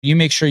you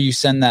make sure you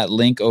send that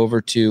link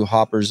over to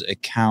Hopper's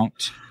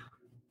account?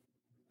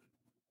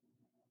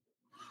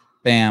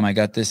 Bam, I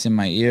got this in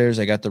my ears.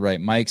 I got the right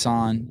mics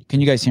on.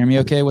 Can you guys hear me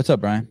okay? What's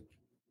up, Brian?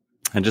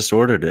 I just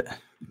ordered it.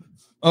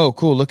 Oh,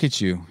 cool. Look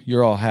at you.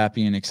 You're all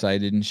happy and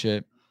excited and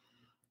shit.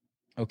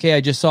 Okay,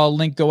 I just saw a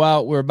link go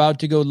out. We're about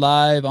to go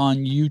live on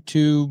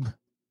YouTube.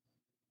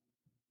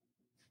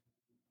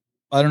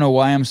 I don't know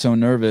why I'm so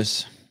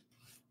nervous.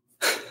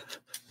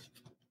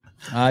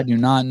 I do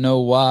not know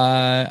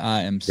why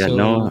I am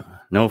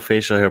no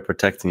facial hair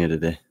protecting you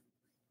today.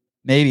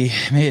 Maybe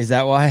is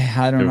that why?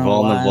 I don't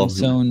know why I'm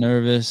so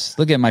nervous.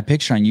 Look at my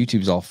picture on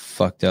YouTube's all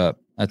fucked up.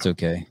 That's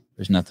okay.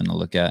 There's nothing to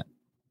look at.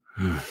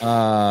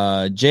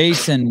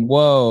 Jason,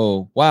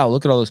 whoa. Wow,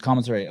 look at all those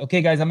comments already.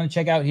 Okay, guys, I'm going to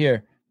check out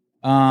here.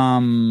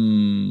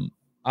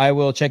 I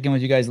will check in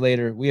with you guys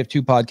later. We have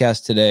 2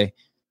 podcasts today.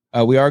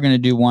 We are going to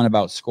do one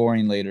about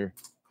scoring later.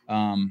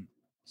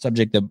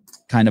 Subject that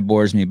kind of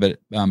bores me, but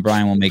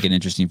Brian will make it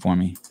interesting for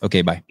me.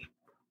 Okay, bye.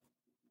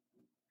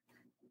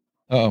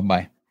 Oh,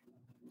 bye.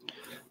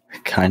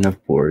 Kind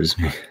of bores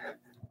me.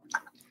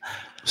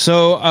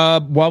 So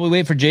while we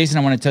wait for Jason,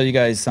 I want to tell you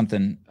guys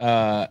something.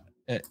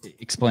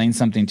 Explain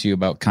something to you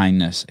about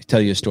kindness. I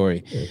tell you a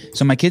story.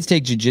 So my kids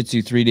take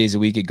jiu-jitsu 3 days a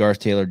week at Garth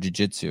Taylor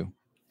Jiu-Jitsu.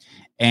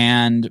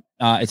 And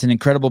it's an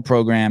incredible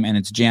program, and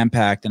it's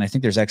jam-packed. And I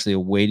think there's actually a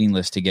waiting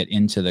list to get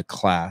into the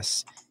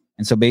class.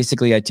 And so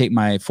basically I take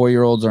my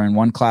 4-year-olds are in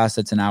one class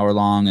that's an hour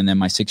long, and then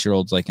my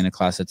 6-year-olds like in a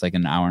class that's like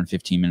an hour and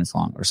 15 minutes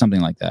long or something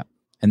like that.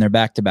 And they're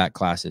back-to-back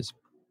classes.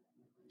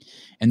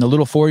 And the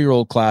little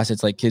 4-year-old class,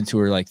 it's like kids who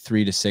are like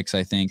 3 to 6,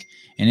 I think,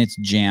 and it's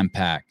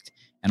jam-packed.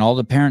 And all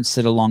the parents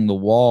sit along the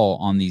wall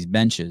on these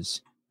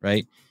benches,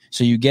 right?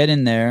 So you get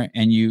in there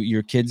and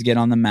your kids get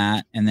on the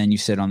mat and then you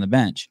sit on the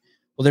bench.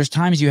 Well, there's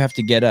times you have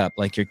to get up,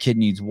 like your kid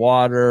needs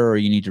water or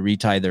you need to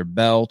retie their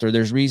belt, or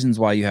there's reasons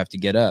why you have to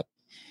get up.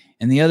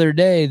 And the other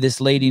day, this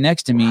lady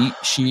next to me,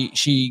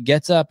 she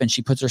gets up and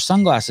she puts her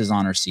sunglasses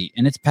on her seat,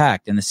 and it's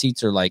packed and the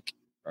seats are like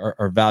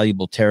are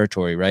valuable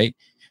territory, right?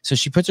 So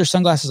she puts her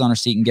sunglasses on her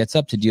seat and gets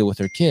up to deal with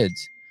her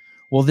kids.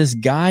 Well, this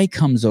guy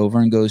comes over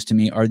and goes to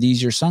me, "Are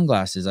these your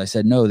sunglasses?" I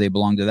said, "No, they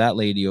belong to that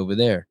lady over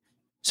there."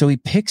 So he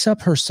picks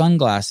up her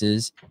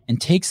sunglasses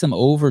and takes them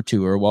over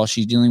to her while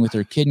she's dealing with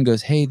her kid and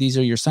goes, "Hey, these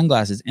are your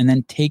sunglasses," and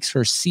then takes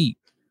her seat.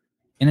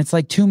 And it's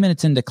like 2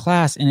 minutes into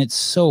class, and it's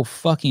so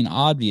fucking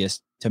obvious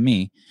to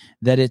me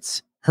that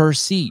it's her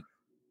seat.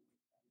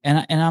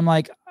 And I'm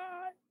like,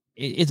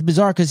 it's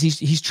bizarre because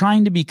he's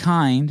trying to be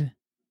kind,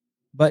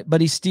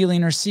 but he's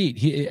stealing her seat.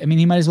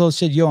 He might as well have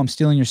said, "Yo, I'm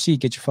stealing your seat.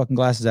 Get your fucking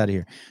glasses out of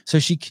here." So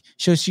she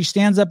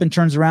stands up and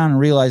turns around and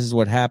realizes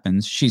what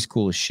happens. She's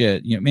cool as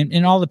shit. You know,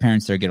 and all the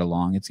parents there get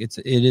along. It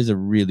is a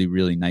really,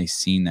 really nice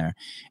scene there.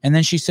 And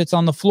then she sits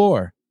on the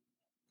floor,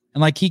 and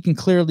like he can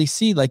clearly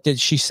see like that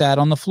she sat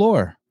on the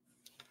floor.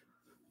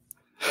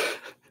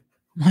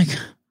 I'm like,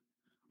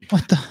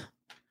 what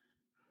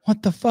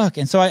the fuck?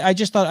 And so I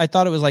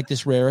thought it was like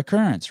this rare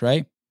occurrence,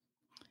 right?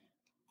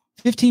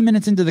 15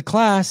 minutes into the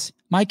class,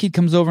 my kid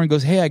comes over and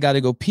goes, "Hey, I got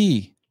to go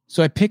pee."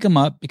 So I pick him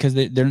up because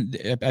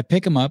I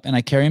pick him up and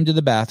I carry him to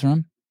the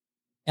bathroom,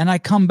 and I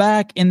come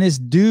back and this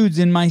dude's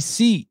in my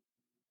seat.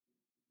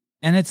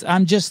 And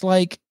I'm just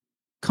like,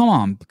 come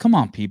on,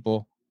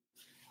 people.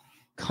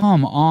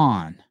 Come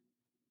on.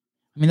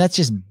 I mean, that's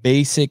just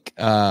basic.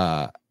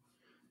 That's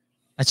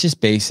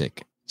just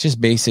basic. Just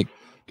basic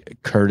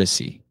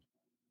courtesy.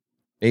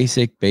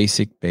 Basic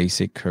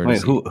courtesy.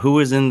 Wait, who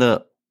was in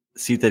the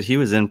seat that he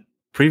was in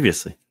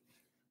previously?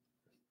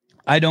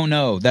 I don't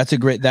know. That's a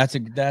great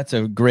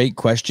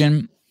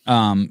question.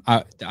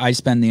 I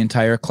spend the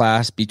entire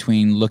class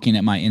between looking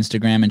at my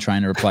Instagram and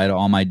trying to reply to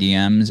all my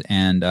DMs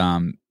and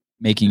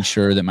making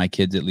sure that my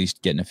kid's at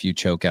least getting a few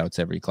chokeouts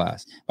every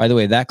class. By the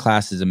way, that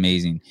class is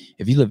amazing.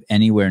 If you live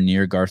anywhere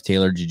near Garth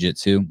Taylor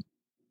Jiu-Jitsu,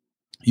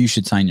 you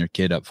should sign your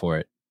kid up for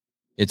it.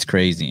 It's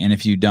crazy. And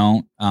if you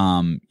don't,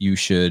 you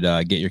should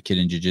get your kid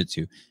in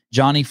jiu-jitsu.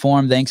 Johnny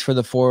Form, thanks for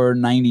the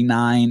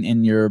 $4.99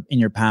 in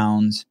your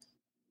pounds,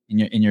 in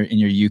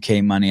your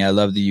UK money. I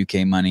love the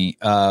UK money.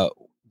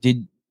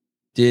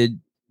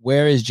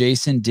 Where is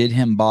Jason? Did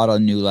him bought a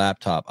new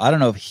laptop? I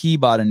don't know if he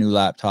bought a new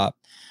laptop,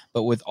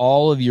 but with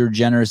all of your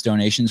generous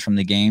donations from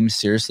the games,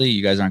 seriously,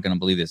 you guys aren't going to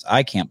believe this.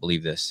 I can't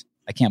believe this.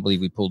 I can't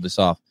believe we pulled this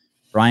off.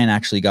 Brian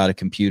actually got a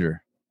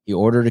computer. He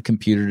ordered a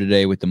computer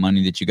today with the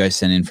money that you guys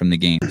sent in from the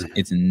games.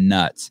 It's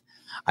nuts.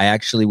 I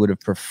actually would have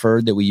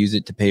preferred that we use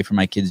it to pay for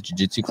my kids'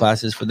 jiu-jitsu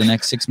classes for the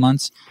next 6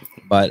 months,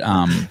 but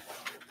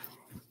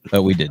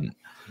we didn't.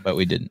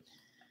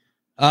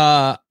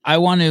 I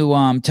want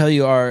to tell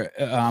you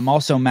I'm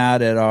also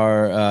mad at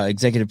our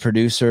executive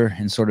producer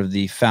and sort of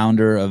the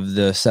founder of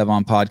the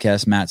Sevon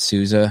podcast, Matt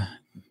Souza.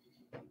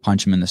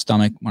 Punch him in the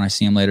stomach when I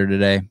see him later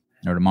today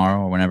or tomorrow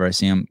or whenever I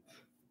see him.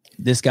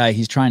 This guy,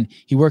 he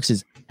works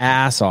his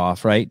ass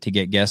off, right, to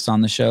get guests on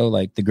the show,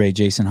 like the great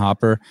Jayson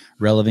Hopper,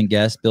 relevant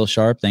guest, Bill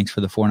Sharp. Thanks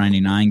for the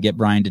 $4.99. Get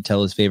Brian to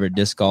tell his favorite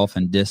disc golf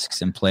and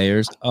discs and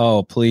players.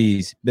 Oh,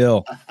 please,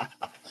 Bill.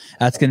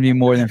 That's going to be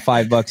more than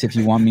 $5 if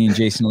you want me and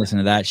Jason to listen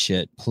to that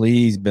shit.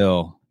 Please,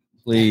 Bill.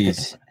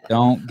 Please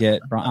don't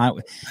get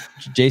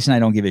Jason. I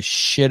don't give a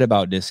shit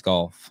about disc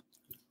golf.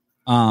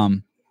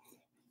 And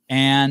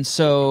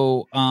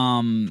so,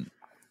 I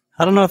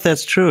don't know if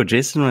that's true.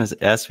 Jason was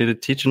asked me to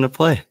teach him to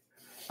play.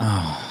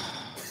 Oh,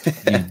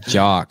 you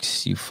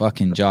jocks, you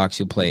fucking jocks.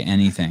 You'll play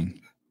anything.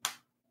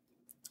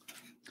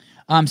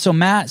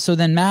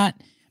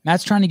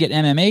 Matt's trying to get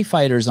MMA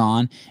fighters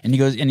on, and he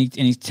goes, and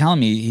he's telling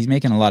me he's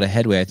making a lot of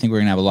headway. I think we're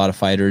gonna have a lot of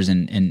fighters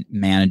and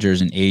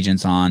managers and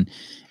agents on,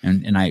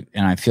 and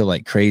I feel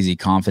like crazy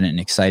confident and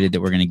excited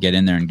that we're gonna get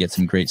in there and get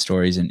some great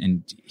stories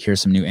and hear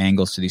some new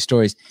angles to these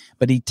stories.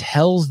 But he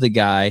tells the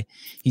guy,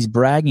 he's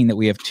bragging that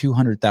we have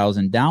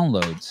 200,000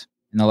 downloads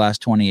in the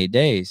last 28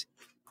 days,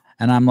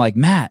 and I'm like,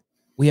 Matt,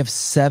 we have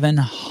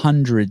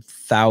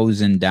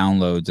 700,000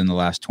 downloads in the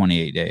last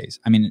 28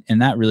 days. I mean,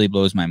 and that really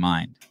blows my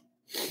mind.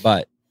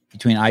 But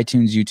between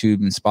iTunes,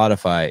 YouTube, and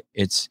Spotify,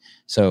 it's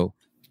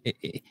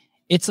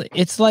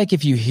like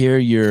if you hear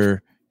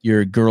your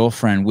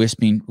girlfriend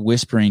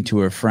whispering to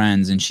her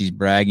friends, and she's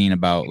bragging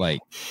about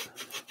like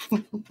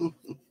the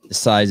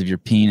size of your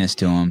penis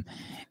to him,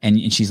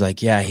 and she's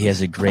like, yeah, he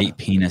has a great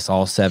penis,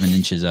 all 7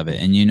 inches of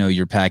it, and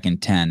you're packing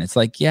 10. It's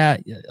like, yeah,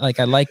 like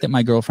I like that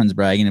my girlfriend's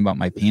bragging about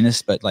my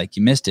penis, but like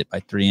you missed it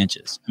by 3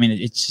 inches. I mean,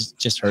 it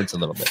just hurts a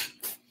little bit.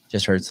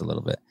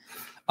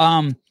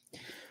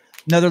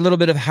 Another little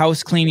bit of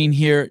house cleaning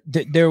here.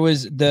 I did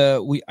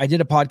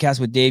a podcast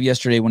with Dave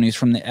yesterday when he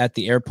was at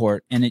the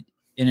airport, and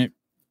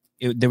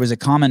there was a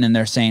comment in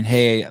there saying,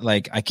 hey,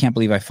 like, I can't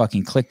believe I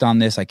fucking clicked on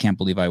this. I can't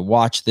believe I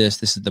watched this.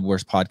 This is the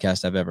worst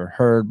podcast I've ever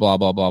heard, blah,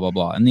 blah, blah, blah,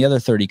 blah. And the other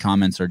 30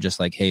 comments are just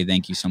like, hey,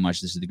 thank you so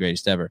much. This is the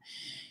greatest ever.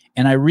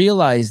 And I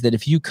realized that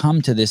if you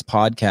come to this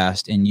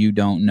podcast and you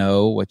don't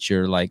know what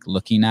you're like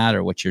looking at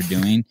or what you're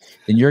doing,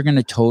 then you're going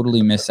to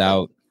totally miss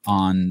out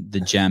on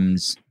the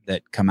gems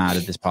that come out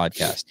of this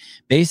podcast.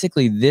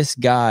 Basically, this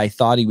guy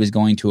thought he was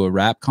going to a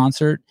rap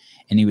concert,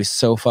 and he was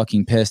so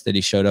fucking pissed that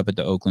he showed up at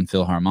the Oakland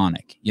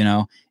Philharmonic.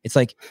 It's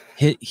like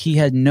he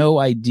had no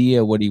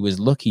idea what he was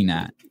looking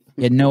at.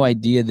 He had no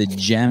idea the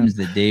gems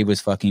that Dave was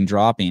fucking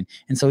dropping.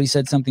 And so he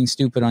said something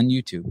stupid on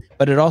YouTube.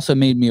 But it also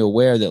made me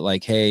aware that,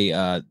 like, hey,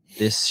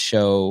 this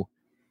show,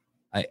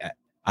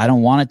 I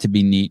don't want it to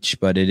be niche,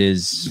 but it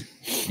is.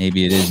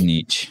 Maybe it is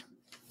niche.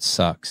 It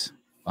sucks.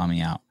 Bum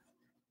me out.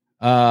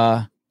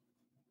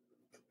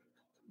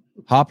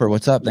 Hopper,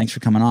 what's up? Thanks for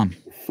coming on.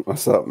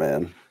 What's up,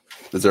 man?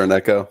 Is there an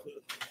echo?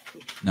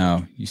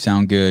 No, you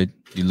sound good.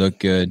 You look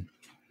good.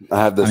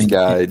 I have this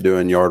guy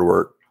doing yard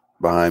work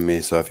behind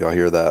me, so if y'all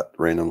hear that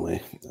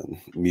randomly,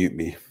 then mute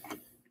me.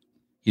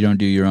 You don't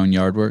do your own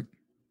yard work?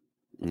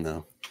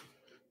 No.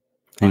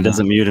 He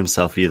doesn't mute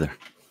himself either.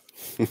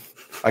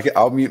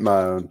 I'll mute my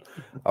own.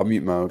 I'll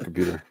mute my own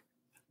computer.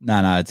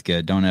 No, it's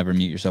good. Don't ever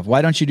mute yourself.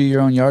 Why don't you do your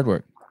own yard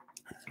work?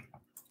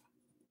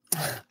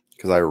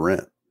 Because I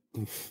rent.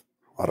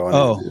 Why do I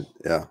need to do?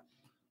 Yeah.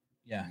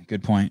 Yeah,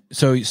 good point.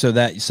 So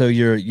that's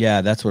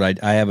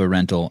what I have a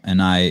rental, and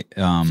I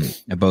have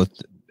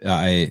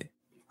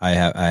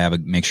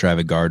make sure I have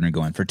a gardener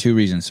going for 2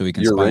 reasons, so we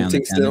can spy on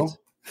the tenants.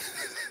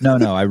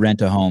 No, I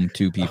rent a home,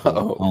 2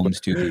 people, homes,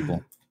 2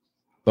 people.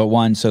 But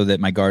 1, so that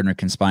my gardener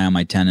can spy on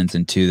my tenants,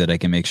 and 2, that I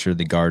can make sure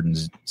the garden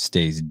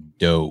stays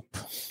dope.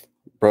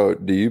 Bro,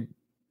 do you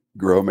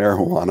grow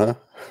marijuana?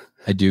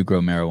 I do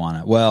grow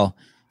marijuana. Well,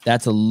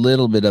 that's a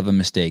little bit of a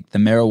mistake. The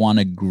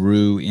marijuana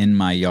grew in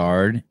my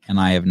yard, and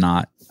I have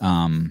not.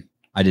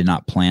 I did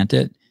not plant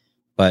it,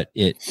 but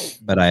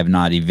I have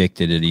not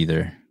evicted it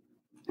either.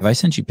 Have I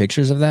sent you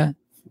pictures of that?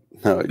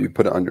 No, you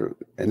put it on your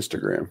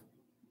Instagram.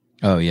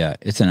 Oh yeah,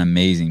 it's an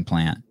amazing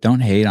plant.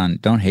 Don't hate on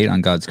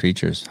God's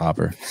creatures,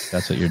 Hopper.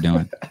 That's what you're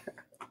doing.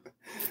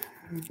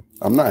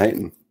 I'm not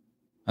hating.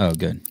 Oh,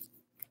 good.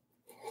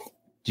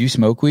 Do you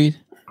smoke weed?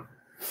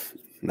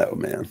 No,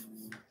 man.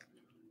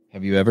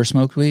 Have you ever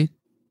smoked weed?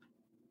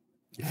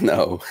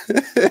 No.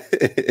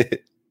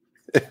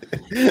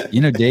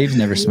 Dave's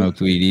never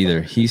smoked weed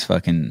either. He's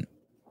L7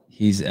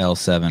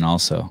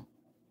 also.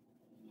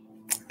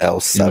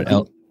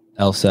 L7?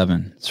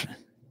 L7.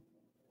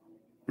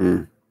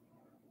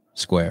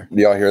 Square.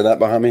 Do y'all hear that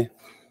behind me?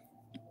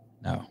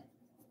 No.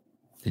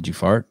 Did you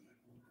fart?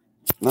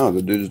 No,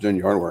 the dude's doing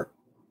yard work.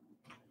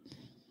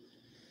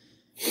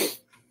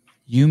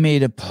 You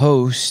made a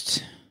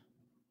post,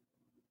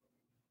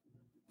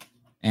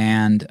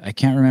 and I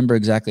can't remember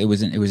exactly. It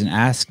was an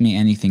Ask Me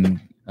Anything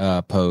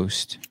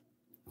post.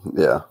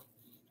 Yeah.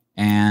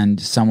 And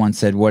someone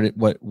said,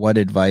 "What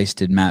advice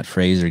did Matt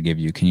Fraser give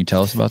you? Can you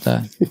tell us about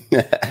that?"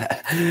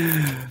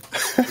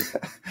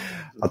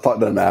 I talked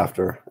to him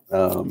after.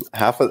 A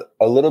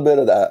little bit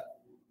of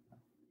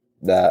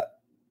that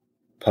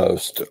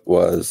post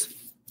was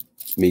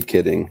me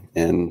kidding,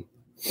 and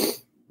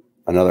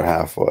another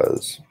half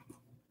was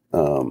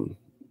him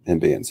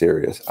being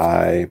serious.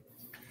 I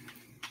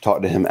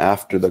talked to him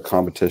after the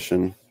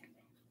competition,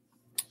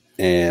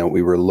 and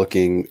we were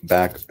looking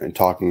back and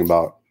talking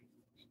about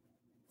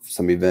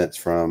some events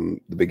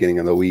from the beginning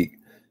of the week.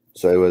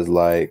 So it was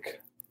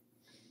like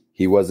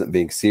he wasn't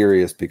being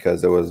serious,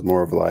 because it was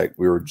more of like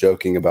we were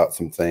joking about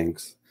some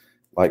things,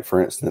 like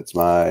for instance,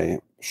 my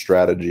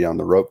strategy on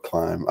the rope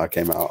climb, I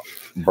came out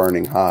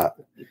burning hot.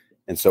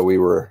 And so we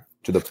were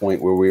to the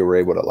point where we were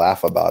able to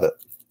laugh about it.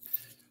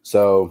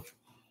 So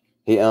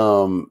he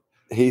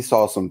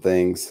saw some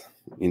things,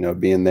 you know,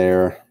 being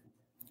there,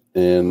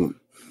 and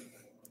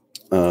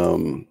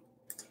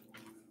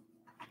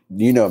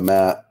you know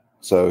Matt,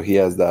 so he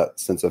has that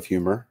sense of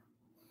humor.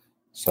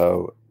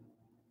 So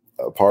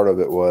a part of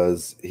it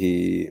was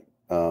he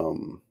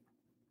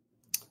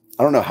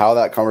I don't know how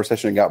that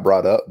conversation got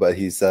brought up, but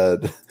he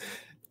said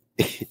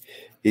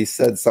he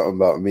said something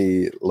about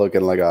me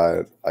looking like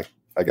I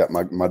got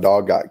my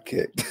dog got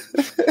kicked.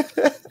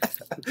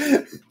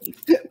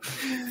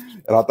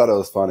 And I thought it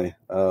was funny.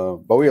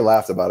 But we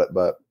laughed about it,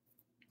 but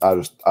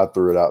I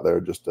threw it out there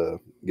just to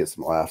get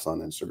some laughs on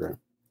Instagram.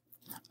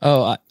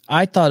 Oh,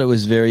 I thought it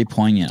was very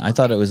poignant. I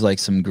thought it was like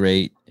some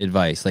great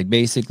advice. Like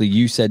basically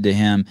you said to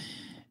him,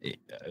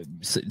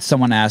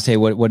 someone asked, hey,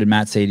 what did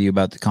Matt say to you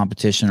about the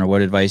competition, or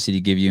what advice did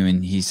he give you?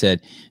 And he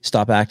said,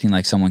 stop acting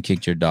like someone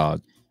kicked your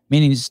dog.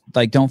 Meaning,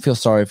 like, don't feel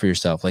sorry for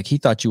yourself. Like he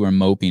thought you were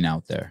moping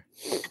out there.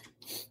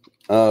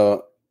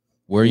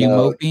 Were you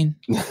moping?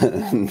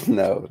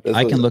 No.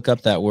 I can look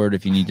up that word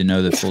if you need to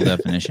know the full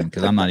definition,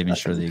 because I'm not even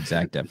sure the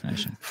exact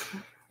definition.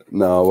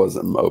 No, I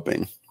wasn't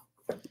moping.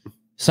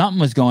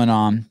 Something was going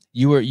on.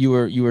 You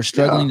were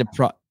struggling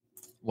to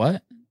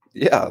what?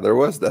 Yeah, there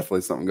was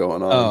definitely something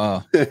going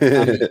on.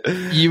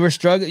 You were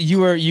struggling. You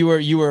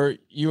were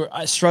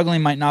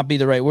struggling might not be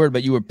the right word,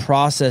 but you were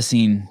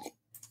processing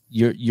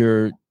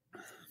your.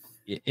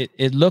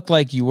 It looked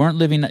like you weren't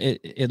living.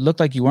 It looked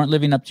like you weren't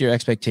living up to your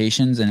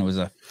expectations, and it was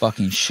a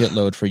fucking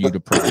shitload for you to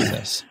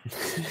process.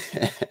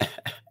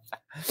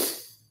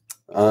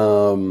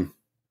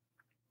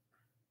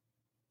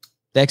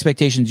 The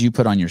expectations you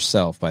put on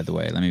yourself, by the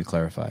way, let me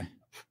clarify.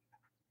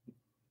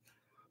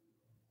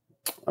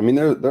 I mean,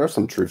 there are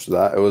some truths to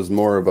that. It was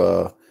more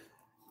of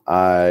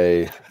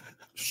I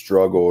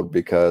struggled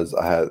because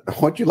I had.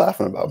 What you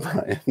laughing about,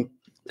 Brian?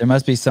 There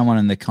must be someone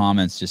in the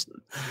comments just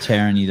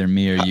tearing either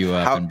me or you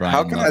up. And Brian,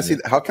 how can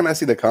I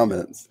see the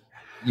comments?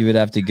 You would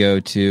have to go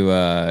to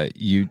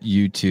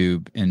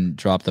YouTube and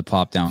drop the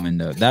pop down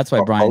window. That's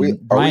why Brian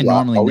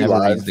normally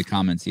never reads the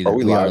comments either. Are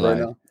we live right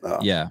now? Oh.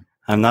 Yeah.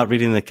 I'm not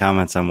reading the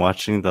comments. I'm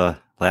watching the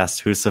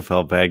last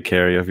Husafel bag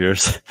carry of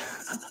yours.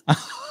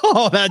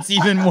 Oh, that's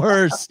even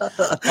worse.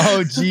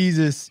 Oh,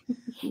 Jesus.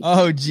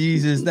 Oh,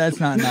 Jesus. That's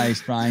not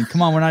nice, Brian.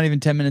 Come on. We're not even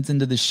 10 minutes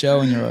into the show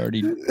and you're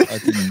already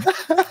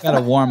got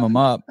to warm them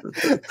up.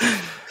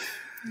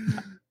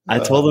 I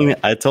told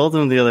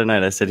him the other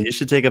night, I said, he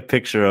should take a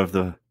picture of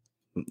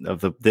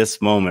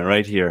this moment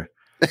right here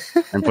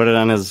and put it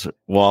on his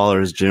wall or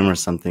his gym or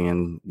something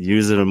and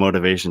use it as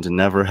motivation to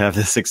never have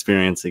this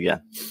experience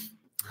again.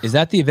 Is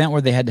that the event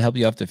where they had to help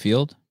you off the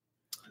field?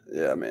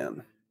 Yeah,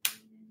 man.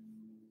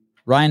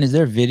 Ryan, is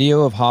there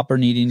video of Hopper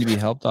needing to be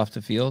helped off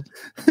the field?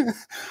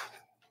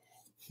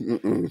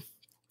 Dude,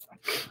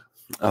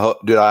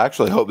 I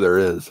actually hope there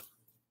is.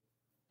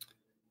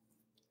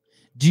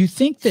 Do you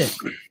think that?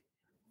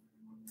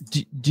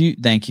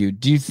 Thank you.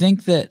 Do you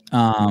think that?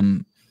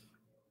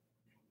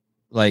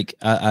 Like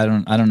I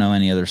don't know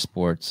any other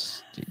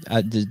sports.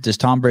 Does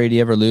Tom Brady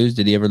ever lose?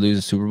 Did he ever lose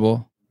a Super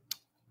Bowl?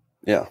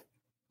 Yeah,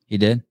 he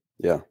did.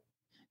 Yeah.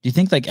 Do you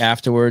think like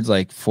afterwards,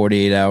 like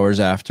 48 hours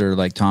after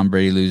like Tom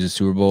Brady loses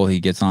Super Bowl, he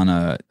gets on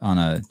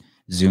a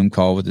Zoom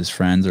call with his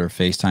friends or a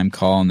FaceTime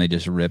call and they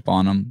just rip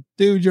on him?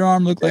 Dude, your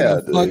arm looked like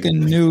a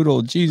fucking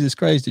noodle. Jesus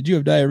Christ. Did you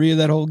have diarrhea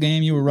that whole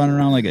game? You were running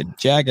around like a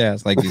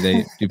jackass. Like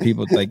do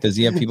people like, does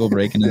he have people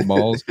breaking his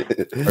balls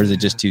or is it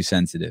just too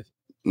sensitive?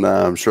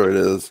 No, I'm sure it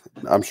is.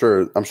 I'm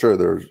sure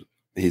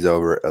he's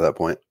over it at that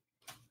point.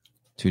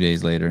 2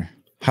 days later.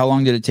 How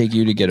long did it take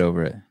you to get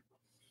over it?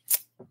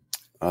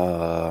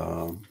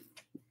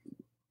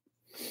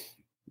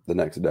 The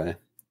next day.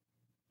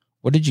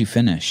 What did you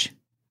finish?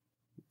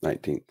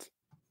 19th.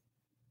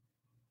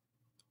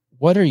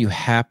 What are you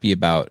happy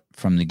about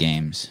from the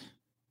games?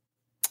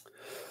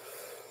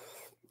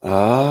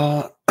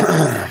 I'm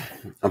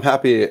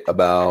happy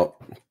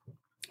about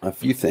a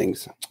few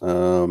things.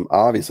 I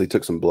obviously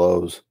took some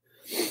blows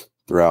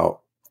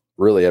throughout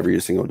really every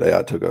single day.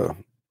 I took a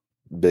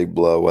big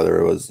blow, whether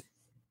it was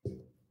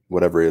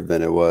whatever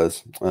event it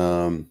was.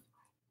 I'm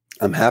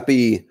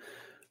happy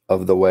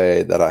of the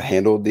way that I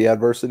handled the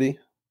adversity.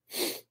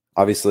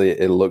 Obviously,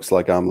 it looks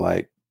like I'm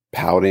like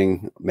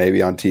pouting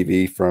maybe on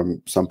TV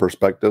from some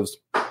perspectives.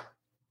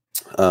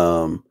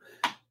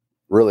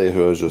 Really, it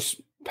was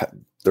just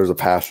there's a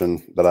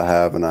passion that I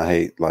have and I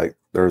hate. Like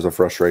there's a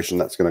frustration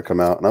that's going to come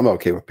out, and I'm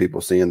okay with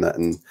people seeing that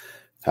and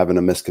having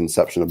a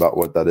misconception about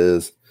what that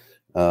is.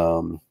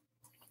 But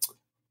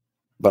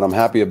I'm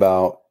happy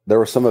about there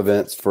were some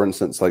events, for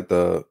instance, like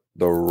the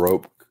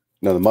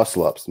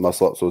muscle ups.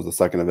 Muscle ups was the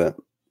second event.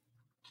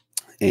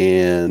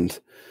 And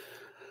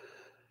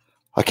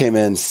I came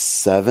in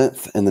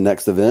 7th in the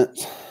next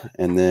event.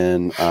 And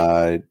then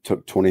I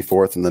took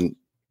 24th in the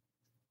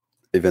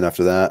event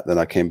after that. Then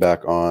I came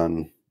back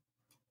on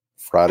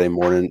Friday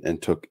morning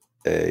and took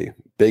a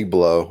big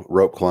blow.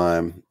 Rope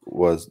climb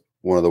was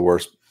one of the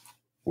worst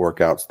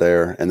workouts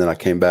there. And then I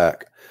came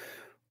back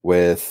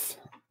with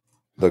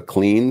the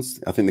cleans.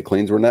 I think the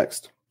cleans were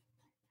next.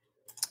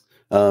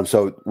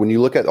 So when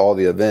you look at all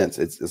the events,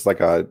 it's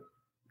like I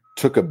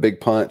took a big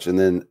punch and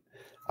then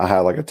I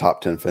had like a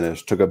top 10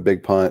 finish, took a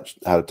big punch,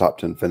 had a top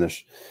 10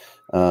 finish.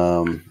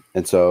 And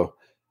so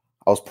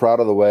I was proud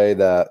of the way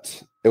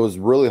that it was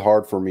really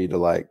hard for me to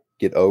like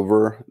get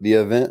over the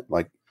event.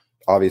 Like,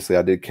 obviously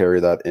I did carry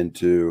that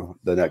into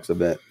the next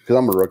event because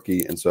I'm a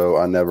rookie. And so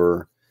I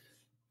never,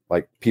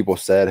 like, people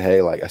said,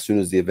 hey, like as soon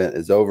as the event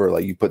is over,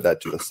 like you put that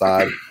to the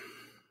side,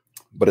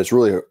 but it's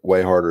really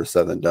way harder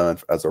said than done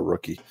as a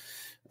rookie.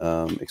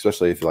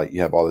 Especially if like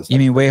you have all this. You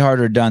mean way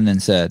harder done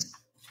than said?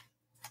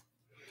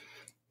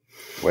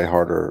 Way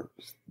harder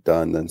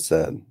done than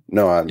said.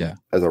 No,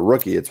 as a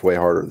rookie, it's way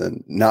harder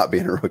than not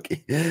being a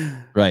rookie.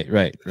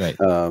 Right.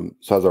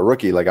 So as a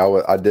rookie, like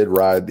I did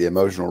ride the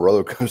emotional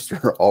roller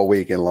coaster all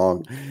weekend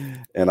long,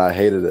 and I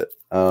hated it.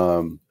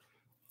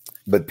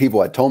 But people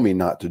had told me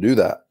not to do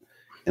that,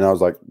 and I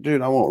was like,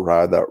 dude, I won't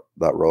ride that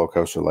roller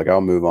coaster. Like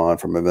I'll move on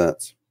from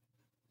events.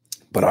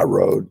 But I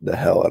rode the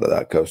hell out of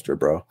that coaster,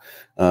 bro.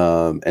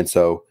 And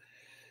so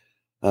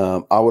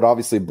I would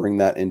obviously bring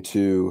that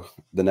into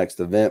the next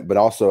event, but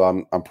also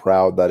I'm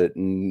proud that it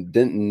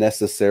didn't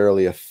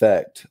necessarily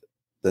affect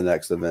the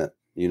next event.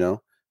 You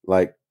know,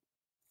 like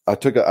I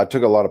took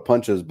a lot of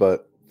punches,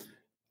 but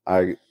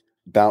I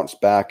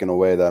bounced back in a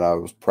way that I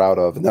was proud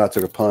of. And then I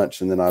took a punch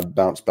and then I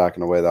bounced back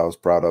in a way that I was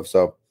proud of.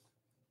 So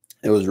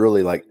it was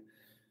really like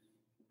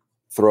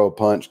throw a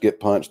punch, get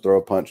punched, throw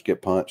a punch,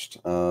 get punched.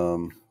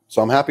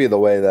 So I'm happy the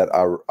way that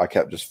I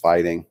kept just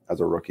fighting as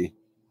a rookie.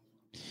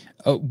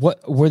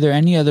 What were there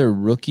any other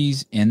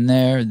rookies in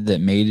there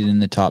that made it in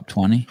the top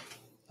 20?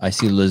 I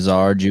see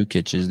Lazar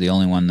Jukic is the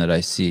only one that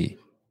I see.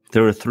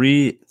 There were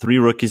three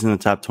rookies in the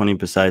top 20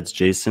 besides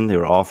Jayson. They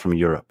were all from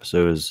Europe.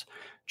 So it was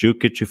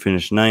Jukic, who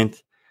finished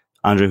 9th,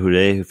 Andre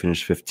Houdet, who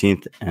finished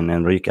 15th, and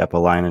Enrique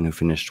Apolainen, who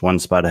finished one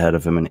spot ahead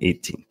of him in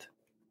 18th.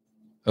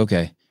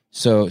 Okay.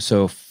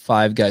 So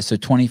 5 guys. So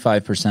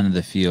 25% of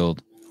the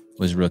field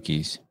was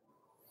rookies.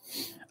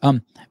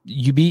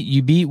 You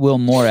beat Will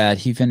Morad.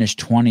 He finished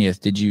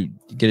 20th. Did you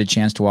get a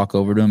chance to walk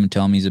over to him and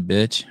tell him he's a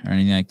bitch or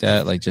anything like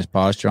that? Like just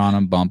posture on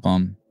him, bump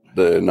him.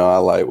 Dude, no, I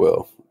like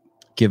Will.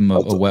 Give him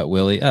a wet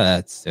willy. Oh,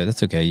 that's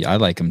okay. I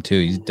like him too.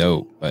 He's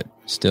dope, but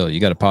still, you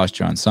got to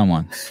posture on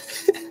someone.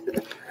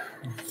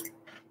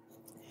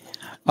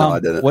 No, I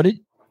didn't.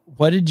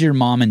 What did your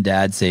mom and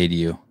dad say to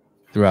you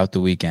throughout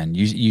the weekend?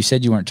 You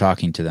said you weren't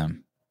talking to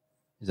them.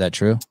 Is that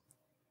true?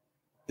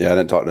 Yeah, I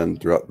didn't talk to them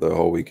throughout the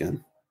whole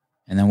weekend.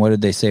 And then what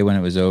did they say when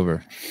it was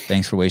over?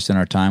 Thanks for wasting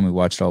our time. We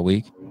watched all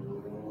week.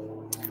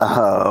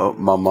 My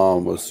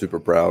mom was super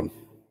proud.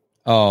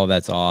 Oh,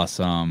 that's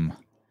awesome.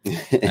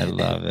 I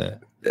love it.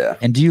 Yeah.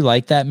 And do you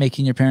like that,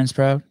 making your parents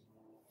proud?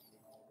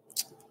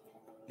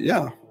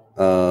 Yeah.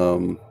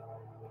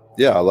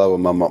 Yeah, I love it.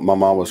 My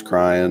mom was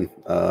crying.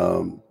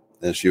 And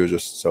she was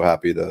just so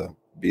happy to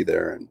be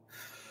there. And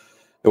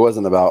it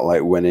wasn't about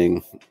like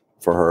winning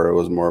for her. It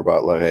was more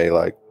about like, hey,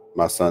 like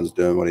my son's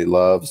doing what he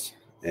loves.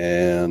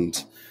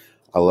 And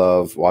I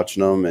love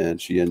watching them, and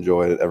she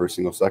enjoyed it every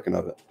single second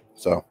of it.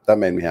 So that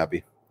made me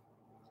happy.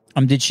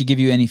 Did she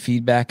give you any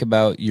feedback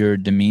about your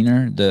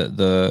demeanor?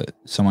 The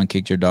someone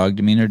kicked your dog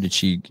demeanor? Did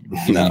she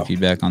give you any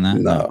feedback on that?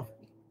 No.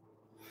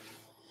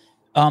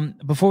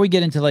 Before we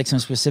get into like some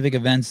specific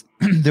events,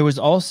 there was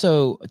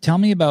also, tell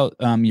me about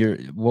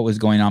what was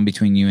going on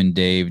between you and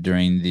Dave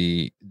during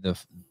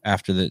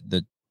after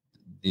the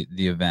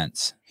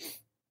events.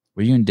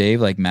 Were you and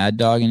Dave like mad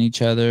dogging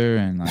each other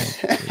and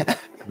like?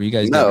 Were you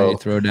guys getting ready to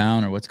throw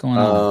down, or what's going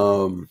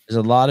on? There's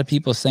a lot of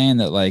people saying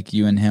that like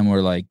you and him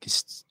were like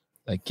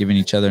giving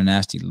each other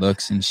nasty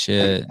looks and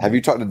shit. Have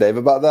you talked to Dave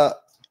about that?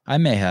 I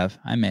may have.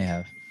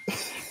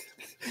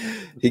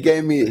 He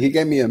gave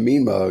me a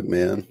mean mug,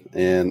 man,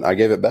 and I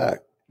gave it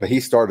back, but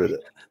he started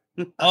it.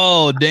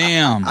 Oh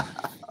damn!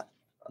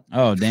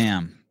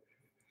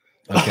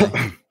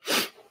 Okay.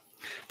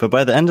 But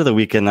by the end of the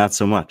weekend, not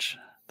so much.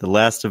 The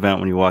last event,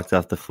 when you walked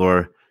off the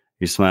floor,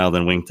 you smiled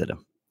and winked at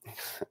him.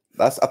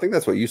 I think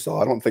that's what you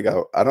saw. I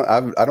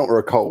don't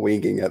recall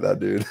winking at that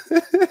dude.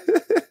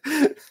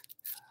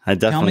 I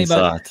definitely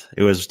saw it.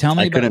 It was.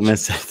 I couldn't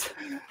miss it.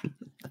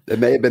 It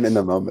may have been in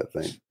the moment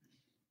thing.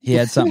 He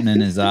had something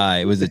in his eye.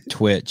 It was a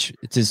twitch.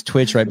 It's his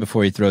twitch right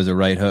before he throws a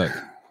right hook.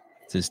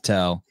 It's his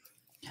tell.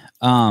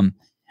 Tell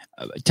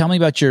me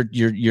about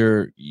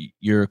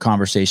your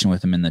conversation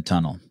with him in the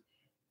tunnel.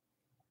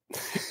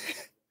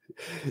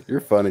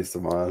 You're funny,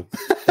 Saman.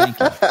 Thank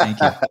you.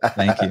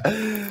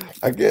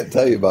 I can't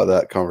tell you about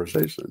that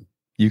conversation.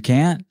 You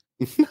can't?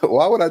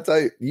 Why would I tell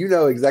you? You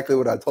know exactly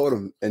what I told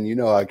him, and you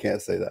know I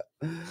can't say that.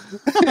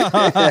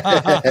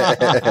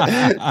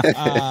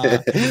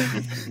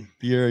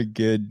 You're a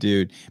good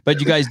dude. But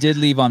you guys did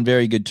leave on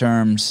very good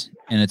terms,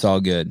 and it's all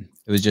good.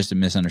 It was just a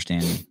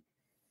misunderstanding.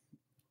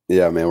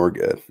 Yeah, man, we're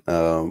good.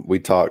 We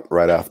talked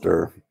right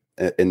after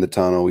in the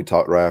tunnel. We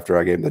talked right after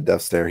I gave him the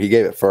death stare. He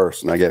gave it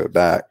first, and I gave it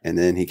back, and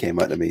then he came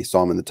up to me,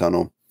 saw him in the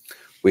tunnel.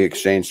 We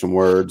exchanged some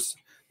words.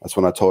 that's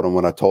when I told him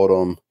what I told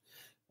him.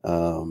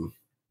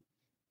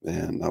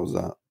 And that was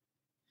that.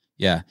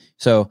 Yeah.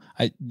 So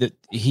the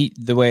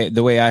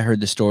way I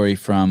heard the story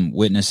from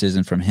witnesses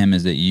and from him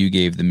is that you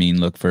gave the mean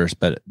look first,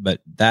 but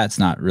that's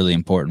not really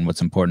important.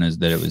 What's important is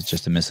that it was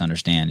just a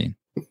misunderstanding.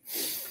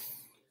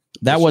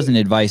 That wasn't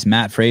advice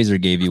Matt Fraser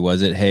gave you,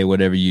 was it? Hey,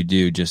 whatever you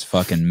do, just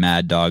fucking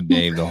mad dog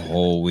Dave the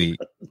whole week.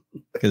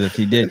 Because if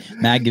he did,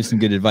 Matt gives some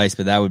good advice,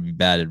 but that would be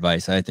bad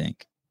advice, I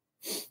think.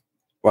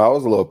 Well, I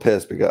was a little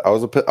pissed because I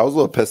was a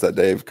little pissed at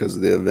Dave because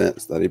of the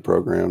events that he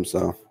programmed.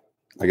 So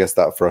I guess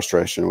that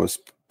frustration was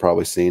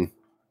probably seen.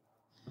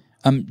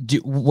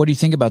 What do you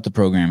think about the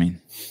programming?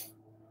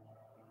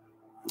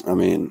 I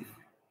mean,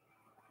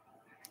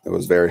 it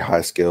was very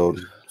high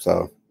skilled,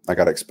 so I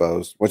got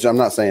exposed. Which I'm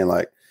not saying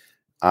like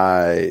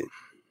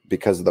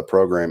because of the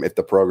program. If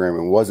the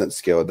programming wasn't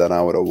skilled, then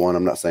I would have won.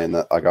 I'm not saying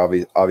that. Like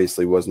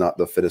obviously was not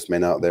the fittest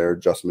man out there.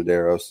 Justin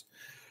Medeiros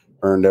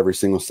earned every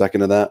single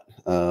second of that.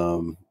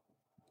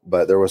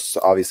 But there was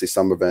obviously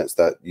some events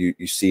that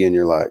you see and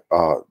you're like,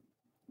 oh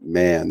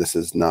man, this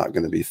is not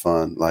going to be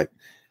fun. Like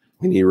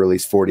when he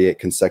released 48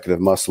 consecutive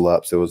muscle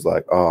ups, it was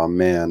like, oh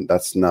man,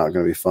 that's not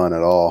going to be fun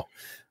at all.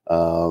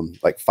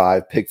 Like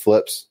 5 pig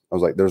flips. I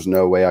was like, there's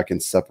no way I can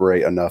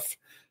separate enough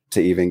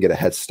to even get a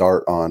head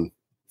start on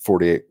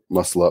 48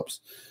 muscle ups.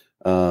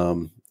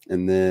 And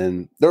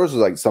then there was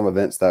like some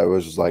events that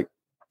was just like,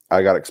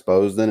 I got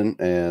exposed in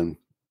and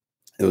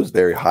it was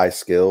very high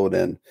skilled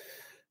and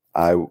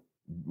I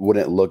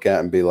wouldn't look at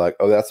and be like,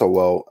 oh, that's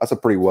a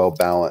pretty well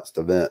balanced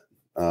event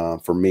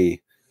for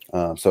me.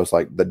 So it's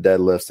like the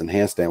deadlifts and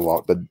handstand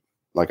walk.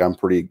 Like I'm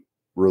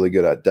really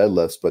good at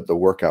deadlifts, but the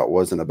workout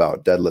wasn't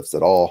about deadlifts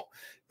at all.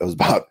 It was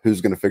about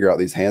who's going to figure out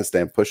these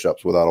handstand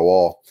push-ups without a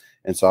wall.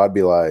 And so I'd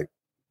be like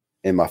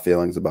in my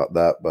feelings about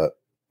that, but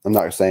I'm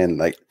not saying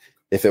like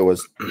if it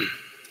was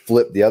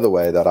flipped the other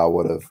way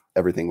that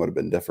everything would have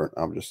been different.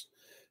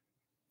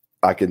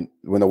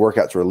 When the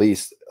workout's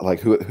released, like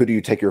who do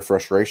you take your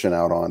frustration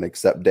out on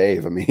except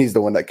Dave? I mean, he's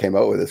the one that came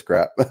up with this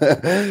crap.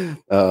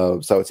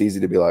 So it's easy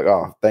to be like,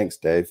 oh, thanks,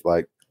 Dave.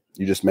 Like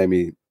you're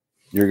going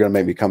to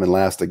make me come in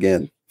last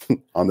again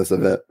on this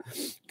event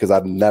because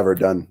I've never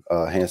done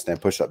a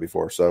handstand push-up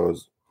before. So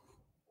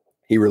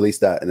he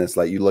released that and it's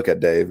like, you look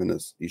at Dave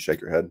and you shake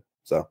your head.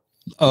 So,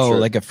 sure.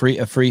 Like a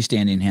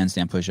freestanding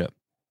handstand push-up.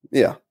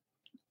 Yeah.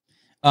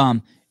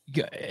 I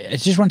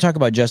just want to talk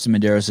about Justin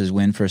Medeiros'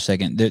 win for a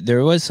second.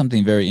 There was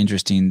something very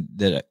interesting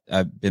that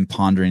I've been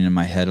pondering in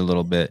my head a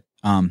little bit.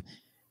 Pat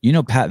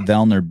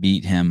Vellner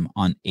beat him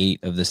on 8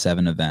 of the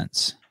 7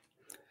 events.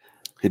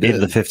 He did. 8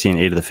 of the 15.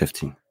 8 of the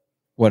 15.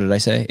 What did I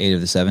say? 8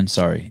 of the 7?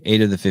 Sorry.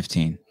 8 of the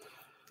 15.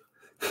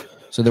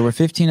 So there were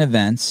 15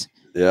 events.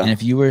 Yeah. And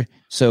if it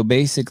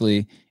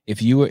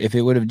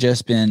would have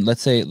just been,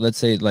 let's say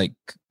like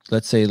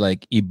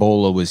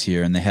Ebola was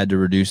here and they had to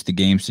reduce the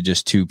games to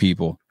just 2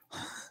 people.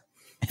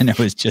 And it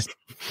was just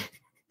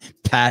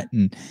Pat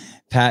and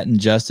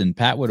Justin.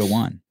 Pat would have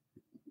won.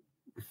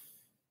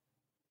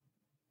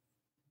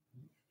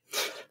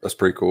 That's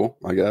pretty cool,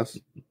 I guess.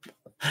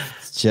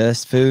 It's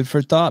just food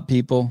for thought,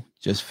 people.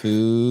 Just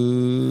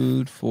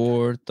food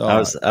for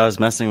thought. I was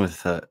messing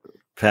with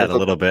Pat a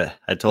little bit.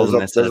 I told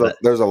him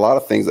there's a lot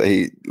of things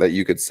that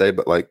you could say,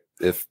 but like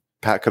if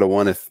Pat could have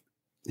won if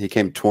he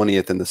came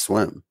 20th in the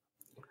swim.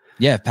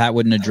 Yeah, if Pat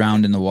wouldn't have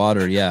drowned in the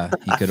water. Yeah,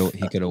 he could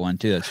have won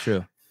too. That's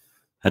true.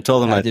 I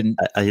told him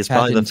he's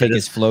probably the take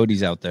his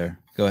floaties out there.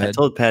 Go ahead. I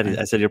told Patty,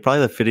 I said, you're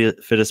probably the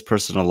fittest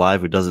person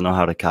alive who doesn't know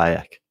how to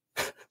kayak.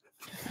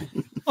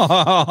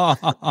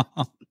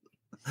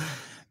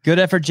 Good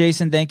effort,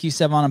 Jason. Thank you,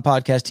 Sevan and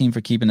podcast team, for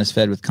keeping us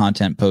fed with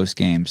content post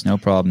games. No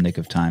problem, Nick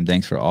of Time.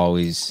 Thanks for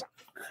always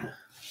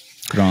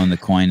throwing the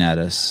coin at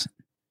us.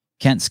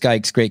 Kent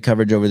Skykes, great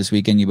coverage over this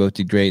weekend. You both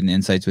did great, and the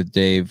insights with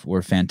Dave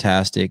were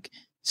fantastic.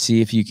 See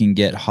if you can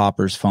get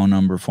Hopper's phone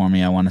number for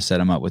me. I want to set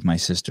him up with my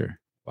sister.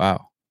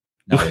 Wow.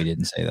 No, he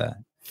didn't say that.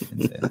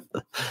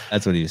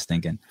 That's what he was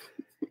thinking.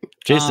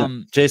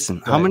 Jason,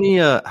 how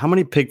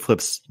many pig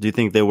flips do you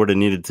think they would have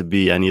needed to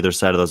be on either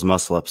side of those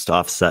muscle ups to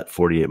offset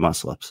 48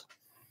 muscle ups?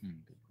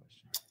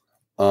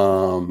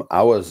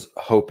 I was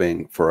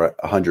hoping for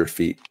 100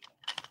 feet.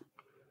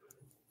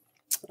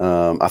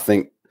 I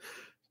think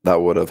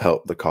that would have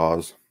helped the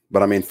cause.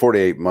 But I mean,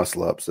 48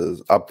 muscle ups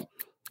is up.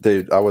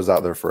 Dude, I was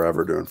out there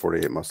forever doing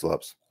 48 muscle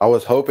ups. I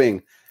was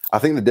hoping. I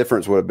think the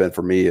difference would have been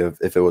for me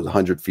if it was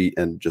 100 feet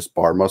and just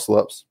bar muscle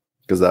ups,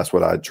 because that's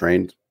what I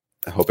trained,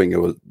 hoping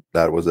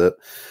that was it.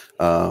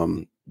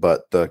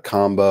 But the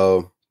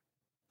combo,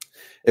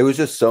 it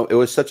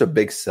was such a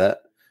big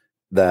set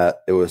that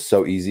it was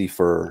so easy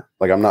for,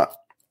 like, I'm not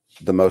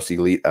the most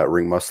elite at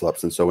ring muscle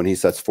ups. And so when he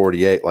sets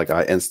 48, like,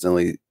 I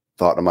instantly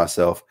thought to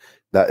myself,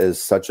 that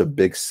is such a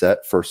big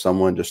set for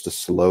someone just to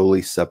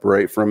slowly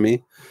separate from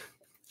me.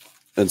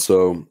 And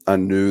so I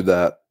knew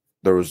that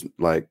there was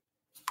like,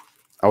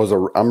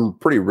 I'm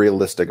pretty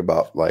realistic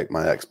about like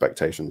my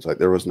expectations. Like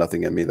there was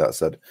nothing in me that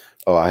said,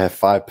 oh, I have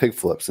 5 pig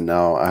flips and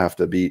now I have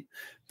to beat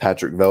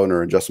Patrick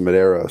Vellner and Justin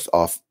Medeiros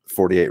off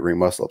 48 ring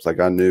muscle ups. Like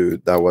I knew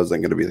that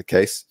wasn't going to be the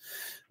case.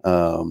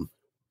 And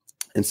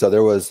And so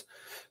there was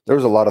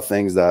a lot of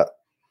things that,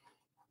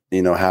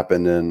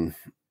 happened in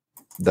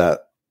that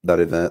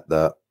event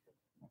that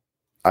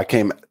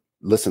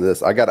listen to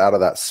this. I got out of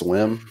that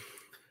swim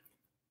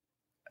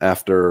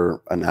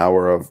after an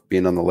hour of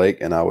being on the lake,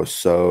 and I was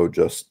so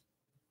just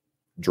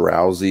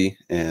drowsy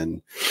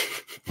and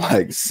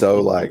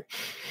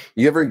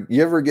you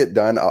ever get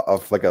done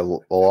off like a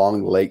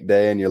long lake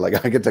day and you're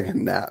like, I could take a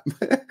nap.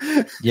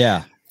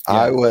 Yeah.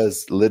 I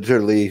was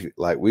literally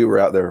like, we were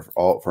out there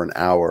for an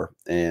hour,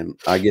 and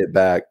I get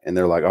back and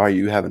they're like, oh,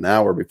 you have an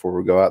hour before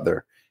we go out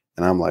there.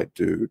 And I'm like,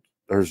 dude,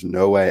 there's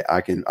no way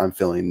I'm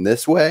feeling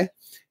this way,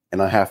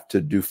 and I have to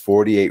do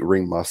 48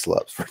 ring muscle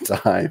ups for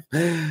time.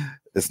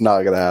 It's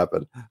not going to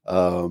happen.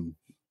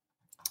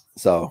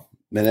 So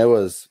man, it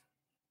was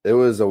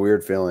a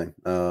weird feeling.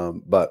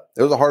 But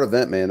it was a hard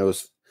event, man. It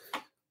was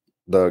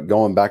the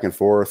going back and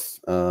forth.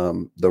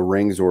 The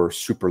rings were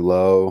super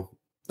low.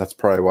 That's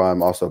probably why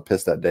I'm also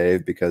pissed at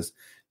Dave, because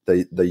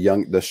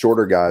the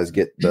shorter guys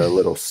get the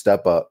little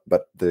step up,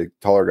 but the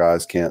taller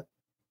guys can't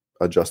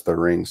adjust their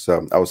rings.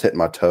 So I was hitting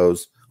my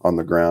toes on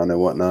the ground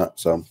and whatnot.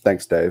 So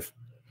thanks, Dave.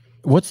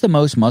 What's the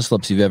most muscle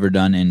ups you've ever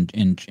done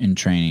in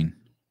training?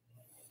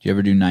 Do you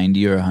ever do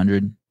 90 or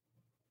 100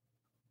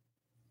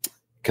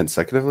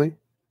 consecutively?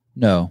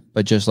 No,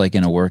 but just like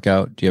in a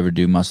workout, do you ever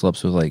do muscle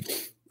ups with like?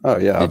 Oh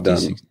yeah, 50, I've done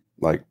 60?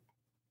 like,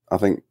 I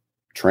think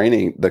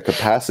training, the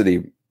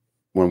capacity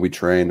when we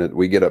train,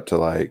 we get up to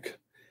like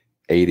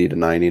 80 to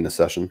 90 in a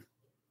session.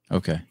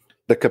 Okay.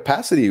 The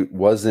capacity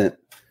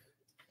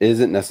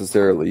isn't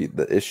necessarily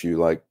the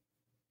issue. Like,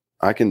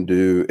 I can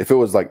do, if it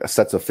was like a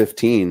sets of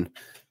 15,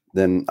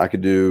 then I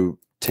could do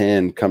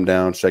 10, come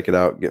down, shake it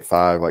out, get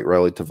 5, like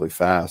relatively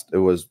fast. It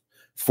was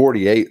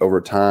 48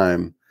 over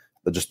time.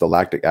 But just the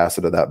lactic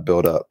acid of that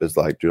buildup is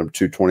like, dude, I'm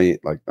 220.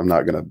 Like, I'm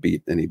not going to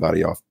beat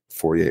anybody off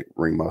 48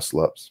 ring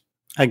muscle ups.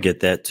 I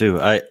get that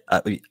too. I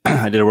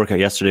did a workout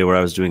yesterday where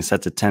I was doing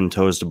sets of 10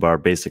 toes to bar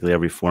basically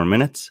every 4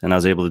 minutes, and I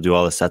was able to do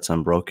all the sets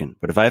unbroken.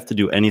 But if I have to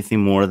do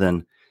anything more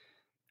than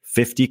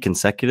 50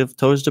 consecutive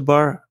toes to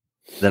bar,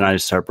 then I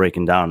just start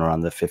breaking down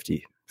around the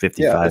 50,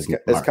 55. Yeah,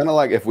 it's kind of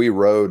like if we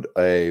rode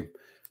a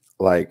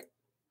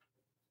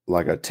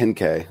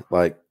 10K,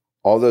 like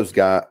all those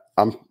guys,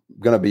 I'm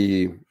going to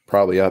be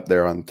probably up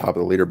there on top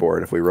of the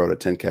leaderboard if we rode a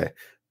 10K.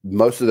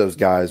 Most of those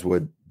guys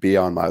would be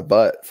on my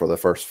butt for the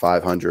first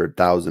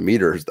 500,000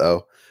 meters,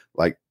 though,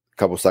 like a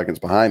couple seconds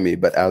behind me.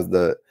 But as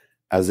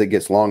it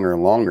gets longer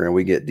and longer and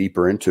we get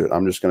deeper into it,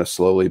 I'm just going to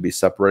slowly be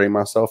separating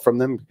myself from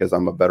them because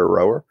I'm a better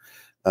rower.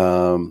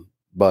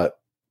 But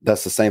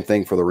that's the same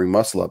thing for the ring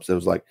muscle ups. It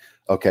was like,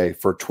 okay,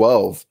 for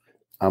 12,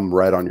 I'm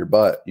right on your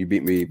butt. You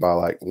beat me by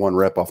like 1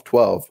 rep off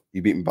 12.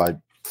 You beat me by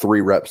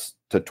 3 reps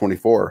to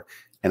 24.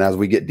 And as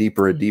we get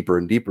deeper and deeper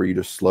and deeper, you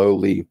just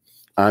slowly,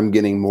 I'm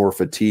getting more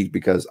fatigued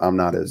because I'm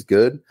not as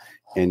good.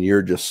 And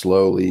you're just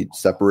slowly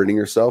separating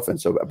yourself.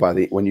 And so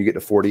when you get to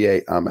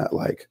 48, I'm at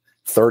like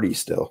 30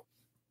 still.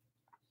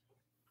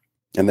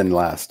 And then I'm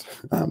last.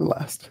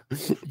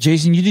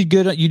 Jayson, you did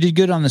good. You did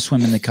good on the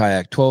swim and the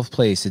kayak, 12th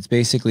place. It's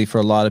basically for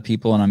a lot of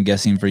people, and I'm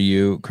guessing for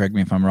you, correct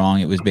me if I'm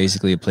wrong, it was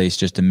basically a place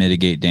just to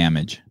mitigate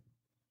damage.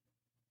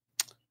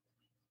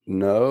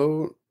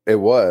 No, it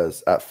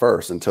was at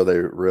first until they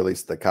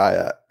released the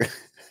kayak.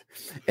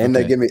 And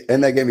Okay.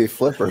 they gave me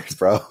flippers,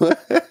 bro.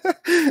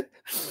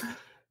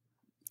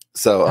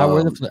 So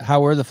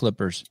how were the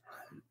flippers?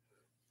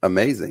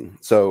 Amazing.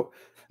 So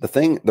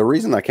the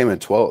reason I came in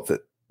 12th,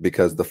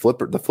 because the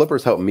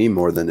flippers helped me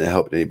more than it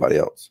helped anybody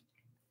else.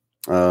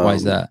 Why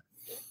is that?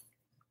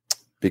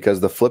 Because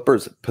the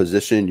flippers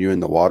position you in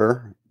the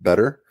water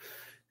better.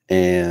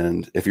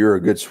 And if you're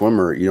a good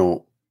swimmer, you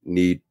don't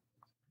need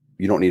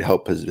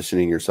help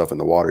positioning yourself in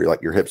the water.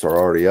 Like, your hips are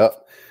already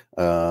up.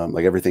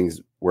 Like,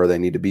 everything's where they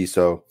need to be.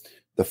 So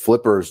the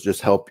flippers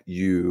just help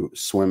you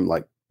swim,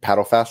 like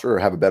paddle faster or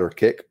have a better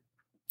kick.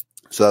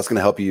 So that's going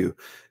to help you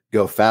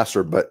go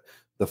faster. But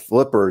the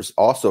flippers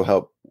also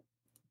help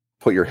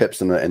put your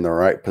hips in the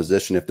right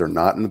position if they're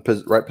not in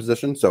the right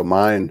position. So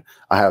mine,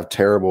 I have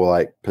terrible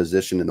like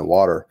position in the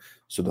water.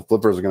 So the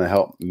flippers are going to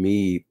help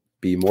me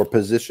be more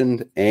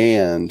positioned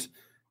and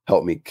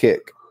help me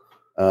kick.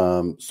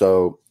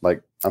 So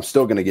like, I'm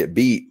still going to get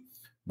beat,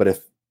 but if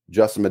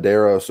Justin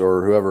Medeiros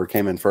or whoever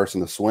came in first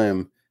in the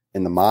swim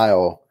in the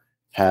mile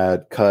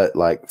had cut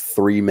like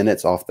 3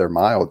 minutes off their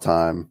mile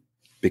time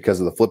because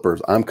of the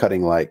flippers, I'm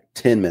cutting like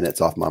 10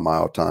 minutes off my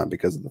mile time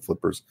because of the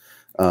flippers.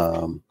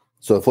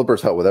 So the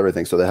flippers help with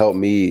everything. So they helped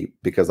me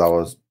because I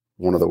was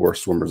one of the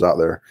worst swimmers out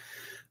there.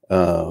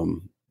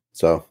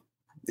 So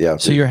yeah.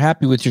 So you're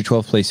happy with your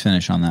 12th place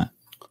finish on that?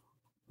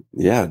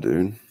 Yeah,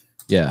 dude.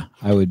 Yeah,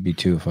 I would be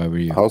too if I were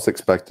you. I was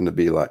expecting to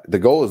be like, the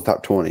goal is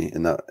top 20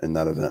 in that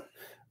event.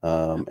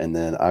 And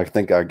then I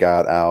think I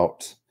got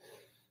out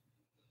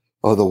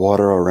of the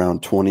water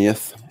around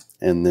 20th.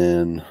 And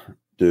then,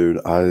 dude,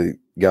 I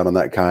got on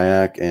that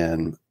kayak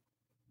and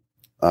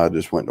I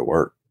just went to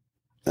work.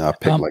 And I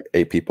picked like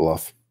 8 people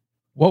off.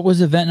 What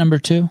was event number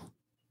 2?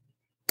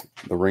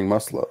 The ring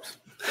muscle ups.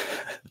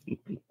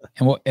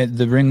 And what,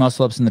 the ring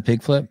muscle ups and the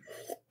pig flip?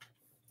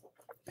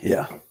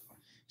 Yeah.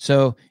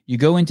 So you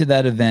go into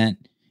that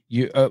event.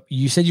 You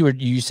said you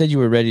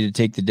were ready to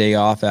take the day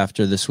off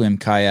after the swim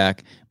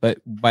kayak, but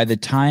by the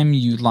time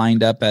you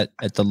lined up at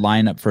the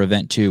lineup for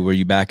event 2, were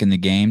you back in the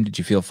game? Did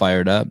you feel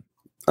fired up?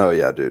 Oh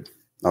yeah, dude.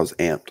 I was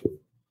amped.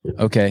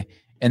 Okay.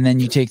 And then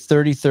you take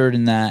 33rd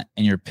in that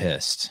and you're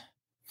pissed.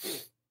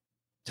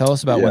 Tell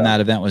us about when that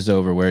event was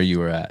over, where you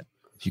were at,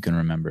 if you can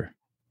remember.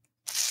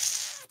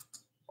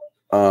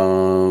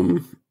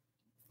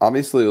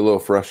 Obviously a little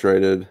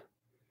frustrated.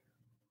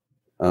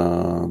 I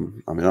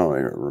don't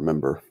even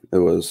remember.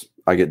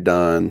 I get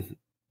done,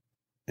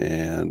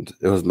 and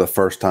it was the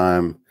first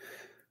time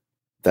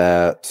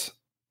that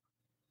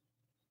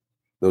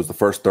it was the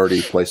first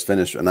 30 place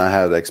finish, and I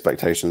had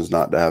expectations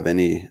not to have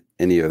any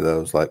of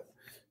those. Like,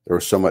 there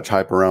was so much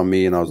hype around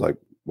me, and I was like,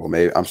 well,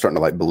 maybe I'm starting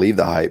to like believe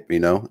the hype,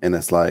 and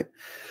it's like,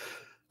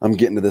 I'm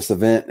getting to this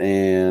event,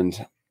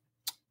 and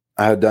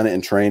I had done it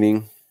in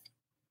training,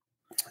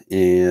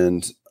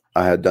 and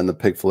I had done the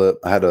pig flip.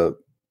 I had the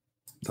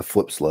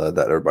flip sled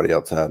that everybody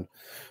else had.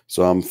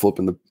 So I'm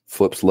flipping the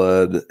flip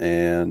sled,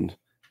 and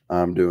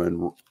I'm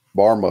doing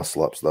bar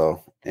muscle ups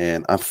though.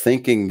 And I'm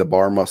thinking the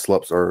bar muscle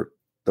ups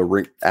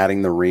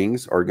adding the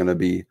rings are going to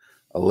be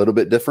a little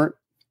bit different.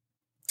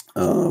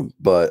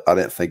 But I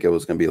didn't think it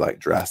was going to be like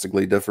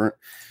drastically different.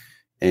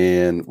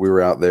 And we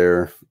were out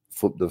there,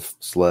 flip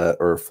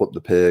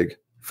the pig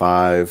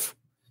 5,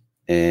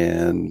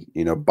 and,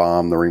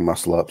 bomb the ring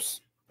muscle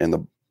ups and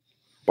the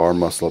bar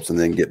muscle ups, and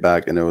then get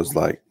back. And it was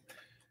like,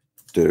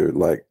 dude,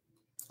 like,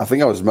 I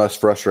think I was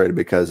most frustrated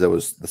because it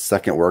was the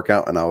second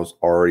workout, and I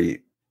already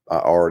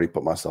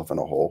put myself in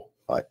a hole.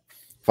 Like,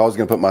 if I was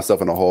going to put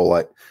myself in a hole,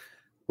 like,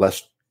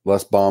 let's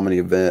bomb an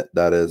event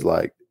that is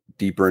like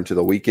deeper into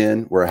the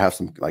weekend where I have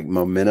some like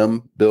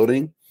momentum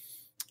building,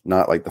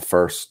 not like the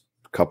first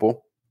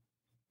couple.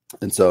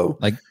 And so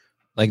like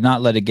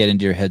not let it get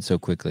into your head so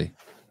quickly.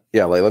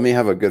 Yeah. Like, let me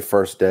have a good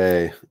first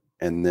day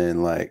and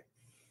then like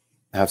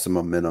have some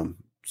momentum.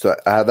 So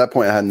at that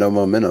point I had no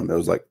momentum. It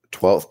was like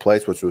 12th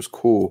place, which was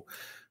cool.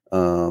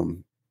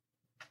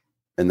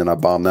 And then I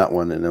bombed that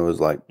one, and it was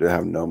like, I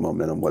have no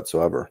momentum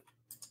whatsoever.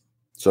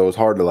 So it was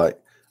hard to like,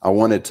 I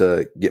wanted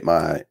to get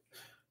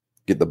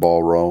the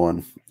ball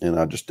rolling, and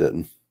I just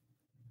didn't.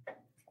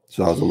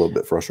 So that was a little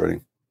bit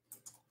frustrating.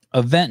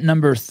 Event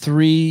number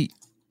 3,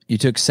 you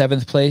took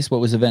 7th place.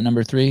 What was event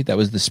number 3? That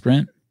was the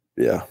sprint.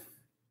 Yeah.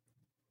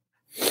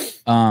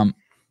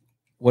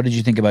 What did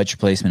you think about your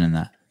placement in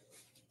that?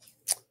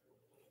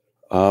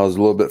 I was a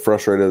little bit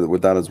frustrated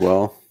with that as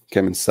well.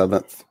 Came in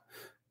 7th.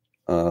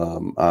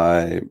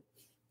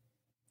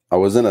 I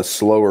was in a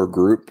slower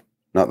group.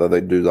 Not that the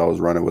dudes I was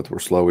running with were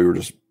slow. We were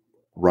just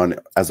running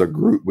as a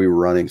group. We were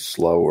running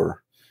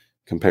slower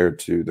compared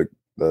to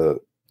the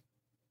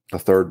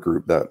third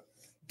group that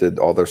did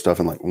all their stuff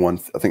in like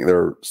I think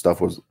their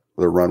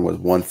run was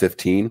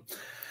 1:15.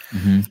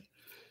 Mm-hmm.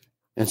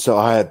 And so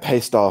I had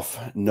paced off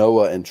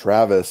Noah and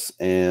Travis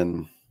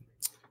and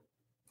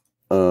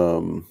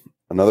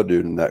another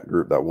dude in that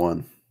group that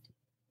won.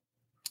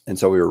 And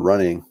so we were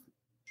running.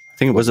 I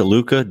think it was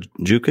Luka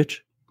Jukic.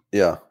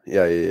 Yeah.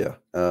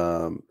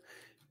 And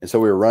so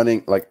we were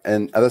running like,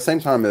 and at the same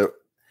time, that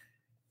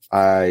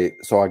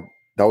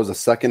was the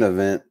second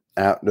event.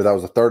 That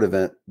was the third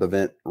event, the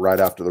event right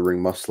after the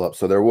ring muscle up.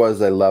 So there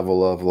was a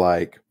level of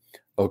like,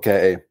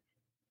 okay,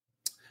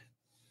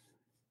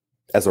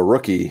 as a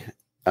rookie,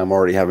 I'm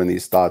already having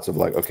these thoughts of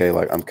like, okay,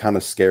 like I'm kind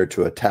of scared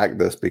to attack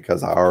this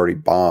because I already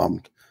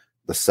bombed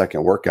the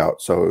second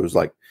workout. So it was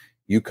like,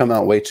 you come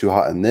out way too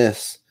hot in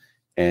this,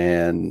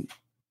 and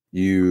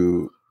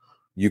you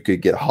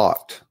could get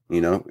hawked,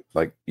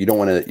 like you don't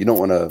want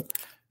to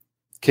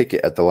kick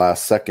it at the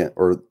last second,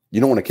 or you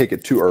don't want to kick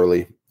it too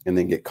early and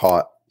then get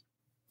caught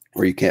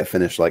where you can't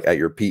finish like at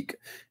your peak.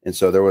 And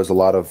so there was a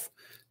lot of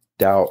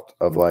doubt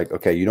of like,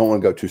 okay, you don't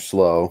want to go too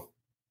slow,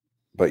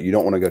 but you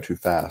don't want to go too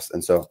fast.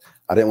 And so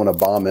I didn't want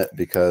to bomb it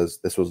because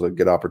this was a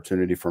good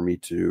opportunity for me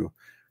to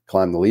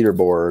climb the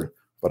leaderboard,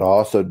 but I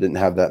also didn't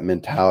have that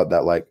mentality,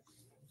 that like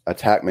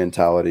attack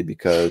mentality,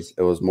 because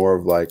it was more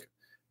of like,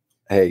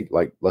 hey,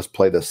 like, let's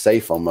play the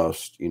safe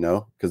almost,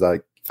 because I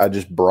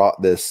just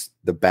brought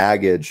the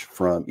baggage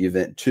from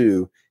event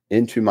 2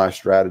 into my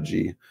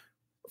strategy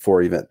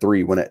for event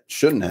 3 when it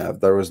shouldn't have.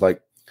 There was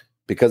like,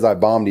 because I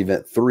bombed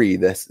event 3,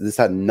 this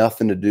had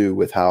nothing to do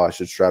with how I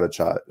should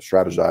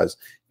strategize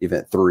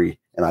event 3.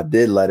 And I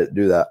did let it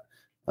do that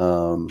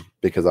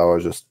because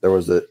there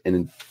was an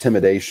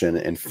intimidation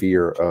and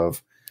fear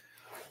of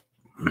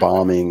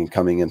bombing and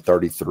coming in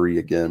 33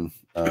 again.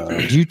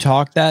 Do you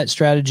talk that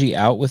strategy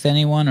out with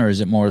anyone, or is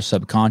it more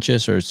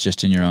subconscious, or it's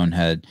just in your own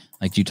head?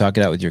 Like, do you talk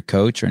it out with your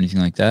coach or anything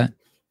like that?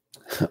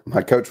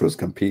 My coach was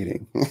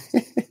competing.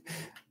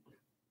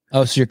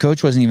 Oh, so your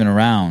coach wasn't even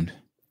around?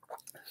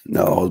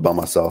 No, I was by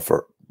myself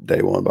for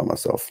day 1 by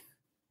myself.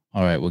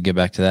 All right, we'll get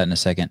back to that in a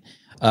second.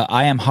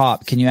 I am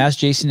Hop. Can you ask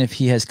Jayson if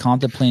he has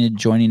contemplated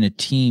joining a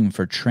team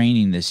for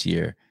training this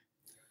year?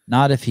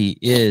 Not if he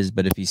is,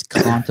 but if he's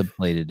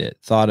contemplated it,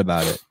 thought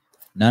about it.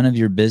 None of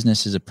your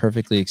business is a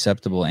perfectly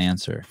acceptable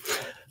answer.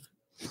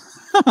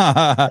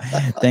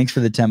 Thanks for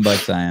the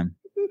 $10, I am.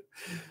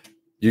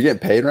 You getting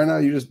paid right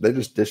now? They're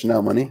just dishing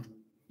out money?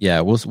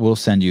 Yeah, we'll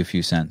send you a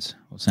few cents.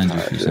 We'll send you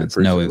a few cents.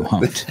 No, we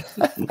won't.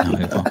 No,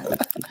 we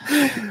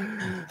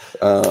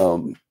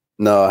won't.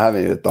 No, I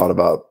haven't even thought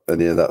about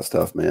any of that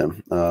stuff,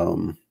 man.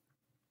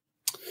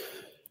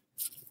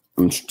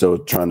 I'm still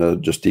trying to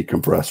just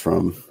decompress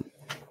from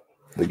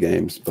the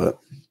games, but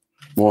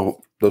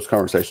those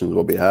conversations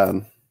will be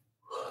had.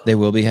 They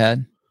will be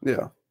had.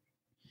 Yeah.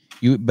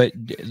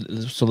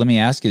 So let me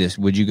ask you this: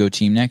 would you go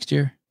team next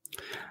year?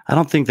 I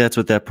don't think that's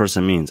what that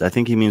person means. I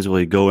think he means will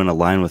he go and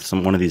align with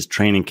one of these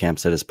training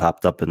camps that has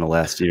popped up in the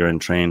last year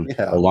and train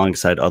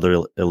alongside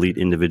other elite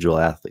individual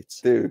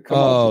athletes. Dude, come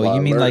on. Oh,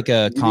 you mean like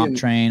a comp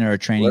train or a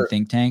training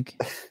think tank?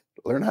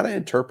 Learn how to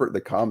interpret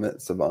the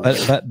comments, Savant.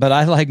 But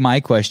I like my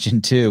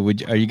question too.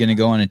 Are you going to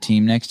go on a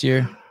team next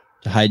year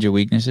to hide your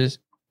weaknesses?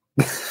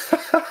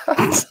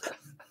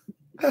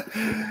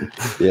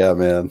 Yeah,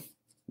 man.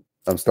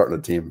 I'm starting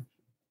a team.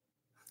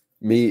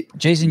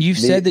 Jason, you've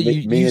said that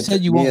you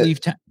said you won't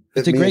leave town.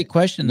 It's a great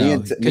question,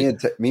 though.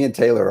 Me and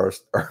Taylor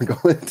are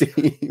going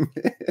team.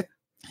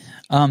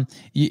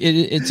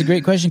 It's a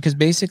great question because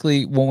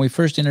basically, when we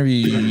first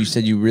interviewed you, you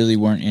said you really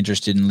weren't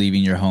interested in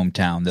leaving your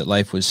hometown. That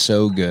life was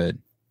so good.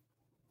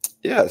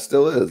 Yeah, it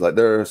still is. Like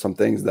there are some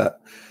things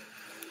that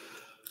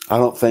I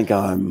don't think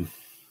I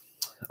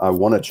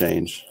want to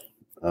change.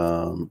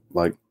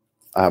 Like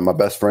my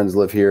best friends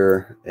live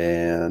here,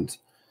 and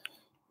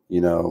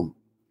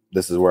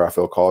this is where I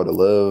feel called to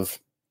live.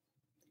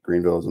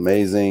 Greenville is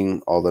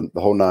amazing, all the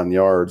whole 9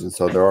 yards. And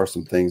so there are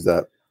some things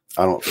that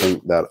I don't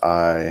think that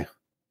I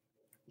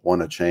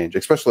want to change,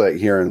 especially like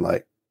hearing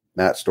like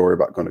Matt's story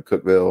about going to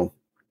Cookeville.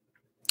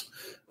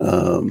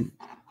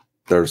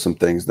 There are some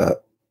things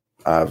that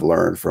I've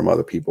learned from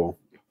other people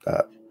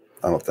that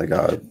I don't think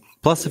I.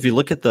 Plus, if you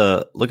look at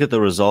the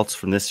results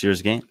from this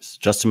year's games,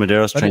 Justin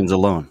Medeiros trains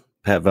alone.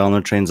 Pat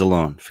Vellner trains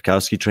alone.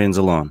 Fikowski trains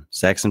alone.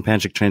 Saxon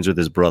Panchik trains with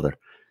his brother.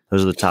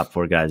 Those are the top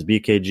 4 guys.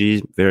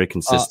 BKG, very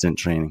consistent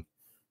training.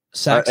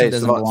 Saxon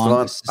doesn't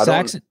belong.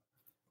 Saxon.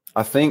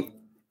 I think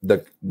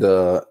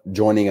the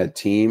joining a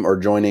team or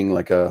joining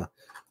like a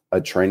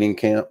training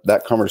camp,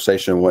 that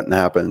conversation wouldn't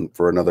happen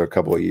for another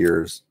couple of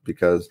years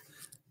because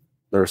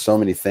there are so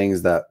many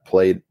things that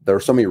played. There are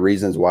so many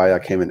reasons why I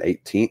came in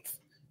 18th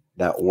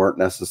that weren't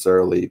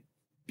necessarily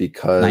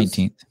because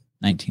 19th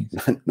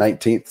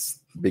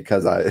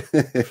because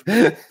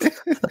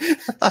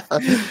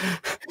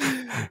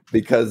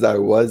I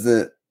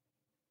wasn't.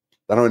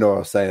 I don't know what I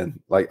was saying.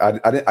 Like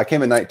I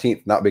came in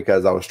 19th not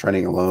because I was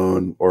training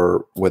alone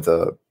or with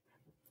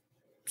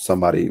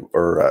somebody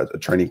or a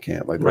training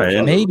camp. Like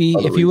right. Maybe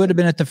if you would have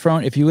been at the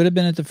front, if you would have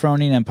been at the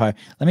Froning Empire.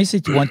 Let me say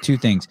two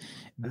things.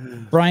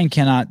 Brian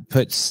cannot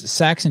put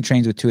Saxon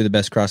trains with 2 of the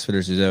best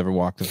CrossFitters who's ever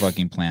walked the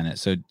fucking planet.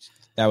 So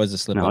that was a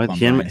slip up.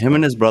 Him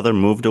and his brother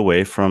moved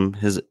away from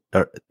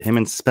him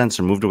and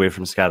Spencer moved away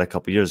from Scott a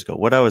couple years ago.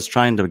 What I was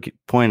trying to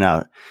point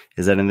out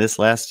is that in this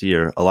last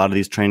year, a lot of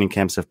these training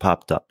camps have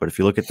popped up. But if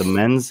you look at the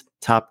men's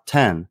top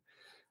 10,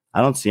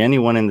 I don't see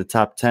anyone in the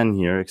top 10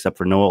 here except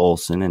for Noah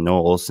Olson. And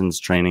Noah Olson's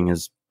training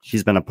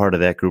he's been a part of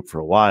that group for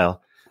a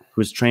while,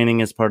 who's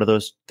training as part of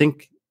those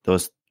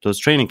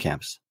training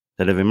camps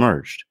that have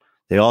emerged.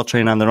 They all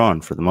train on their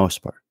own for the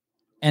most part.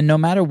 And no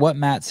matter what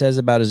Matt says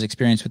about his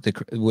experience in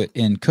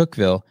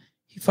Cookeville,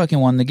 he fucking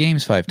won the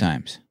games 5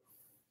 times.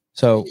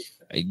 So,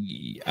 I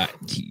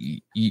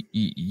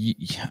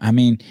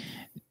mean,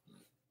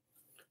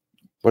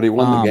 but he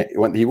won the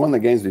game. He won the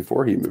games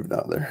before he moved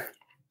out there,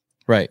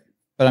 right?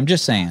 But I'm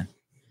just saying,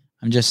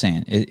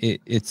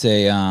 it's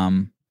a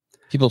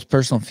people's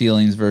personal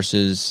feelings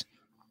versus,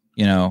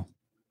 Excuse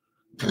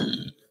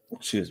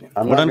me.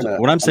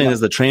 What I'm saying is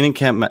the training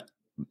camp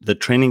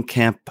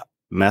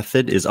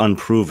method is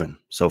unproven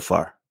so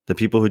far. The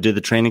people who did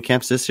the training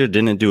camps this year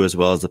didn't do as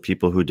well as the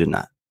people who did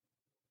not.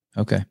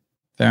 Okay.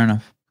 Fair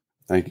enough.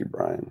 Thank you,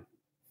 Brian.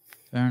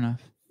 Fair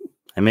enough.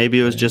 And maybe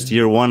it was just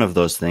year 1 of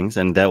those things,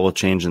 and that will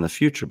change in the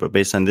future. But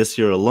based on this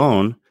year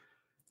alone,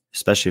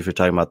 especially if you're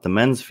talking about the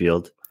men's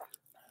field,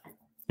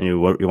 and you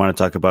want to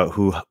talk about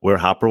where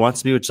Hopper wants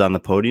to be, which is on the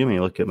podium, and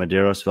you look at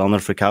Medeiros, Vellner,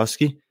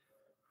 Fikowski,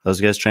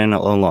 those guys train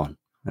alone,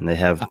 and they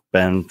have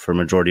been for a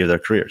majority of their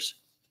careers.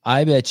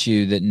 I bet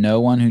you that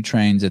no one who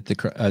trains at the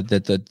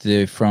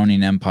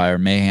Froning Empire,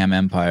 Mayhem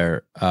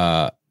Empire,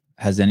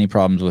 has any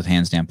problems with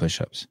handstand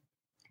push-ups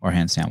or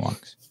handstand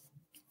walks.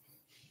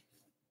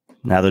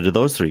 Neither do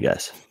those 3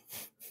 guys.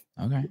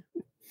 Okay,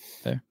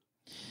 fair.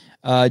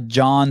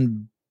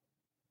 John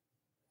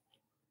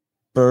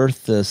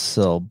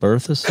Berthasel,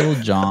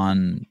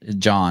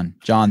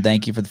 John.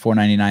 Thank you for the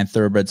 $4.99.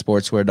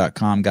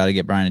 ThoroughbredSportswear.com. Got to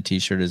get Brian a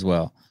T-shirt as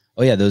well.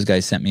 Oh yeah, those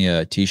guys sent me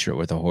a T-shirt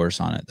with a horse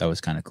on it. That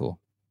was kind of cool.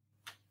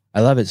 I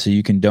love it. So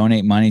you can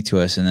donate money to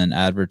us and then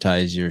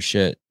advertise your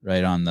shit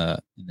right in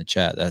the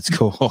chat. That's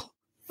cool.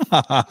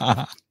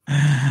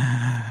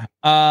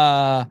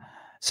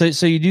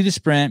 So you do the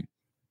sprint.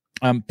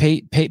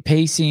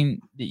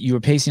 pacing. You were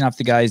pacing off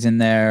the guys in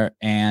there,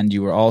 and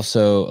you were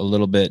also a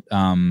little bit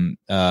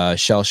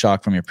shell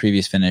shocked from your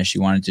previous finish.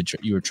 You wanted to.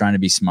 You were trying to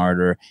be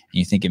smarter, and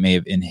you think it may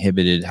have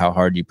inhibited how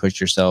hard you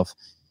pushed yourself.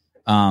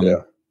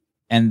 Yeah.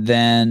 And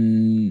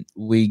then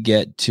we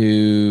get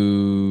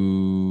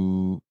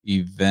to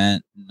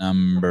event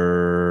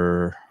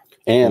number.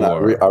 And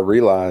I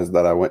realized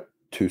that I went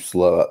too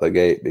slow at the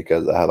gate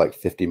because I had like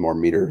 50 more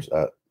meters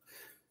at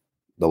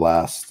the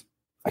last.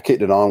 I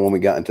kicked it on when we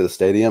got into the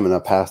stadium, and I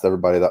passed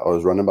everybody that I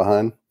was running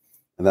behind.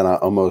 And then I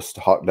almost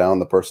hawked down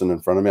the person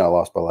in front of me. I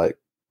lost by like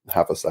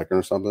half a second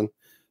or something.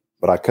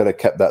 But I could have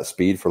kept that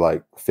speed for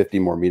like 50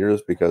 more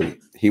meters because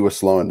he was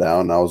slowing down,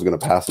 and I was going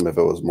to pass him if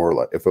it was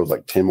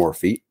like 10 more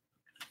feet.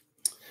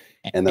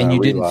 And then you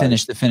didn't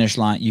finish the finish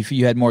line.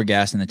 You had more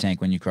gas in the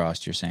tank when you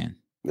crossed, you're saying.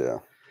 Yeah.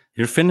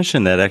 Your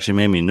finishing that actually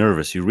made me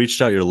nervous. You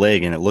reached out your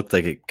leg, and it looked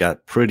like it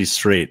got pretty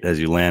straight as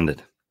you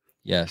landed.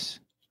 Yes.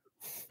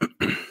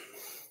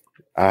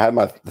 I had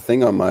the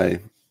thing on my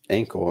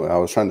ankle. I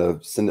was trying to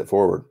send it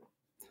forward.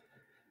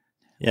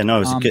 Yeah, no, it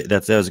was good.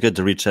 That was good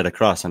to reach that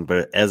across.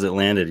 But as it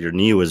landed, your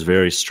knee was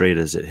very straight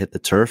as it hit the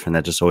turf, and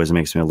that just always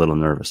makes me a little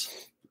nervous.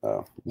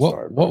 Oh,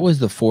 what was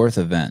the fourth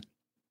event?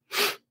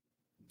 The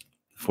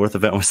fourth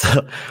event was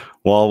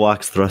wall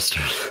walks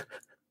thrusters.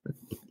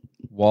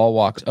 Wall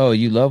walks. Oh,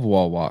 you love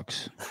wall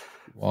walks.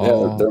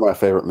 Yeah, they're my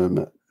favorite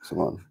movement. Come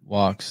on.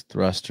 Walks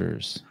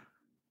thrusters.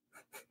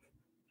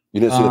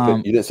 You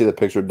didn't see the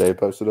picture Dave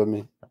posted of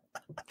me?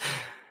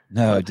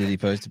 No, did he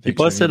post a picture? He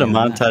posted a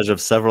montage of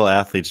several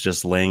athletes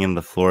just laying in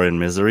the floor in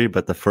misery,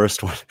 but the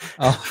first one.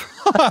 Oh.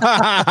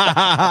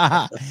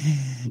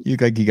 You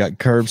look like you got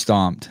curb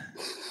stomped.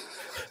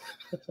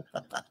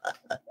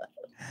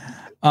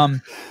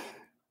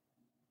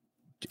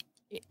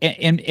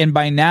 And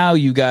by now,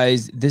 you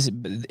guys, this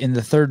in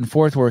the third and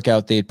fourth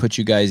workout, they had put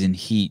you guys in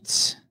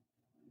heats.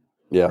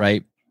 Yeah.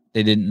 Right.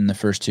 They didn't in the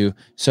first two.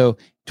 So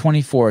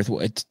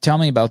 24th, tell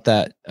me about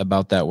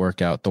that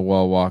workout, the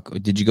wall walk.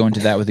 Did you go into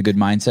that with a good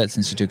mindset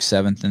since you took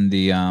seventh in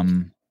the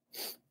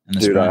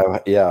Dude,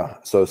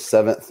 so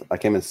seventh, I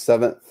came in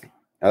seventh.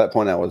 At that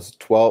point, I was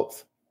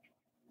 12th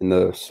in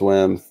the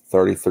swim,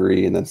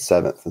 33, and then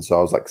seventh. And so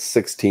I was like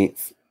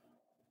 16th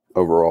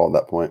overall at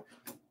that point.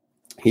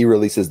 He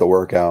releases the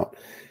workout.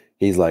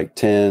 He's like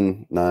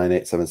 10, 9,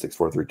 8, 7, 6,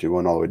 4, 3, 2,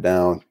 1, all the way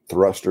down,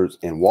 thrusters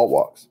and wall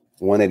walks,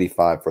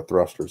 185 for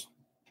thrusters.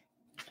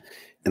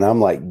 And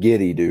I'm like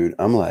giddy, dude.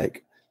 I'm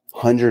like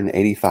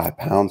 185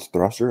 pounds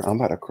thruster. I'm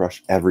about to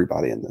crush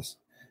everybody in this.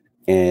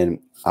 And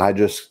I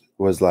just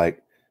was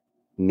like,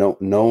 no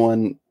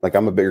one, like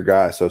I'm a bigger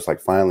guy. So it's like,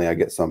 finally I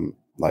get some,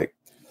 like,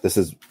 this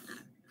is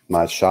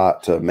my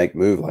shot to make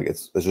move. Like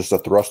it's just a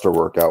thruster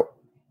workout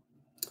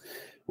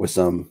with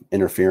some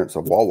interference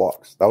of wall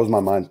walks. That was my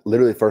mind.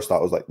 Literally first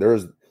thought was like,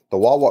 the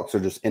wall walks are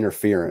just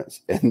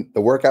interference and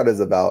the workout is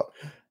about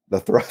the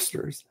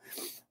thrusters.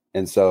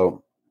 And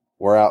so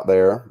we're out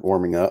there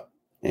warming up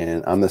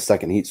and I'm the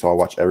second heat. So I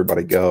watch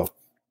everybody go.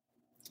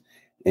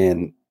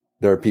 And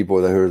there are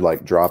people who are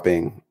like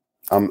dropping.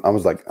 I'm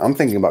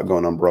thinking about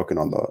going unbroken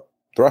on the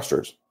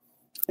thrusters.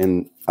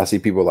 And I see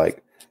people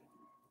like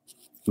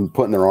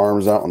putting their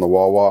arms out on the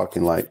wall walk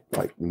and like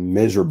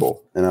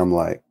miserable. And I'm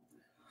like,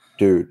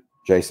 dude,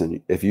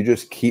 Jayson, if you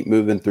just keep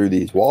moving through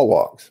these wall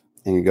walks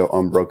and you go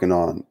unbroken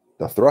on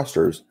the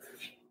thrusters,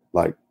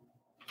 like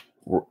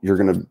you're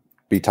going to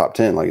be top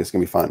 10. Like it's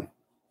going to be fun.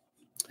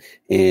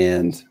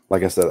 And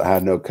like I said, I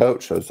had no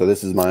coach. So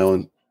this is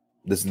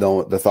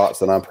the thoughts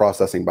that I'm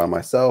processing by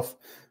myself.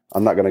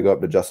 I'm not going to go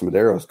up to Justin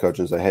Madero's coach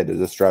and say, hey, does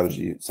this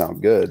strategy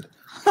sound good?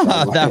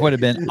 That would have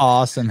been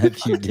awesome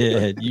if you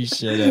did. You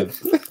should have.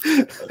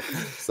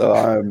 So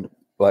I'm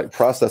like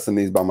processing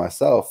these by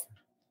myself,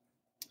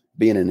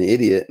 being an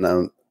idiot. And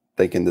I'm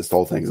thinking this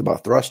whole thing is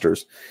about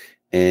thrusters.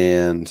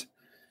 And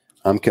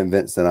I'm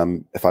convinced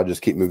that if I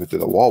just keep moving through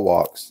the wall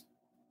walks,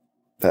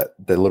 that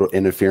the little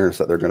interference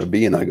that they're going to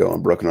be, and I go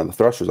unbroken on the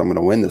thrusters, I'm going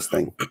to win this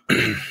thing.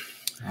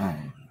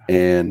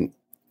 And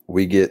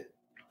we go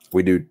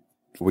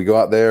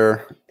out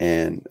there,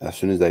 and as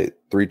soon as they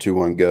 3, 2,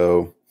 1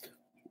 go,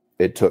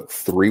 it took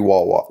 3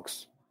 wall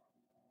walks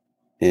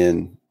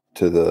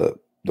into the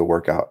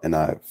workout, and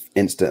my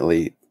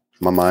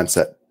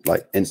mindset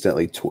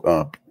instantly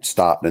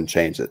stopped and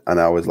changed it, and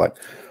I was like,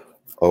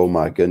 oh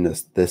my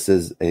goodness, this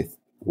is a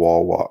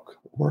wall walk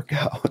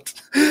workout.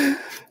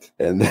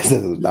 And this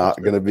is not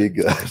going to be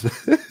good.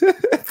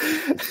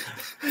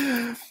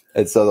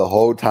 And so the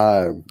whole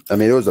time, I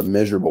mean, it was a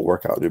miserable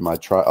workout, dude.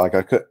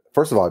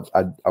 First of all,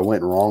 I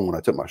went wrong when I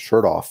took my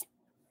shirt off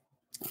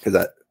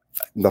because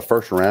the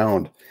first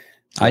round.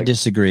 I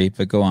disagree,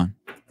 but go on.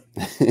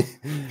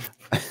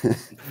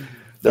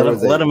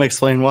 Let him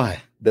explain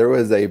why. There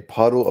was a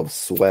puddle of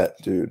sweat,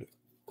 dude,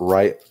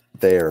 right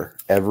there,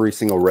 every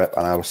single rep.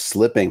 And I was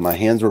slipping. My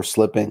hands were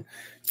slipping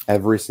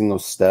every single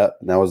step.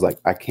 And I was like,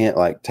 I can't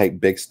like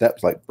take big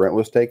steps like Brent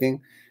was taking.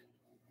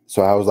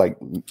 So I was like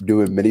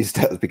doing mini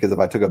steps because if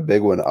I took a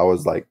big one, I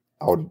was like,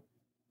 I would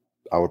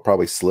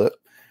probably slip.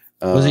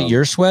 Was it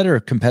your sweat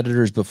or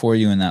competitors before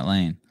you in that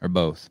lane or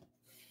both?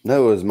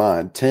 No, it was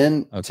mine.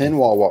 10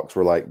 wall walks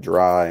were like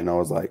dry, and I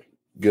was like,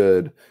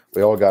 good.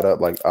 We all got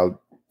up. Like I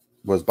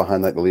was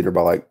behind like the leader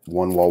by like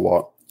one wall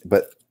walk,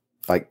 but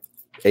like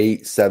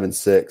 8, 7,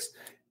 6,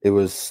 it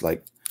was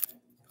like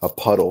a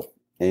puddle,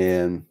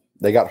 and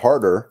they got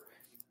harder,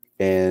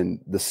 and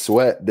the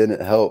sweat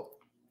didn't help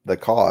the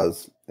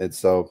cause. And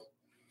so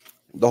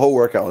the whole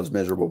workout was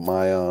miserable.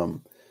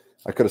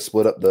 I could have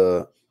split up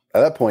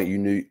at that point, you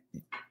knew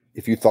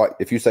if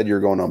you said you were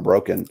going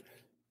unbroken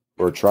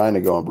or trying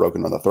to go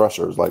unbroken on the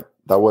thrusters, like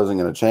that wasn't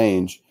going to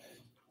change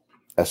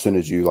as soon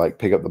as you like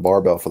pick up the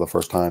barbell for the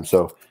first time.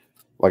 So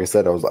like I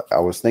said, I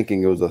was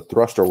thinking it was a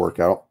thruster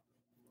workout.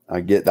 I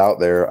get out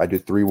there, I do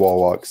 3 wall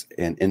walks,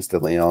 and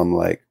instantly I'm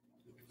like,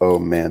 oh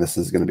man, this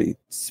is going to be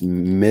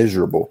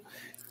miserable.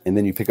 And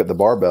then you pick up the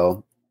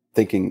barbell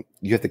thinking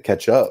you have to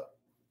catch up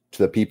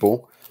to the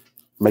people,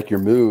 make your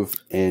move,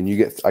 and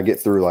I get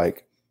through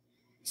like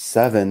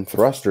 7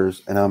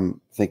 thrusters, and I'm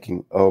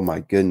thinking, oh my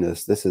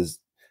goodness, this is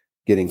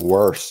getting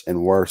worse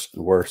and worse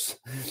and worse.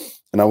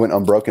 And I went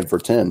unbroken for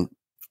 10,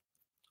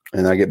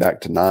 and I get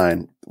back to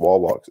 9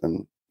 wall walks.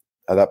 And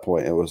at that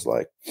point it was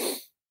like,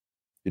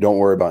 you don't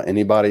worry about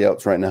anybody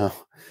else right now.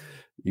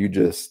 You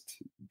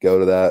just go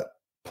to that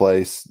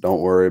place. Don't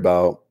worry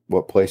about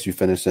what place you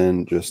finish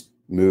in. Just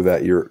move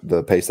at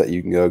the pace that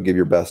you can go, give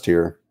your best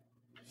here,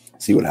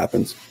 see what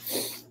happens.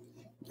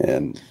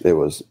 And it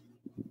was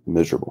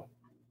miserable.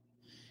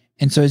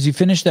 And so as you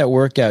finish that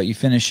workout, you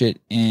finish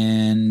it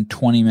in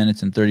 20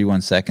 minutes and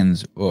 31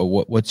 seconds.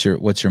 What's your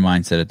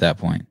mindset at that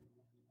point?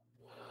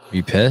 Are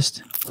you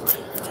pissed?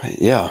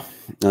 Yeah.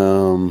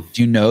 Do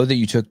you know that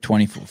you took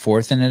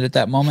 24th in it at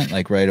that moment?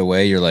 Like right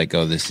away, you're like,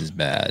 oh, this is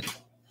bad.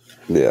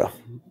 Yeah.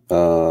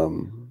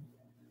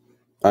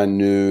 I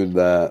knew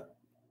that.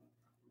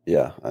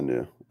 Yeah, I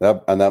knew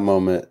that at that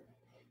moment.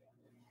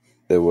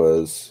 It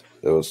was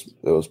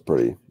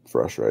pretty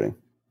frustrating.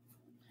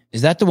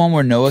 Is that the one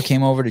where Noah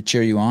came over to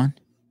cheer you on?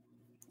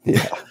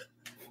 Yeah.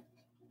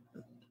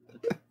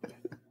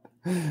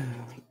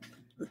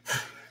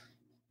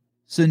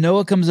 So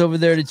Noah comes over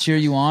there to cheer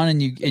you on,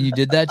 and you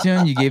did that to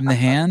him. You gave him the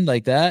hand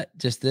like that,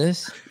 just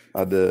this.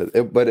 I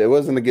did, but it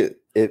wasn't a good.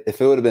 If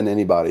it would have been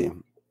anybody,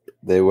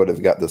 they would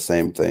have got the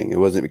same thing. It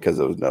wasn't because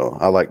it was Noah.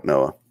 I like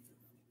Noah.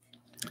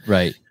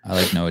 Right, I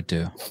like Noah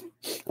too.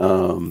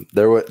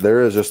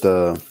 There is just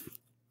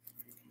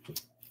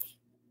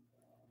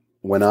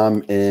when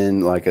I'm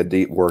in like a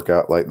deep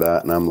workout like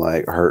that, and I'm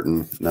like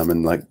hurting, and I'm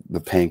in like the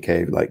pain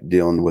cave, like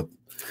dealing with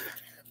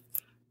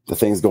the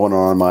things going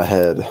on in my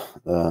head.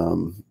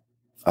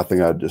 I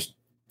think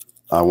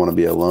I want to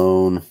be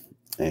alone,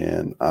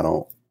 and I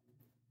don't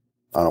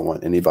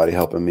want anybody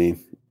helping me.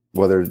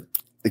 Whether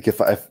like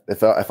if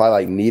I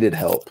like needed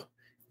help,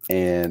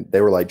 and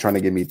they were like trying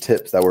to give me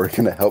tips that were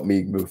going to help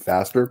me move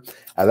faster.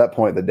 At that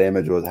point, the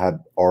damage had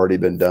already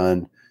been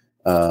done.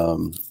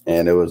 And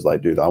it was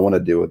like, dude, I want to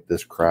deal with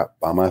this crap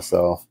by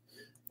myself.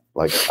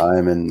 Like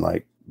I'm in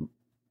like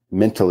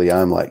mentally,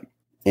 I'm like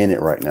in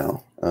it right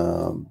now.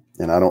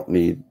 And I don't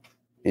need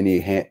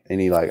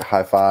any like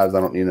high fives. I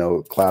don't need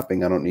no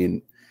clapping. I don't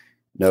need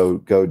no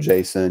go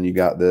Jayson, you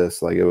got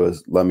this. Like it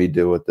was, let me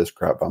deal with this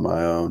crap on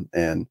my own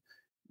and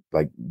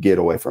like get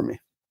away from me.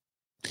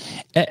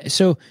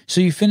 So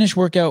you finish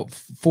workout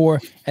 4.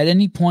 At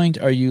any point,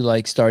 are you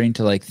like starting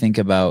to like think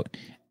about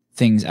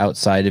things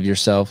outside of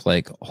yourself?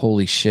 Like,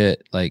 holy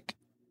shit, like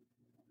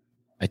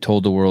I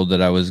told the world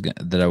that I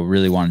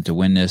really wanted to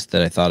win this,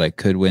 that I thought I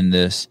could win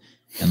this.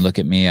 And look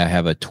at me, I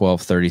have a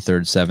 12th,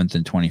 33rd, 7th,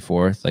 and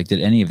 24th. Like, did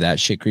any of that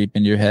shit creep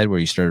into your head where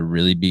you started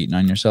really beating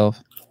on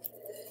yourself?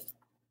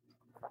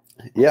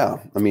 Yeah.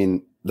 I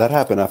mean, that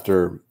happened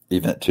after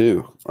event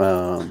 2.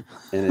 And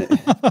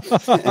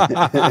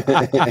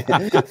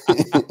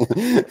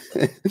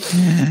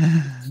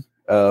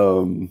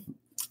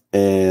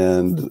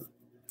and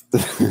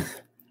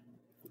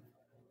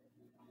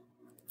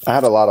I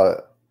had a lot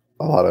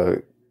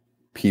of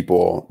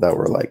people that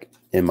were like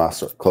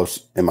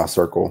close in my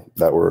circle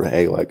that were,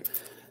 hey, like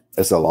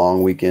it's a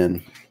long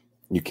weekend.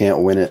 You can't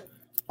win it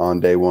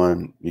on day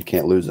 1. You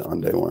can't lose it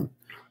on day 1.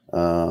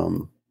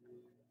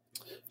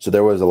 So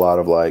there was a lot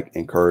of like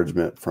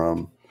encouragement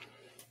from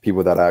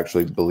people that I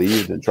actually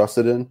believed and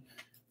trusted in.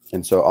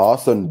 And so I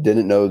also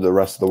didn't know the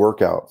rest of the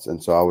workouts.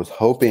 And so I was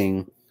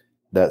hoping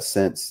that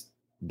since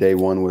day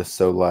 1 was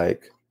so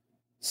like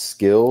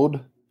skilled,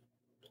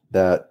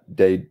 that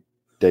day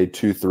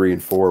 2, 3,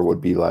 and 4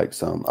 would be like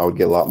I would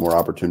get a lot more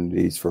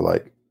opportunities for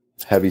like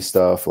heavy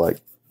stuff,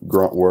 like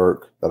grunt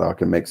work that I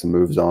could make some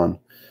moves on.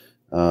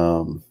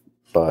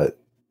 But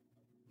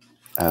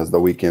as the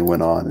weekend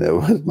went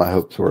on, my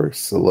hopes were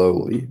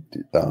slowly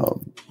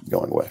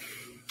going away.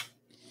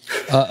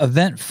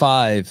 Event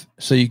 5.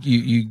 So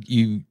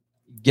you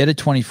get a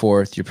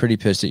 24th. You're pretty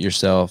pissed at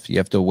yourself. You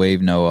have to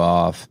wave Noah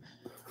off.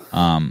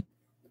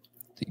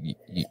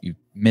 You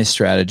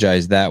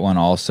mis-strategized that one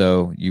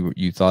also.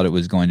 You thought it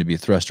was going to be a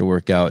thruster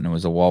workout, and it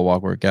was a wall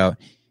walk workout.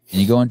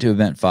 And you go into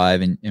event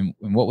 5, and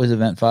what was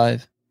event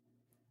 5?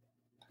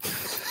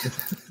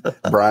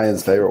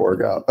 Brian's favorite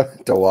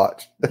workout to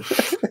watch.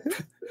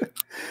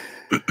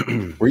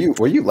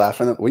 Were you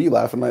laughing? Were you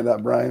laughing like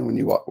that, Brian, when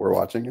you were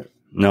watching it?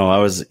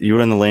 No, you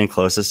were in the lane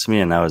closest to me,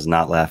 and I was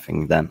not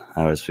laughing then.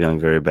 I was feeling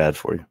very bad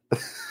for you.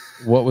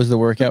 What was the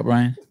workout,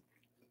 Brian?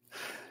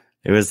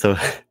 It was the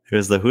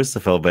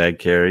Husafell bag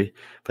carry,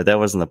 but that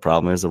wasn't the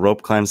problem. It was the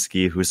rope climb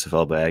ski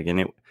Husafell bag, and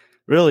it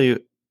really.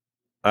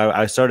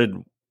 I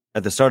started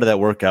at the start of that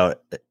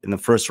workout in the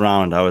first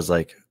round. I was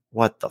like,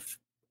 "What the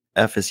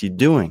f is he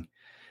doing?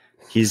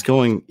 He's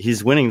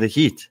winning the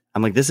heat."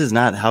 I'm like, this is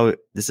not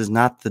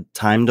the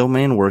time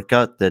domain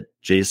workout that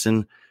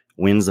Jayson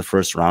wins the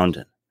first round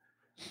in.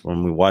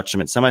 When we watched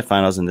him at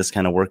semifinals in this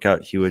kind of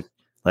workout, he would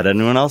let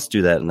anyone else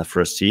do that in the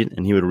first heat,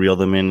 and he would reel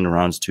them in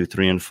rounds 2,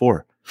 3, and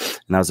 4.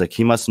 And I was like,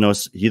 he must know,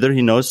 either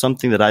he knows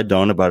something that I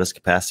don't about his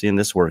capacity in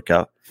this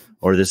workout,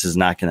 or this is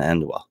not going to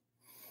end well.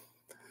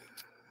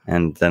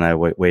 And then I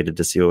waited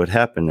to see what would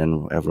happen,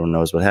 and everyone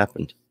knows what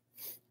happened.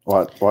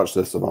 Watch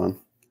this, Savon.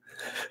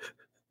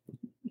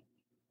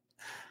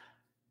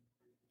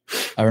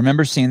 I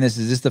remember seeing this.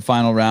 Is this the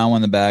final round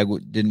when the bag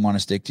didn't want to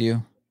stick to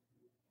you?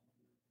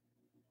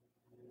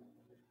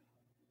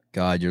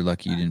 God, you're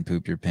lucky you didn't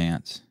poop your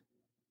pants.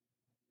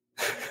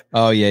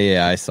 Oh,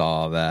 yeah, I saw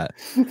all that.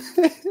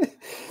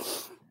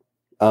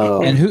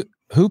 And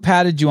who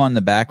patted you on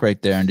the back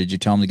right there, and did you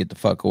tell him to get the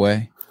fuck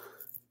away?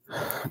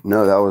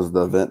 No, that was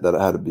the event that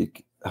I had to be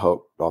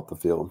helped off the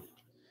field.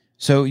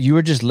 So you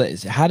were just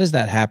how does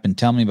that happen?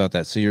 Tell me about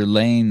that. So you're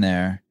laying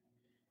there,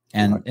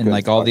 and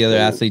like all the other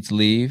athletes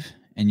leave,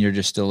 and you're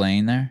just still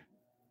laying there?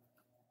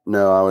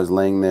 No, I was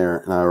laying there,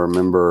 and I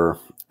remember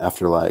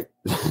after like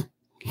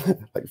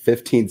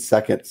 15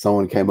 seconds,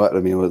 someone came up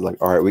to me and was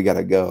like, "All right, we got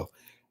to go."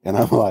 And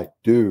I'm like,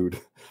 "Dude,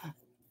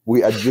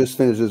 I just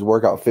finished this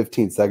workout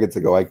 15 seconds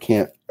ago. I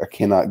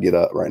cannot get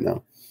up right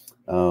now."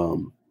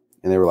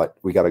 And they were like,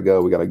 "We got to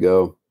go. We got to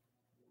go."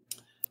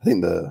 I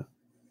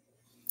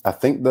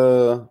think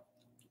the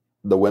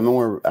women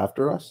were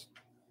after us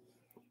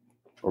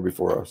or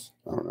before us.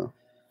 I don't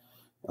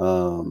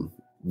know.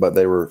 But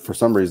they were, for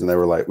some reason, they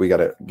were like, "We got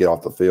to get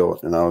off the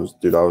field." And I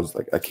was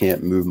like, I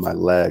can't move my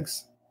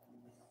legs.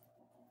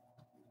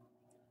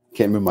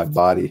 Can't move my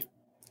body.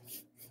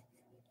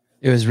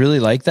 It was really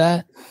like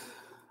that?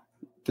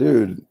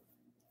 Dude,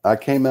 I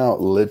came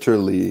out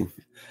literally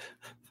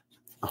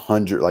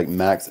 100, like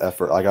max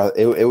effort. Like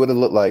it would have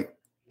looked like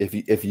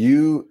if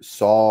you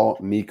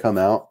saw me come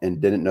out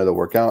and didn't know the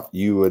workout,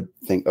 you would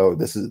think, "Oh,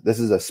 this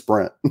is a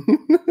sprint."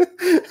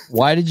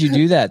 Why did you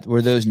do that?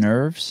 Were those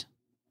nerves?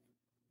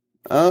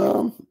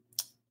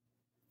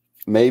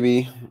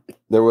 Maybe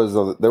there was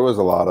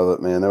a lot of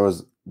it, man.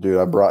 Dude,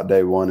 I brought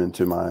day one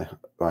into my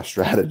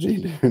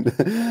strategy, dude.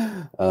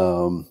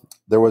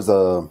 There was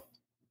a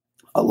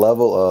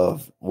level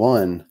of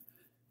one.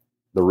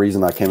 The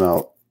reason I came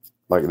out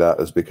like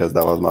that is because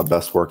that was my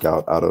best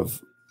workout out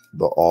of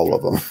all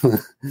of them.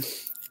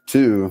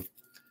 2,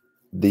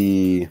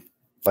 the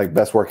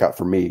best workout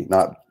for me,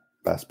 not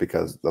best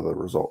because of the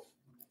result.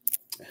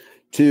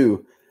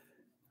 2,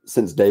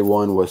 since day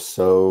one was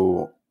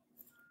so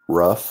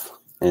rough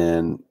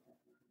and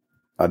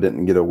I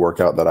didn't get a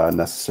workout that I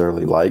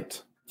necessarily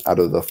liked out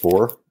of the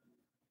 4,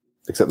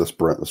 except the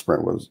sprint. The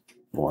sprint was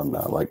one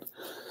that I liked.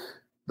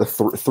 The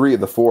 3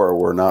 of the 4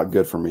 were not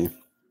good for me.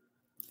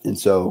 And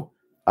so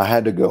I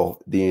had to go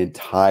the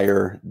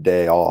entire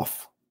day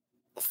off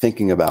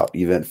thinking about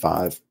event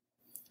 5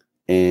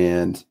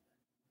 and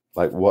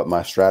like what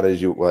my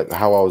strategy, like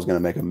how I was going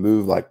to make a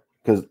move. Like,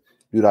 because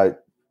dude, I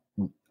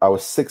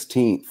was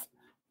 16th,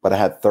 but I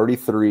had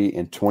 33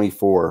 and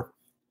 24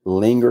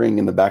 lingering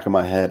in the back of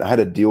my head. I had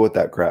to deal with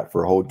that crap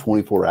for a whole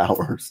 24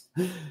 hours.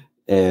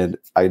 And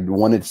I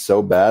wanted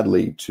so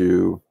badly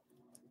to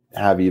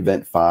have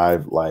event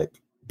 5, like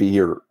be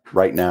here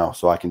right now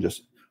so I can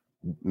just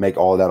make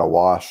all of that a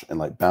wash and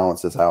like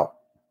balance this out.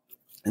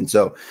 And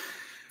so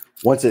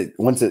once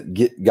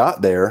it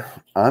got there,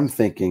 I'm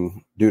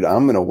thinking, dude,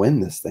 I'm going to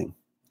win this thing.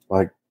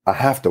 Like I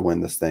have to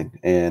win this thing.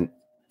 And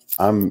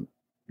I'm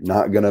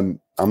going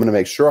to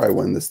make sure I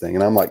win this thing.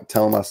 And I'm like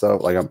telling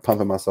myself, like I'm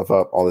pumping myself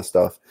up, all this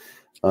stuff.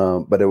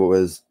 But it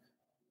was,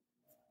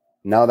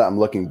 now that I'm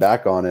looking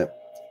back on it,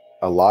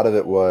 a lot of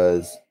it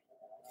was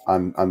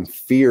I'm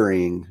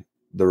fearing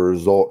the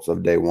results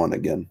of day one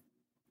again.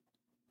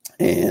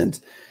 And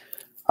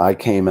I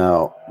came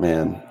out,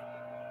 man.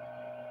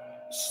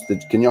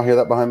 Can y'all hear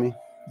that behind me?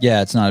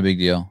 Yeah, it's not a big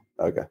deal.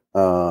 Okay.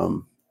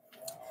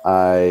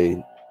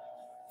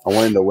 I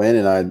wanted to win,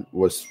 and I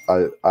was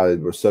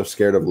so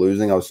scared of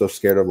losing. I was so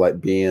scared of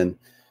like being.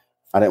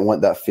 I didn't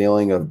want that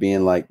feeling of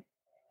being like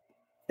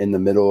in the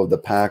middle of the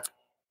pack,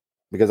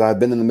 because I had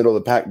been in the middle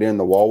of the pack during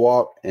the wall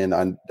walk, and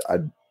I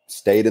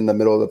stayed in the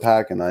middle of the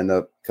pack, and I ended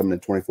up coming in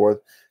 24th.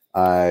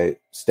 I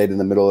stayed in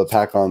the middle of the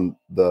pack on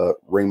the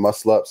ring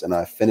muscle ups, and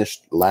I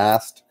finished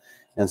last.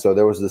 And so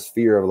there was this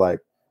fear of like,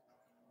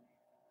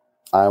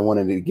 I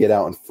wanted to get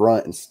out in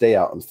front and stay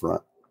out in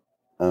front.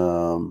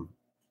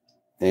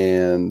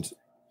 And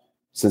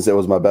since it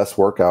was my best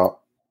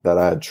workout that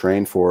I had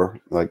trained for,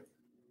 like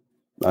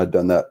I'd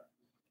done that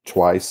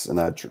twice and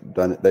I'd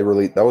done it. That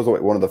was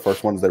one of the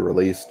first ones they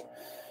released.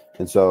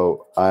 And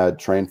so I had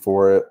trained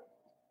for it,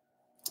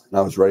 and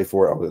I was ready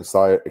for it. I was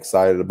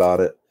excited about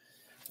it.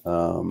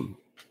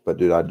 But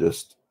dude,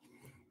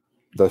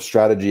 the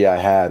strategy I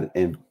had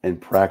in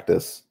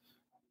practice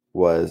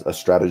was a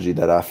strategy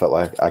that I felt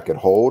like I could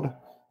hold.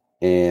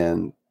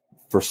 And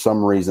for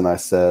some reason I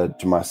said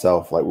to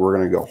myself, like, we're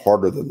going to go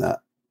harder than that.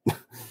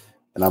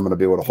 And I'm going to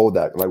be able to hold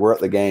that. Like, we're at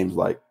the games,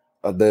 like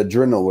the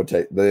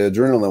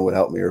adrenaline would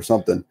help me or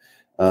something.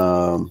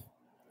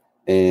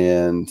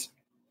 And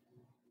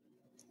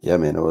yeah,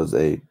 man, it was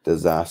a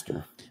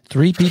disaster.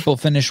 3 people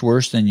finished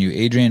worse than you: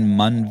 Adrian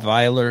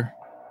Munweiler,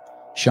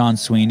 Sean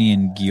Sweeney,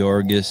 and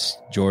Georgis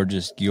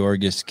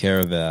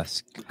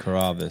Karavas.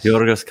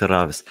 Georgos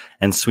Karavas.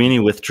 And Sweeney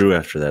withdrew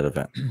after that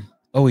event.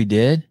 Oh, he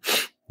did?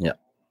 Yeah.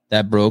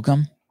 That broke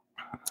him?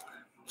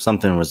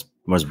 Something was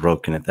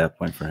broken at that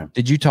point for him.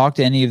 Did you talk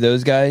to any of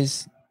those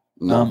guys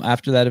No.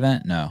 after that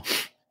event? No.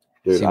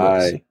 Dude,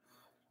 I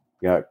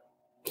got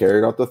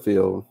carried off the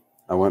field.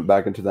 I went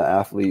back into the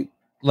athlete.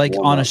 Like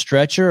on a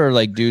stretcher, or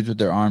like dudes with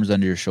their arms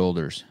under your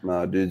shoulders?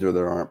 No, dudes with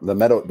their arm. The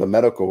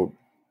medical.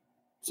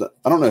 So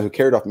I don't know who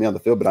carried off me on the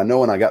field, but I know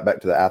when I got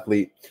back to the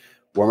athlete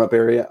warm-up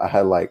area, I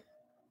had like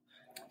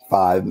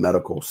 5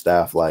 medical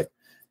staff, like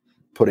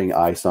putting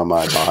ice on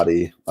my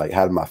body, like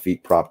had my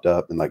feet propped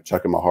up and like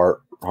checking my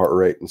heart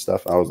rate and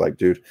stuff. I was like,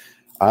 dude,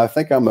 I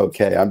think I'm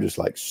okay. I'm just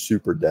like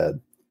super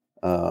dead.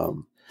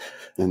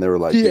 And they were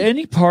like, did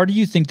any part of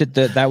you think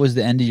that was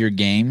the end of your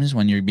games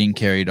when you're being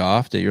carried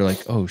off, that you're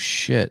like, oh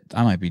shit,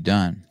 I might be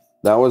done?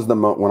 That was the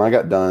moment when I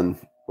got done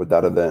with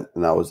that event,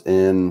 and I was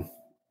in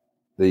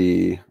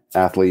the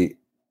athlete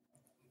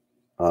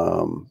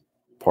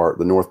part,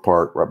 the north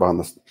part, right behind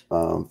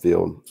the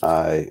field.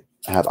 I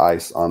had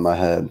ice on my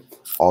head.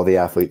 All the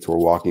athletes were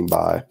walking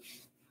by,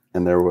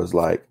 and they were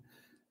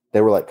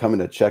like coming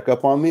to check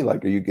up on me,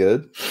 like, are you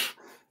good?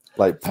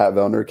 Like Pat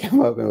Vellner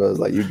came up and was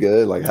like, you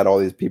good? Like, had all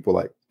these people,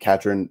 like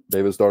Katrin,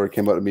 David's daughter,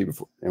 came up to me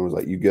before and was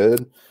like, you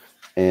good?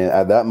 And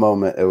at that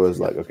moment, it was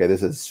like, okay,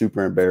 this is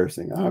super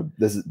embarrassing.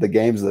 The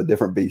game's a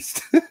different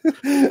beast.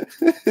 At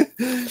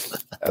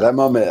that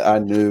moment, I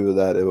knew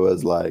that it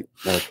was like,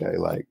 okay,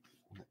 like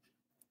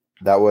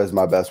that was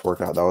my best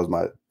workout. That was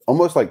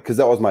because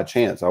that was my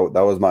chance. That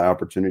was my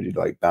opportunity to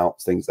like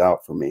bounce things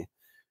out for me.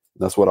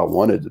 That's what I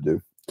wanted to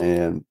do.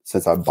 And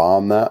since I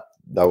bombed that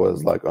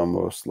was like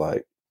almost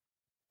like,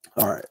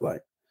 all right,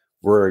 like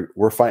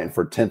we're fighting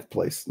for 10th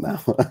place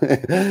now.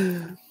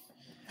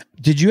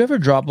 Did you ever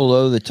drop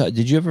below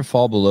did you ever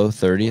fall below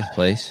 30th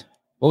place?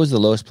 What was the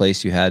lowest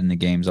place you had in the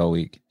games all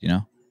week? Do you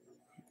know?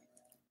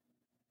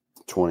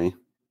 20.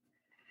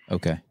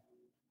 Okay.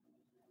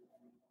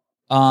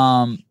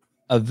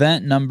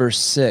 Event number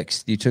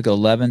 6, you took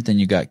 11th and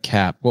you got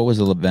capped. What was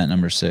the event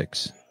number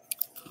 6?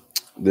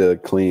 The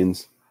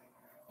cleans.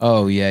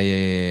 Oh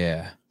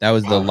yeah. That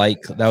was the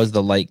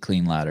light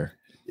clean ladder.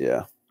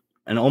 Yeah.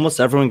 And almost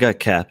everyone got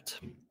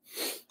capped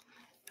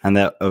on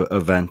that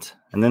event.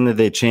 And then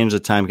they changed the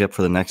time cap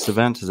for the next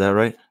event. Is that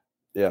right?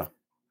 Yeah.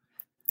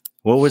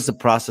 What was the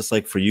process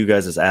like for you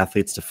guys as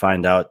athletes to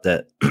find out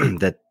that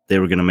that they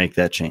were going to make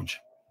that change?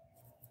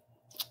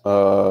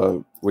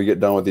 We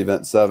get done with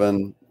event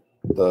 7.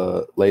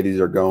 The ladies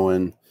are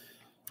going.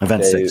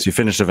 Event 6. You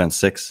finished event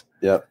 6.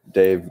 Yep.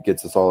 Dave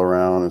gets us all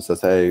around and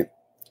says, hey,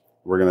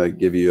 we're going to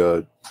give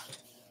you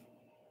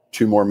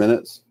 2 more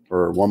minutes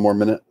or 1 more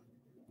minute,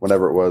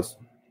 whatever it was.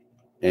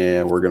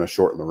 And we're going to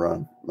shorten the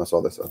run. That's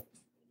all they said.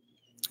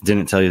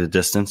 Didn't tell you the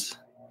distance?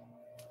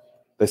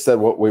 They said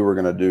what we were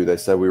going to do. They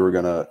said we were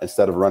going to,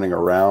 instead of running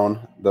around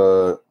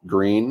the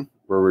green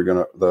where we're going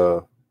to,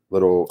 the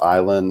little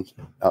island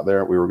out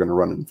there, we were going to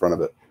run in front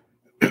of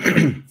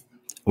it.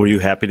 Were you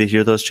happy to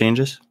hear those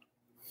changes?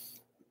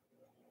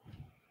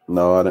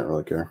 No, I didn't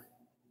really care.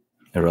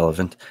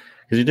 Irrelevant.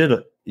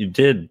 Because you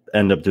did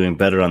end up doing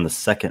better on the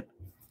second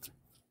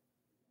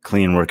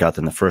clean workout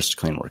than the first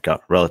clean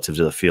workout relative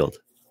to the field.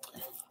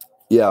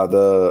 Yeah,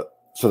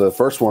 so the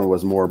first one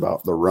was more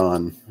about the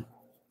run,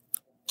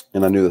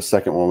 and I knew the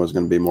second one was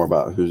going to be more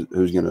about who's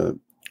going to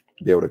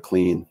be able to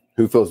clean,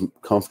 who feels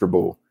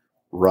comfortable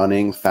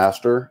running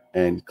faster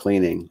and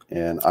cleaning,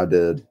 and I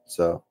did.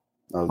 So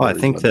I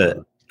think,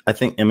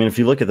 if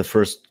you look at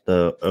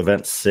the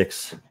event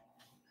 6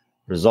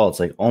 results,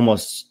 like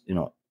almost, I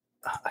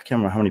can't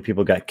remember how many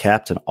people got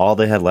capped, and all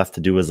they had left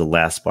to do was the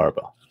last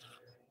barbell.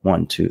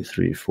 1, 2,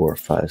 3, 4,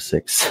 5,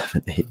 6,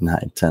 7, 8,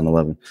 9, 10,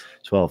 11,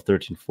 12,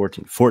 13,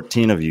 14.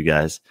 14 of you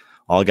guys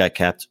all got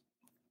capped.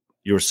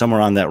 You were somewhere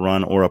on that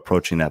run or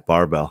approaching that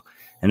barbell.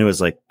 And it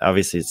was like,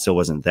 obviously it still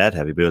wasn't that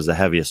heavy, but it was the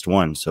heaviest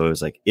one. So it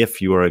was like,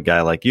 if you were a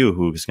guy like you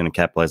who's going to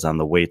capitalize on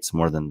the weights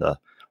more than the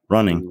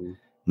running,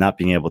 not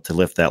being able to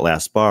lift that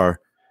last bar,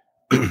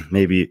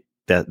 maybe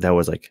that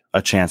was like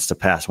a chance to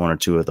pass 1 or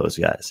 2 of those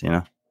guys,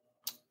 Yeah.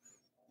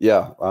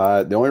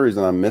 The only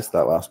reason I missed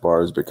that last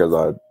bar is because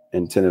I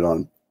intended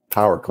on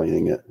power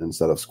cleaning it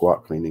instead of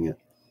squat cleaning it.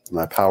 And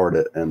I powered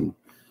it and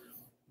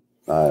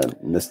I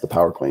missed the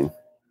power clean.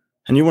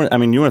 And you weren't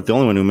the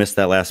only one who missed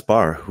that last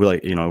bar, who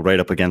right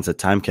up against the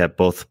time cap.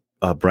 Both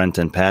Brent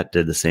and Pat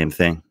did the same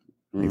thing.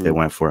 I think they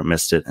went for it,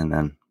 missed it, and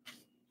then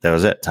that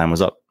was it. Time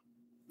was up.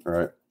 All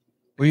right.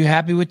 Were you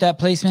happy with that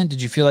placement?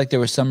 Did you feel like there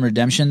was some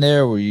redemption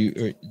there?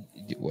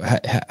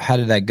 How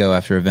did that go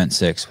after event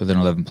 6 with an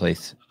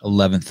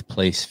 11th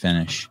place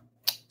finish?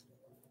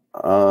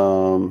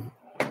 I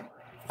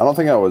don't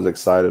think I was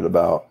excited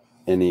about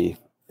any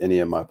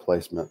of my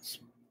placements.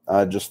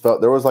 I just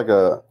felt there was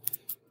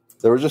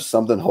just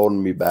something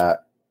holding me back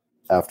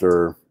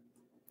after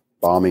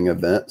bombing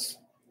events,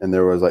 and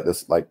there was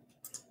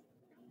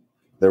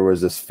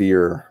this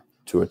fear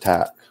to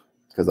attack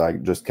because I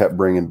just kept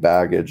bringing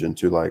baggage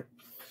into like,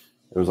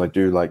 it was like,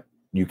 dude, like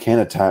you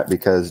can't attack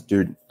because,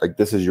 dude, like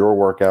this is your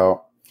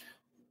workout.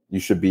 You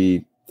should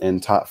be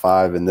in top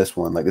 5 in this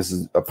one. Like this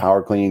is a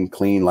power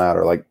clean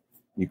ladder. Like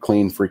you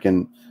clean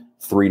freaking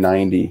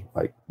 390.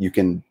 Like you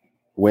can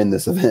win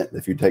this event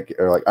if you take,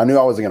 or like I knew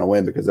I wasn't going to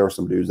win because there were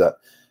some dudes that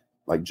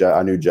like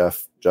I knew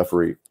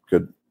Jeffrey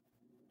could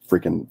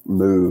freaking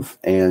move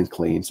and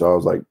clean. So I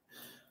was like,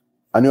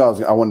 I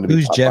wanted to be.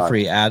 Who's top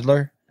Jeffrey? 5.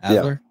 Adler?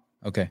 Yeah.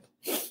 Okay.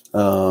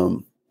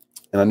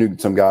 And I knew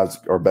some guys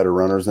are better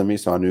runners than me,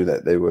 so I knew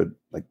that they would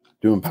like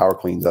doing power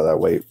cleans at that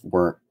weight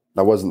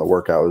that wasn't the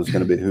workout. It was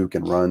going to be who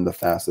can run the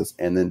fastest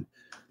and then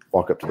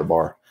walk up to the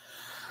bar.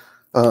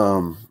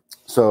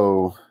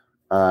 So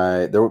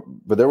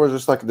there was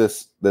just like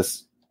this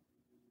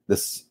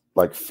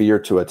like fear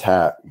to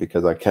attack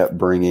because I kept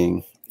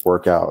bringing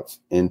workouts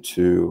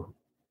into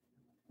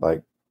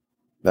like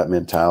that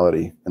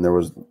mentality, and there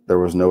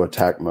was no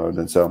attack mode.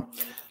 And so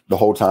the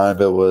whole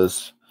time it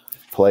was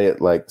play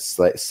it like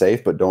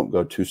safe, but don't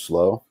go too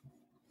slow.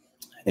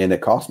 And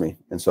it cost me.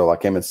 And so I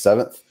came in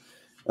 7th.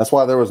 That's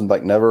why there was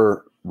like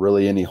never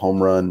really any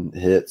home run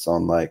hits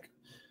on like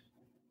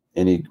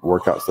any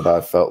workouts that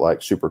I felt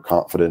like super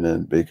confident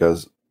in,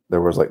 because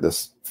there was like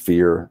this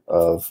fear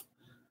of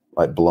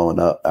like blowing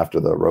up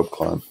after the rope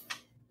climb.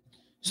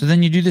 So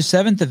then you do the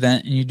 7th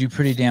event and you do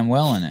pretty damn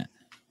well in it.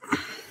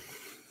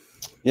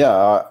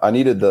 Yeah, I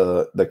needed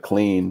the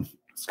clean.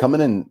 It's coming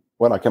in.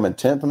 What, I come in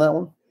 10th in that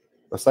one?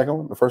 The second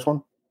one, the first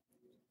one,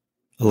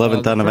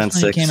 11th on event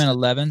 6. You came in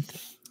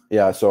 11th.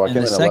 Yeah, so I came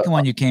in the second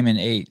one. You came in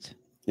 8th.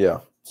 Yeah,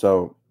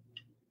 so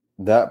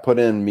that put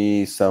in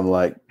me some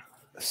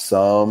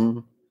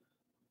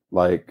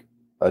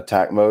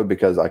attack mode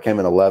because I came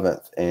in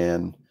 11th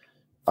and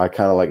I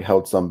kind of like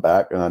held some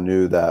back, and I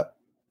knew that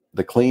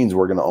the cleans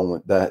were going to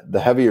only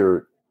the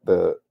heavier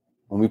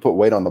when we put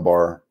weight on the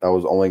bar, that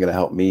was only going to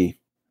help me.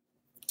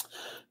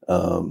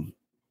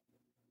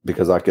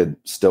 Because I could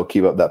still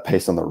keep up that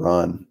pace on the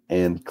run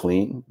and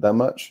clean that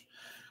much,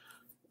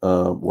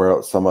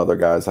 where some other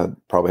guys had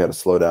probably had to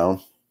slow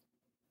down.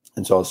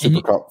 And so I was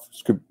super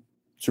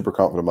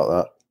confident about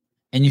that.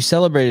 And you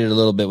celebrated a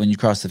little bit when you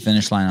crossed the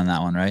finish line on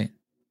that one, right?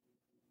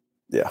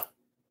 Yeah.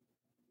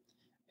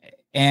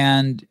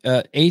 And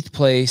 8th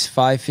place,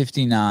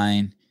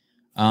 5:59.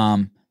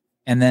 And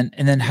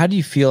then how do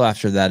you feel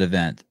after that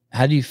event?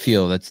 How do you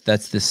feel? That's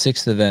the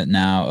 6th event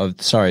now the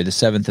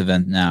 7th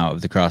event now of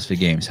the CrossFit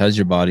Games. How's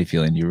your body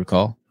feeling? Do you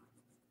recall?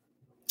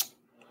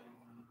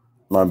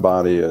 My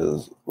body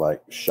is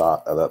like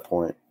shot at that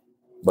point,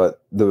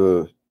 but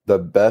the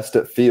best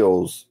it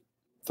feels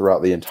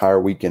throughout the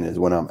entire weekend is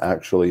when I'm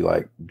actually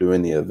like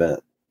doing the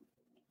event,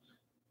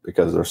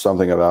 because there's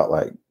something about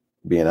like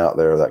being out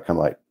there that kind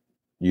of like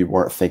you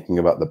weren't thinking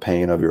about the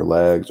pain of your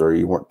legs, or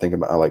you weren't thinking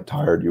about how like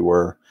tired you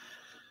were.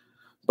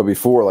 But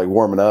before, like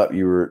warming up,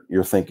 you're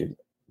thinking,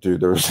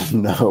 dude, there's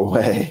no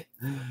way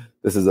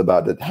this is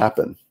about to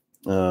happen.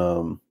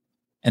 And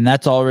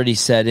that's already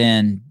set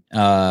in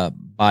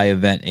by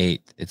event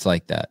 8. It's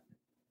like that.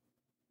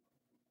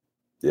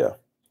 Yeah,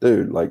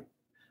 dude, like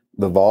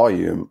the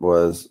volume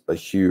was a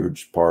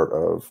huge part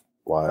of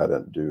why I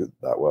didn't do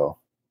that well.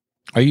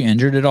 Are you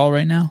injured at all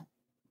right now?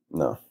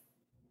 No.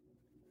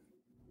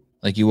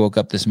 Like you woke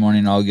up this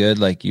morning all good?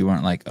 Like you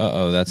weren't like,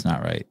 that's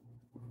not right.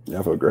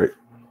 Yeah, I feel great.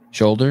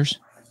 Shoulders?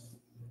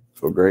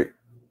 Feel great.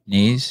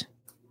 Knees?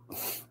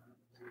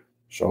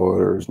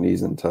 Shoulders,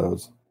 knees, and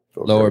toes.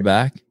 Lower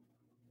back?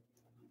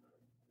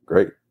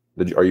 Great.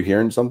 Are you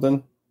hearing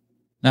something?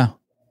 No,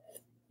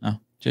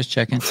 just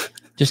checking.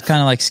 Just kind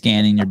of like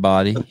scanning your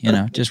body,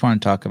 just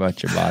want to talk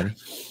about your body.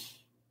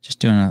 Just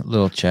doing a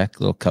little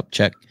cup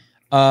check.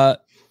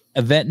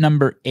 Event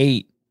number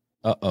 8.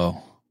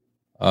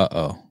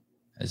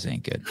 This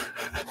ain't good.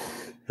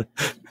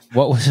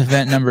 What was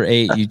event number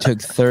 8? You took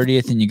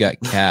 30th and you got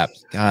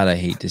capped. God, I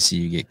hate to see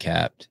you get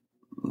capped.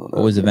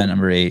 What was event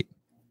number 8?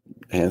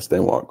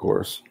 Handstand walk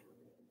course.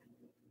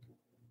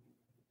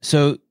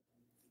 So,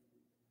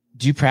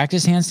 do you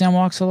practice handstand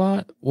walks a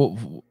lot?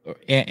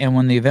 And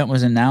when the event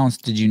was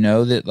announced, did you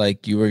know that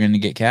like you were going to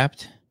get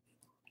capped?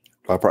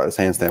 Do I practice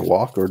handstand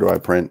walk, or do I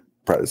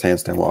practice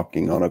handstand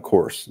walking on a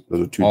course?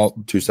 Those are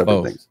two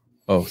separate things.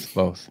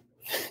 Both.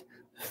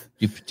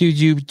 Do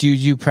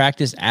you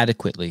practice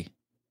adequately?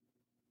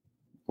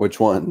 Which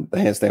one? The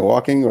handstand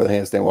walking or the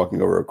handstand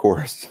walking over a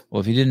course? Well,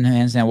 if you didn't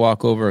handstand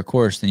walk over a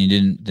course, then you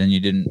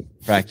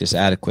didn't practice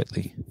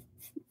adequately.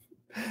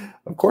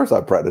 Of course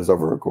I practice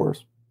over a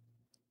course.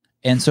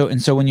 And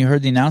so when you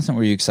heard the announcement,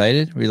 were you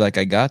excited? Were you like,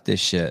 I got this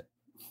shit?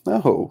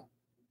 No.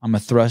 I'm a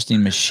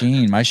thrusting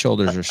machine. My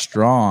shoulders are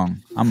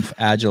strong. I'm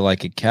agile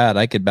like a cat.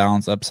 I could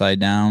balance upside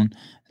down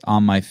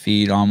on my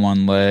feet, on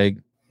one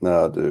leg.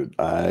 No, dude.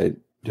 I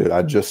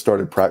just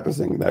started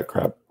practicing that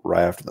crap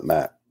right after the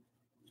mat.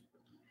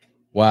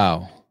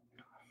 Wow.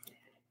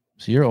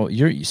 So you're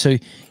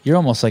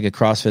almost like a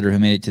CrossFitter who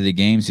made it to the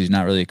games who's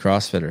not really a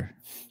CrossFitter.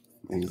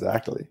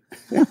 Exactly.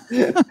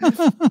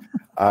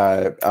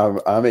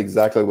 I'm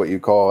exactly what you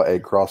call a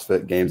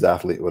CrossFit Games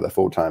athlete with a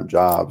full-time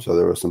job. So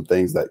there were some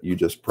things that you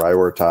just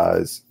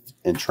prioritize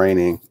in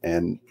training,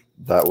 and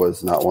that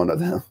was not one of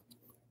them.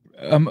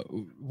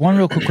 One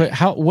real quick.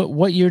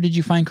 What year did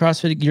you find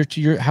CrossFit?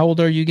 You're how old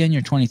are you again?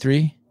 You're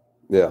 23.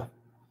 Yeah.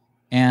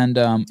 And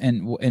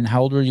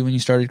how old were you when you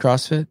started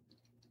CrossFit?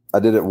 I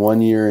did it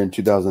 1 year in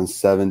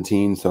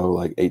 2017, so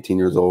like 18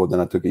 years old. Then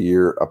I took a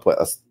year.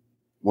 I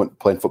went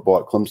playing football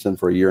at Clemson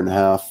for a year and a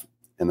half,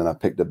 and then I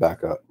picked it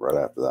back up right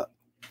after that.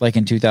 Like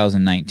in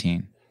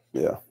 2019.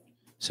 Yeah.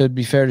 So it'd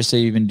be fair to say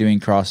you've been doing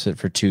CrossFit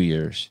for 2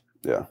 years.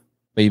 Yeah.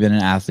 But you've been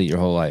an athlete your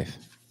whole life.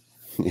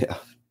 Yeah.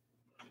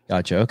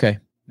 Gotcha. Okay.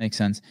 Makes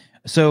sense.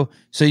 So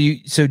do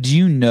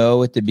you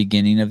know at the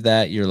beginning of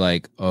that you're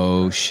like,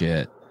 oh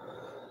shit?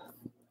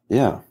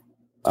 Yeah.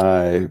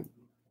 I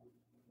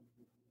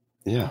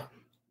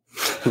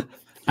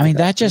mean,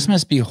 that just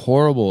must be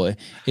horrible.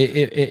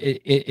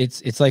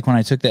 It's like when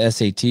I took the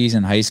SATs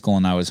in high school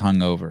and I was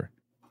hungover.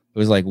 It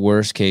was like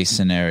worst case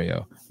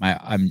scenario.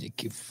 I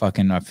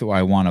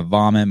want to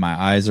vomit.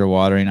 My eyes are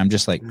watering. I'm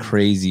just like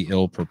crazy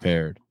ill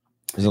prepared.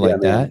 Was it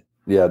like that?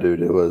 Yeah,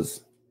 dude. It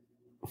was.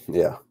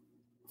 Yeah,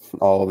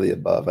 all of the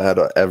above. I had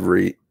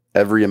every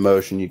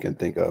emotion you can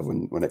think of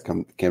when it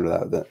came to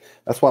that event.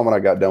 That's why when I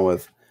got done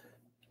with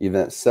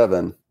event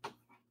 7,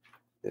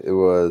 it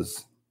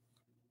was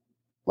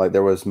like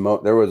there was a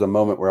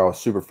moment where I was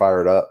super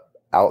fired up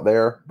out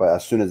there, but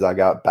as soon as I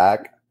got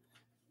back,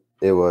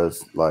 it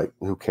was like,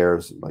 who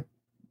cares? Like,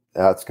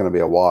 that's going to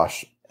be a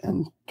wash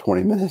in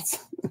 20 minutes.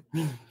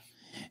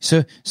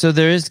 So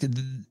there is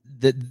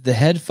the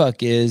head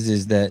fuck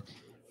is that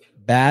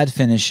bad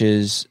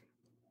finishes,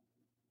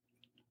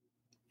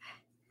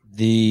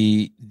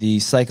 the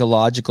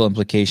psychological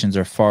implications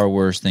are far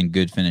worse than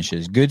good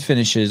finishes. Good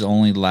finishes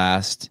only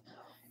last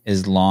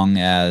as long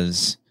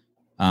as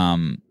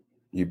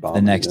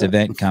the next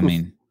event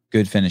coming.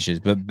 Good finishes,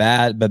 but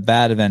bad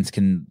events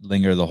can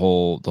linger the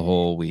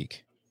whole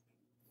week.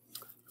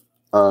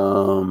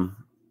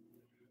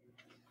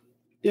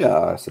 Yeah,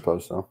 I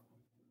suppose so.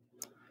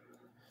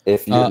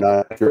 If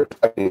you're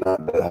expecting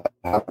that to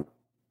happen,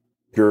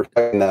 if you're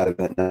expecting that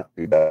event not to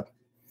be bad,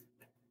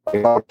 like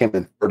if I came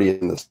in 30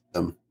 in the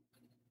system,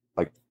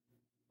 like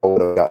I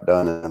would have got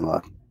done and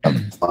like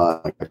that's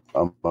fine. Like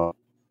I'm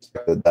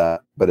expected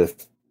that, but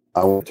if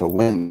I went to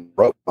win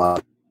rope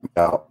line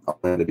out, I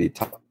wanted to be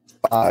top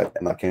 5,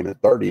 and I came in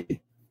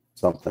 30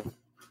 something.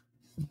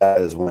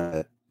 That is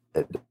when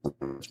it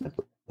doesn't.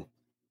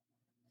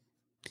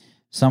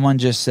 Someone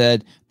just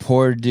said,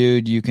 "Poor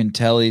dude, you can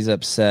tell he's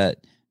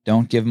upset.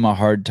 Don't give him a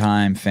hard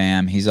time,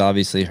 fam. He's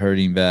obviously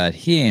hurting bad."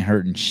 He ain't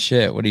hurting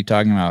shit. What are you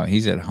talking about?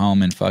 He's at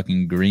home in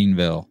fucking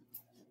Greenville.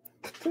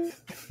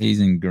 He's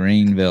in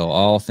Greenville.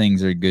 All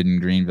things are good in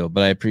Greenville.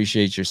 But I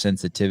appreciate your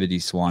sensitivity,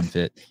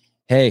 Swanfit.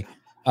 Hey,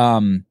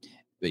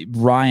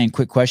 Ryan,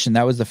 quick question.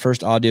 That was the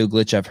first audio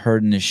glitch I've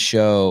heard in this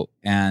show.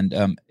 And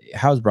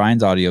how's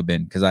Brian's audio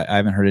been? Because I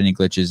haven't heard any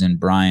glitches in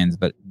Brian's,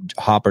 but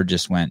Hopper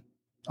just went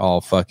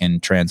all fucking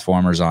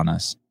Transformers on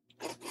us.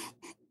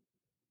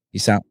 He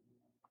sounded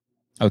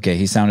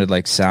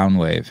like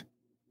Soundwave.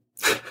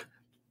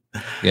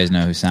 You guys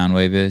know who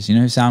Soundwave is? You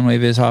know who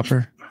Soundwave is,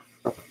 Hopper?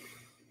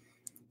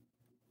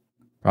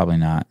 Probably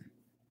not.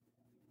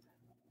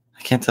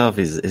 I can't tell if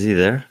is he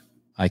there?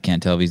 I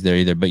can't tell if he's there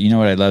either. But you know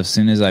what I love? As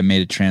soon as I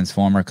made a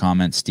Transformer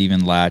comment,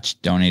 Steven Latch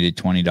donated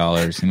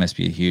 $20. He must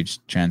be a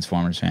huge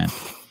Transformers fan.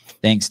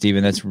 Thanks,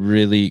 Steven. That's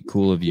really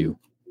cool of you.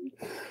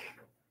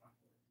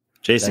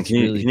 Jason, can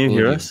you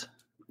hear us?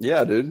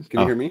 Yeah, dude. Can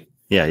you hear me?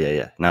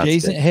 Yeah. Now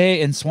Jason,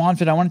 hey, and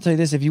Swanfit, I want to tell you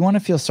this. If you want to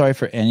feel sorry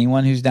for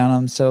anyone who's down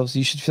on themselves,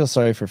 you should feel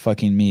sorry for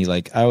fucking me.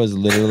 Like, I was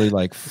literally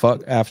like,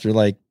 fuck, after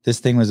like this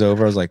thing was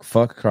over, I was like,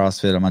 fuck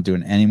CrossFit. I'm not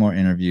doing any more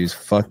interviews.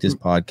 Fuck this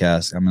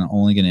podcast. I'm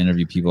only going to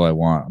interview people I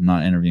want. I'm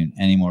not interviewing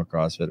any more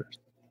CrossFitters.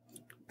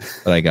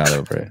 But I got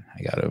over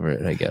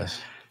it, I guess.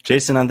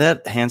 Jason, on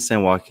that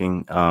handstand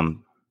walking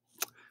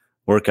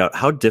workout,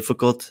 how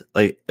difficult,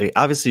 like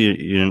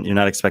obviously you're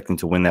not expecting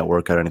to win that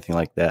workout or anything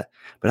like that,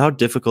 but how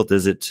difficult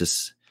is it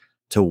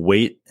to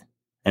wait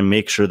and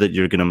make sure that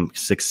you're going to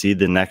succeed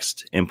the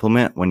next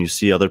implement when you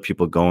see other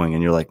people going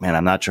and you're like, man,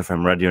 I'm not sure if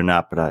I'm ready or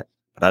not, but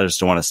I just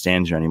don't want to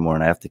stand here anymore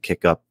and I have to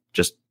kick up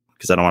just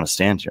because I don't want to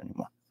stand here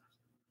anymore.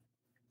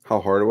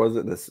 How hard was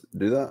it to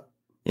do that?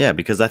 Yeah,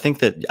 because I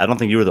don't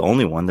think you were the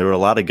only one. There were a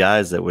lot of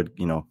guys that would,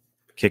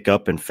 kick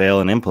up and fail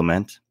and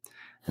implement,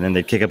 and then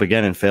they'd kick up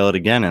again and fail it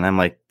again. And I'm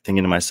like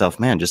thinking to myself,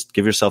 man, just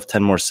give yourself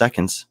 10 more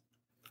seconds.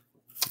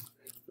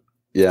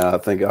 Yeah, I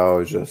think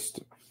I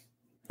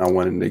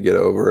wanted to get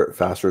over it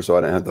faster so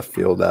I didn't have to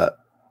feel that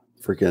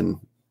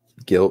freaking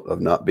guilt of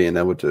not being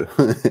able to.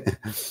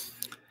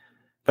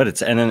 But But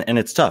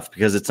it's tough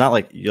because it's not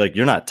like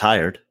you're not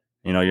tired.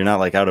 You're not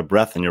like out of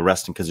breath and you're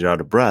resting because you're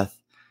out of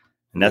breath.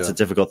 And that's a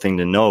difficult thing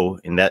to know.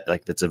 In that,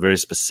 like, that's a very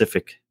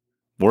specific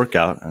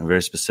workout and a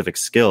very specific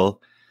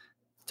skill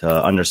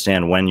to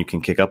understand when you can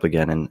kick up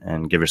again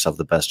and give yourself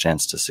the best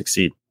chance to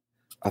succeed.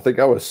 I think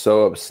I was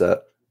so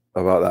upset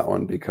about that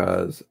one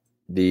because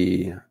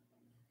this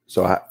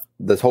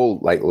whole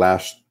like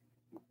last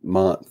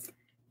month,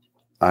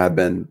 I had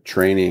been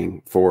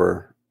training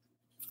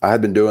I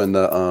had been doing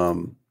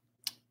the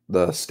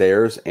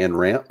stairs and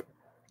ramp,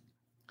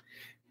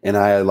 and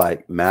I had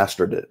like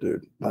mastered it,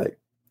 dude. Like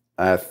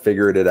I have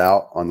figured it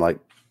out on like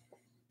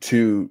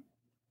 2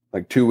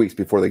 weeks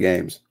before the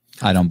games.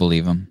 I don't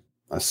believe him.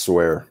 I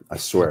swear.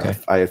 Okay.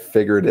 I had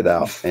figured it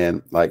out,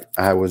 and like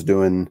I was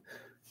doing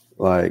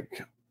I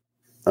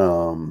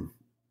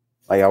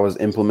was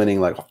implementing,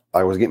 like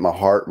I was getting my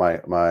heart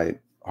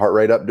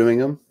rate up doing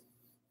them,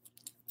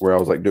 where I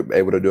was like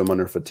able to do them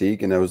under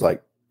fatigue, and it was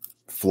like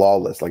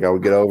flawless. Like I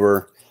would get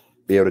over,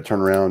 be able to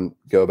turn around,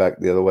 go back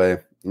the other way,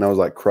 and I was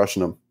like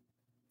crushing them.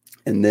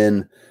 And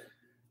then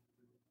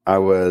they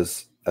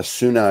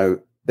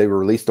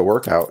released the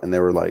workout, and they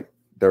were like,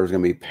 there was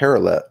going to be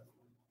parallel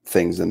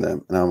things in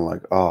them. And I'm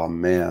like, oh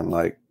man,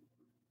 like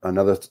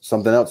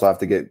something else I have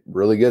to get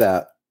really good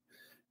at.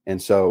 And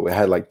so I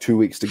had like 2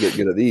 weeks to get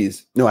good at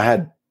these. No, I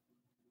had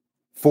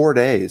 4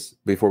 days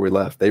before we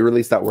left. They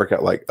released that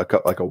workout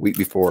like a week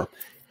before,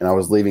 and I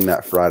was leaving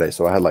that Friday.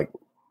 So I had like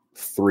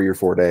 3 or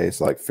 4 days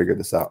to like figure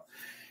this out.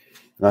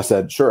 And I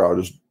said,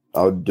 sure,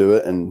 I would do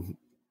it and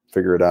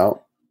figure it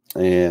out.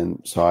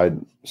 And so I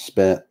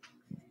spent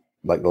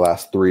like the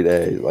last 3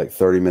 days, like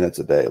 30 minutes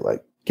a day,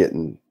 like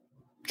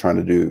trying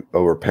to do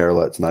over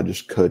parallettes, and I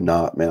just could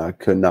not, man. I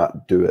could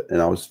not do it, and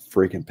I was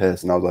freaking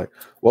pissed. And I was like,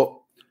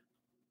 well,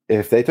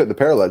 if they took the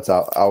parallettes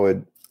out,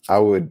 I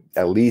would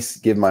at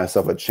least give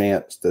myself a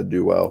chance to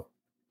do well.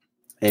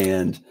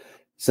 And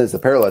since the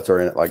parallettes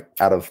are in it, like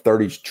out of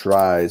 30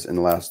 tries in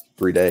the last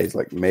 3 days,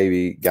 like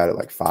maybe got it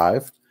like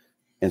 5.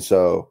 And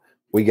so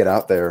we get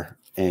out there,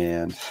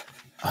 and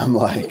I'm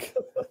like,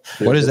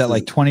 what is that?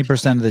 Like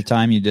 20% of the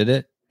time you did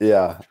it?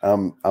 Yeah.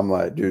 I'm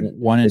like, dude,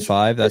 1 in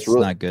 5. That's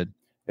really, not good.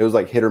 It was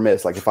like hit or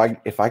miss. Like if I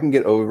can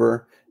get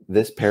over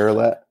this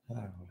parallel,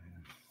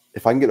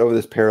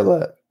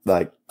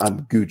 like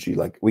I'm Gucci.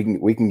 Like we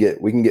can get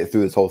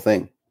through this whole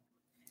thing.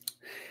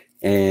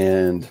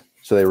 And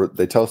so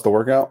they tell us to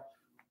work out,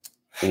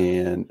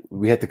 and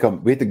we had to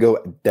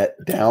go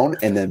down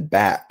and then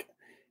back.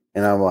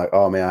 And I'm like,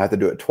 oh man, I have to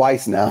do it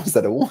twice now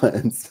instead of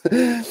once.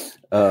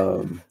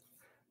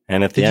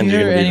 And at the end,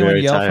 you're going to be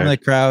very yell tired. From the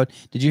crowd?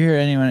 Did you hear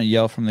anyone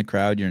yell from the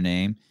crowd your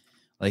name?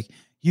 Like,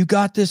 you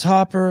got this,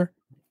 Hopper?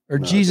 Or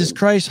no, Jesus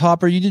Christ,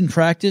 Hopper, you didn't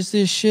practice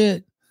this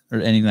shit? Or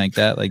anything like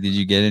that? Like, did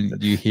you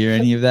hear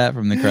any of that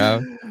from the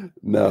crowd?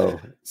 No.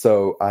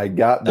 So I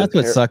got That's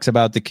what sucks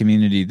about the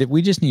community. That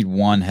we just need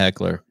one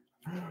heckler.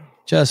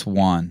 Just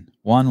one.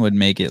 One would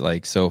make it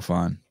like so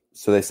fun.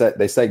 So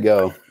they say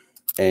go,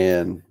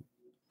 and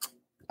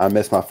I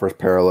missed my first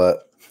parallel.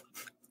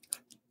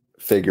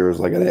 Figures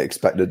like I didn't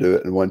expect to do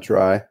it in one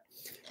try,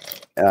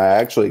 and I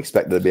actually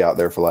expected to be out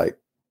there for like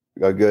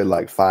a good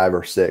like 5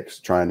 or 6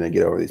 trying to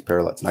get over these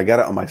parallels, and I got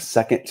it on my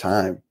second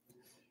time,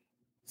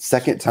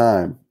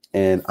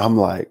 and I'm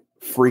like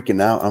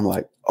freaking out. I'm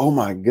like, oh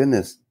my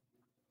goodness,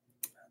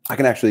 I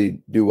can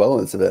actually do well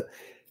in this event.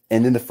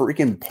 And then the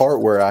freaking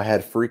part where I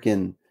had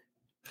freaking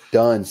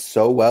done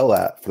so well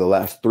at for the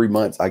last 3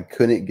 months, I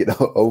couldn't get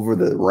over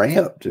the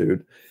ramp,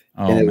 dude.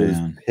 Oh, and it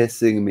man. was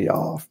pissing me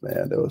off,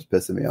 man. It was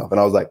pissing me off. And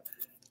I was like,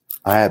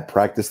 I had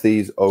practiced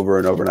these over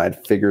and over, and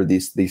I'd figured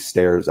these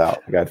stairs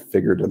out. Like I'd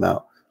figured them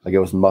out. Like it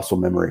was muscle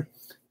memory.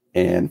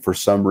 And for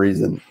some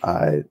reason,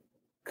 I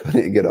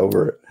couldn't get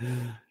over it.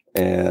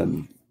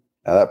 And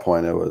at that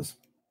point,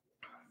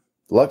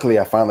 luckily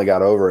I finally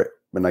got over it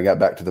when I got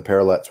back to the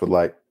parallettes with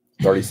like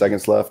 30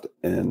 seconds left.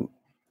 And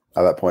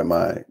at that point,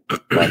 my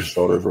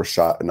shoulders were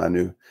shot, and I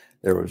knew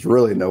there was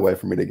really no way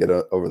for me to get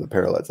over the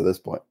parallettes at this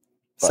point.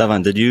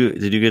 Sevan, did you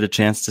get a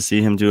chance to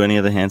see him do any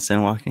of the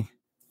handstand walking?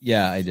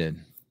 Yeah, I did.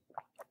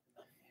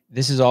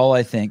 This is all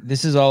I think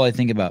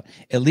about.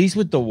 At least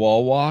with the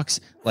wall walks,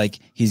 like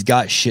he's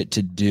got shit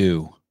to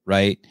do,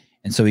 right?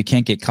 And so he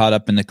can't get caught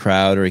up in the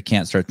crowd, or he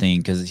can't start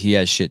thinking because he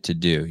has shit to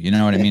do. You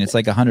know what I mean? It's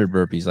like 100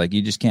 burpees. Like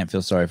you just can't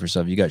feel sorry for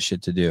yourself. You got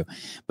shit to do.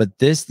 But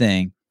this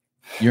thing,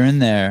 you're in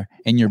there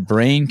and your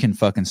brain can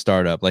fucking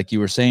start up. Like you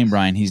were saying,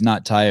 Brian, he's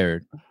not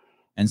tired.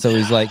 And so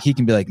he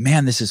can be like,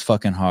 man, this is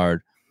fucking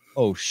hard.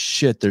 Oh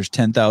shit, there's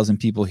 10,000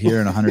 people here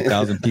and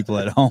 100,000 people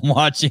at home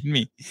watching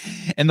me.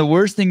 And the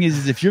worst thing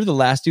is if you're the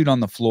last dude on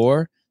the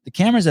floor, the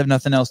cameras have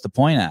nothing else to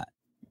point at.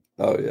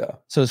 Oh yeah.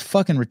 So as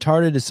fucking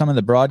retarded as some of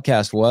the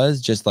broadcast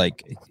was, just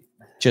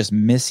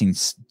missing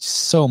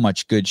so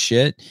much good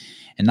shit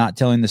and not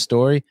telling the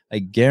story, I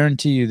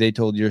guarantee you they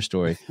told your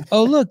story.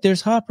 Oh, look,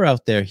 there's Hopper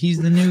out there.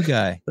 He's the new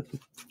guy.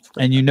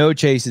 And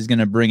Chase is going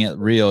to bring it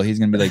real. He's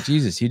going to be like,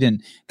 Jesus, he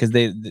didn't, because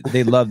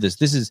they love this.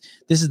 This is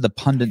the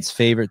pundit's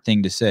favorite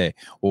thing to say.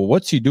 Well,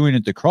 what's he doing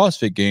at the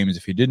CrossFit Games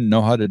if he didn't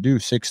know how to do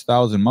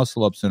 6,000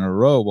 muscle ups in a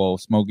row while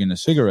smoking a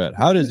cigarette?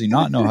 How does he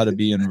not know how to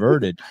be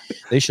inverted?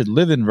 They should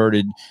live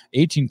inverted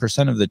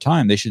 18% of the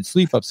time. They should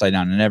sleep upside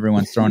down, and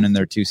everyone's throwing in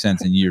their 2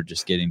 cents, and you're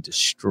just getting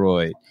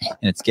destroyed,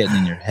 and it's getting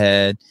in your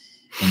head,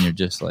 and you're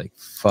just like,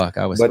 fuck,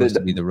 I was supposed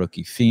to be the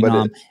rookie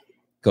phenom.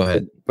 Go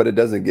ahead. But it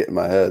doesn't get in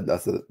my head.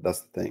 That's the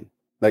thing.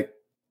 Like,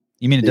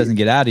 you mean it doesn't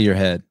get out of your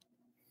head?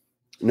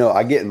 No,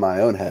 I get in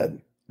my own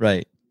head.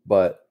 Right.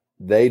 But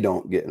they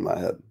don't get in my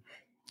head.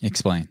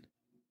 Explain.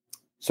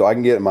 So I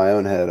can get in my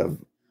own head of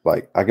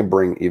like, I can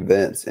bring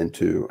events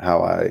into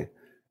how I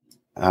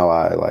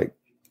like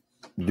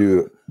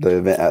do the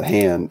event at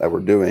hand that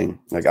we're doing.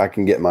 Like, I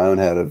can get in my own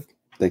head of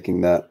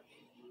thinking that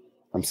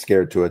I'm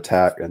scared to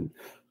attack and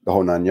the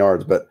whole 9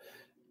 yards, but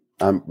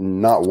I'm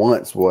not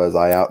once was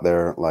I out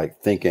there like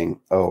thinking,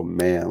 oh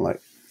man,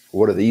 like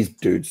what do these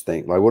dudes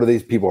think? Like, what are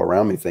these people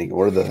around me thinking?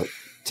 What are the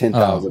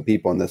 10,000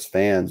 people in this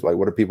fans? Like,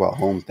 what are people at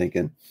home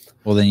thinking?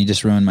 Well, then you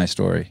just ruined my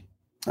story.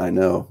 I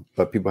know,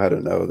 but people had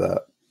to know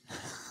that.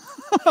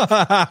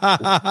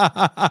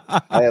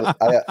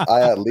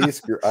 I at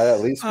least grew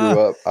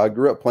up. I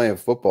grew up playing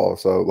football,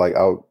 so like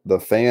the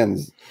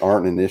fans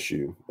aren't an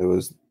issue.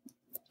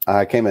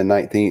 I came in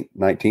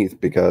 19th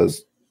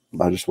because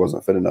I just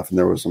wasn't fit enough, and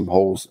there was some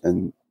holes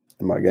in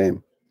my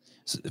game.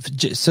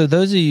 So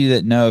those of you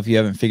that know, if you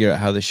haven't figured out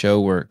how the show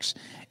works,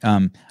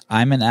 I'm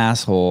an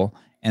asshole,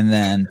 and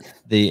then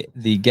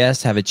the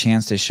guests have a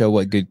chance to show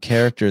what good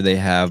character they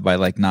have by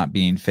like not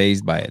being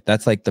fazed by it.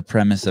 That's like the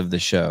premise of the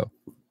show.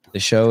 The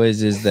show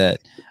is that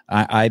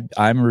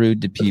I'm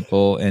rude to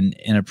people and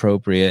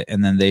inappropriate,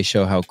 and then they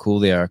show how cool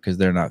they are because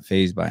they're not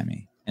fazed by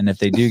me. And if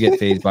they do get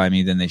fazed by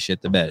me, then they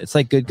shit the bed. It's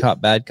like good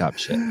cop, bad cop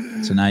shit.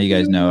 So now you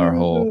guys know our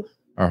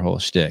whole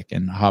shtick,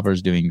 and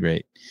Hopper's doing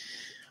great.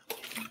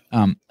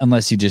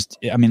 Unless you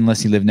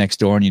live next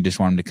door and you just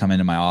want him to come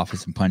into my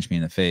office and punch me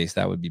in the face,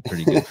 that would be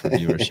pretty good for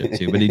viewership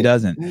too. But he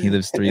doesn't. He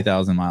lives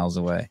 3,000 miles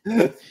away.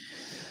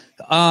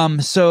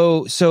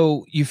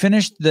 So you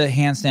finished the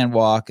handstand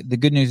walk. The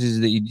good news is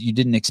that you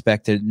didn't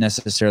expect to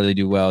necessarily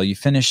do well. You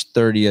finished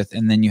 30th,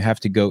 and then you have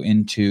to go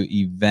into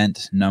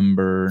event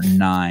number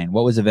 9.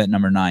 What was event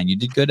number 9? You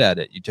did good at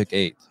it. You took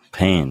 8th.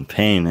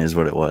 Pain is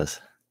what it was.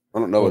 I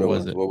don't know what it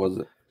was. What was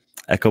it?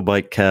 Echo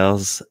Bike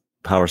Cal's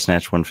Power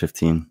Snatch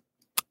 115.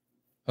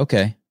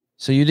 Okay,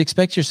 so you'd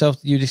expect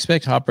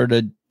Hopper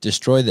to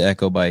destroy the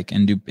Echo Bike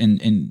and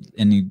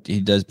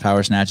he does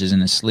power snatches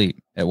in his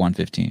sleep at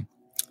 115.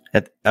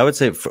 I would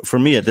say for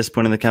me at this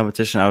point in the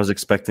competition, I was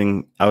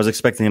expecting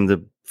him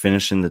to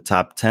finish in the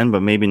top 10,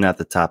 but maybe not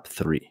the top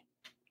 3.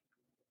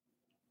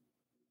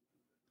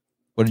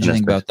 What did you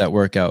think about that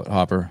workout,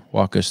 Hopper?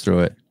 Walk us through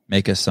it.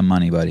 Make us some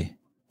money, buddy.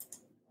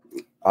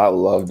 I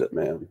loved it,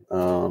 man.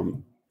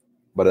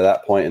 But at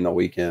that point in the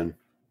weekend,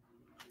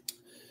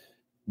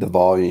 the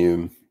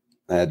volume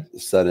had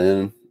set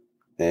in,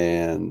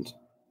 and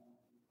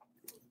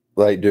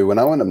like, dude, when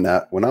I went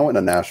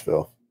to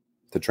Nashville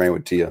to train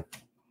with Tia,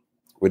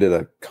 we did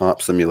a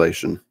comp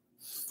simulation.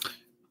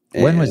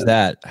 When was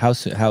that? How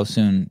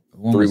soon?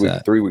 When was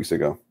that? 3 weeks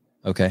ago.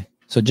 Okay,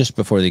 so just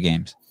before the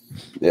games.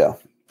 Yeah,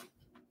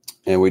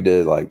 and we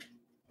did like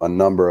a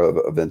number of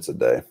events a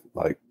day,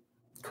 like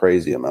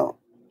crazy amount,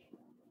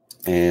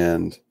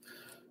 and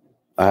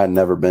I had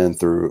never been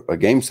through a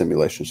game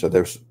simulation. So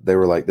they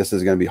were like, this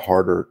is going to be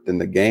harder than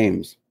the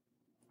games.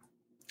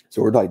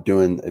 So we're like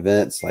doing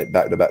events like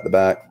back to back to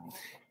back.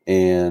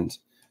 And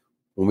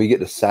when we get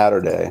to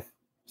Saturday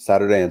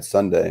and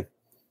Sunday,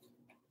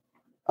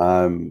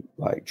 I'm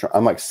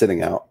like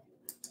sitting out.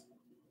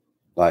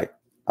 Like,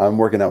 I'm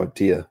working out with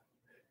Tia,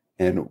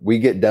 and we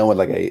get done with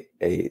like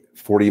a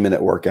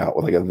 40-minute workout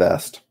with like a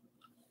vest.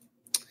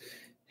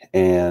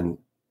 And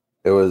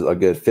it was a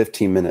good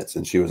 15 minutes,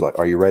 and she was like,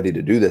 are you ready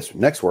to do this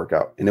next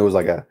workout? And it was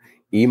like a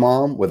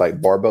EMOM with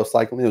like barbell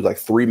cycling. It was like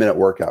 3-minute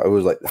workout. It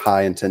was like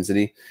high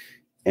intensity.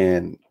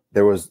 And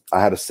I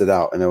had to sit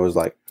out, and it was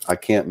like, I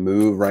can't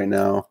move right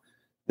now.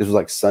 This was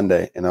like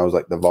Sunday. And I was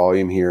like, the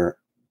volume here,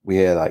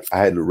 I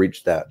had to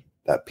reach that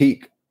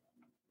peak.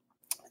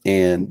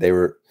 And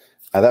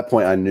at that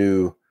point I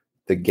knew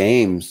the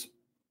games,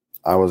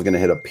 I was going to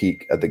hit a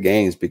peak at the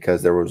games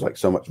because there was like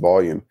so much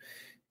volume.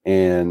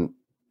 And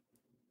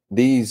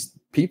these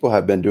people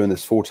have been doing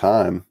this full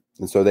time.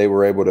 And so they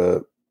were able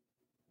to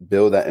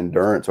build that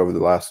endurance over the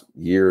last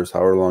years,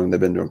 however long they've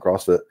been doing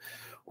CrossFit.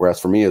 Whereas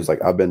for me, it was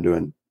like, I've been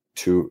doing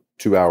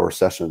 2-hour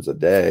sessions a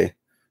day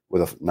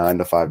with a 9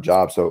 to 5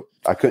 job. So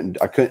I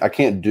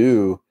can't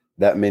do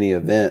that many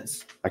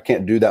events. I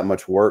can't do that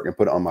much work and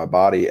put it on my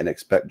body and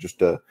expect just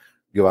to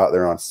go out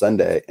there on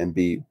Sunday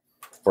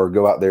or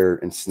go out there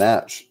and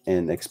snatch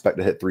and expect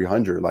to hit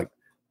 300. Like,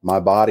 my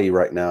body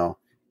right now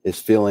is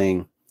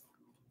feeling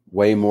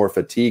way more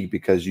fatigued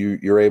because you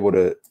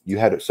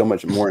had so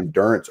much more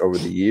endurance over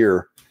the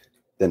year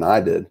than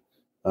I did.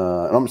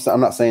 And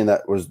I'm not saying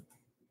that was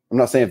I'm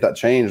not saying if that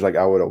changed, like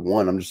I would have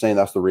won. I'm just saying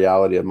that's the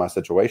reality of my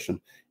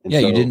situation. And yeah,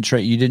 so,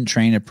 you didn't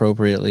train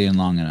appropriately and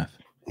long enough.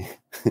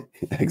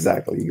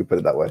 Exactly. You can put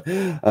it that way.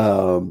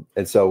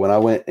 And so when I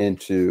went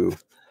into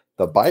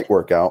the bike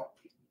workout,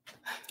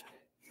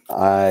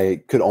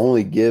 I could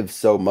only give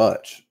so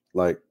much.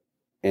 Like,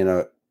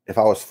 if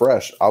I was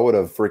fresh, I would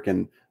have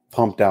freaking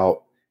pumped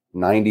out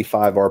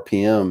 95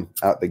 RPM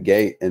out the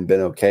gate and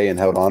been okay and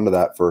held on to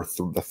that for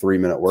the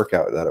 3-minute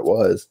workout that it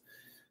was.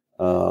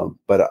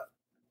 But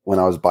when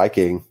I was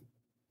biking,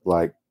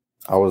 like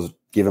I was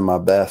giving my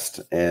best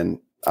and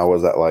I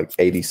was at like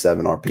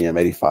 87 RPM,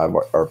 85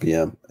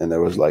 RPM. And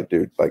there was like,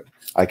 dude, like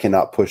I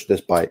cannot push this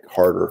bike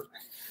harder.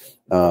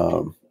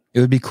 It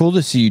would be cool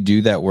to see you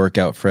do that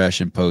workout fresh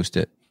and post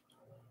it.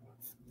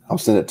 I'll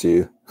send it to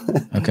you.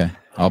 Okay.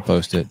 I'll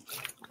post it.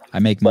 I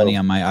make money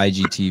on my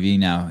IGTV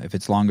now. If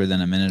it's longer than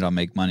a minute, I'll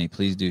make money.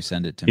 Please do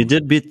send it to me. You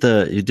did beat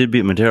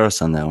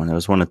Medeiros on that one. It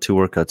was one of 2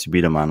 workouts you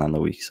beat him on the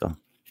week. So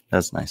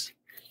that's nice.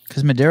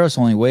 Because Medeiros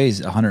only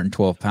weighs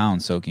 112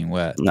 pounds soaking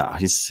wet. No,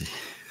 he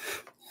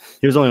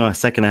was only a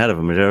second ahead of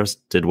him. Medeiros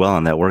did well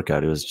on that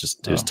workout. It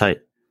was tight.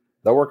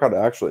 That workout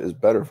actually is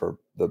better for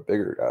the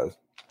bigger guys.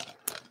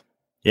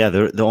 Yeah,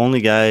 the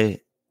only guy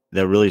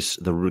that really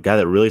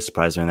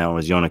surprised me in that one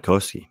was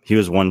Jonakoski. He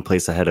was one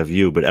place ahead of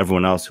you, but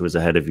everyone else who was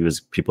ahead of you was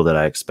people that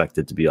I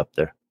expected to be up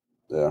there.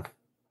 Yeah.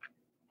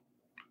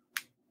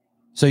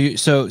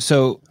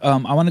 So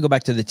I want to go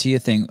back to the Tia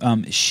thing.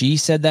 She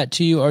said that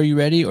to you. Are you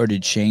ready? Or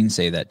did Shane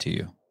say that to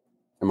you?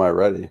 Am I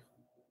ready?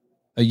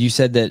 You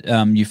said that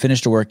you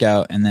finished a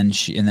workout and then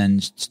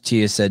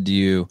Tia said to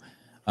you,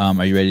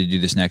 are you ready to do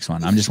this next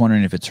one? I'm just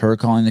wondering if it's her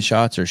calling the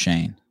shots or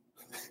Shane.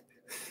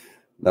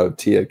 No,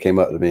 Tia came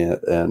up to me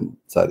and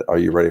said, "Are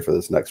you ready for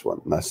this next one?"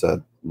 And I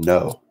said,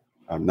 "No,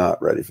 I'm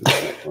not ready for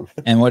this next one."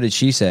 And what did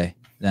she say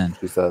then?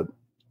 She said,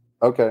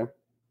 "Okay."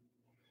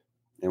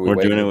 And we're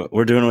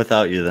doing it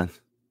without you then.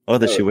 Oh,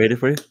 that she waited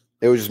for you?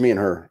 It was just me and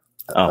her.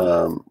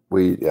 Oh.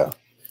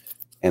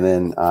 And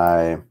then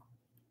I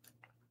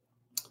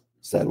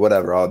said,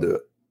 "Whatever, I'll do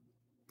it."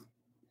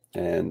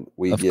 And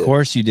of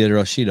course you did, or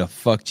else she'd have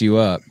fucked you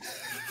up.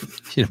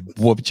 She'd have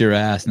whooped your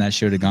ass, and that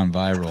should have gone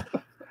viral.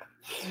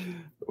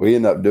 We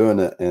ended up doing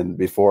it, and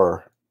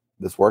before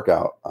this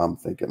workout, I'm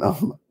thinking,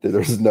 "Oh, dude,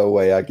 there's no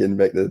way I can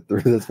make it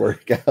through this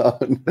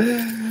workout."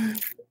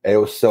 It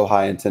was so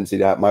high intensity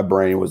that my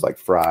brain was like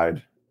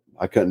fried.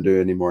 I couldn't do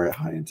any more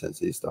high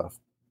intensity stuff.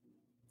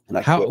 And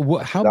how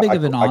big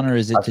of an honor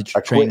is it to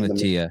train with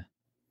Tia?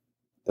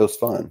 It was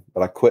fun,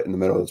 but I quit in the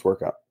middle of this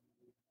workout.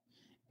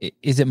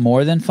 Is it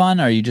more than fun?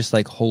 Or are you just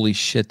like, holy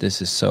shit,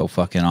 this is so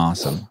fucking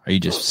awesome? Are you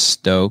just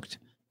stoked?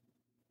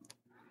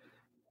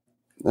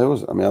 I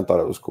thought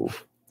it was cool.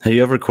 Have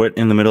you ever quit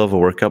in the middle of a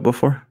workout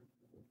before?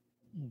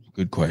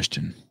 Good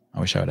question. I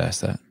wish I would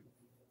ask that.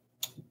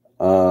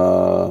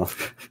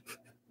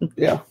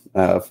 Yeah,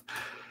 I have.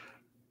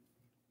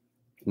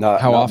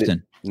 How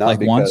often? Like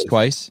once,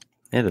 twice?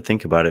 Yeah, to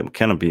think about it, it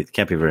can't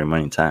be very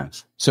many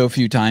times. So a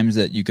few times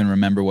that you can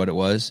remember what it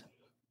was?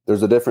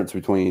 There's a difference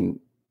between,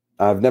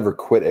 I've never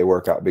quit a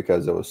workout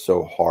because it was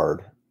so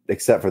hard,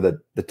 except for the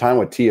time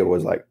with Tia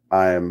was like,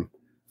 I'm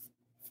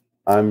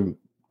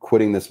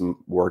quitting this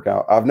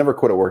workout. I've never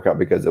quit a workout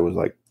because it was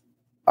like,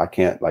 I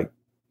can't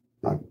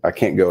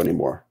go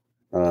anymore.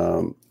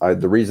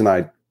 The reason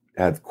I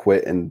had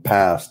quit in the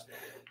past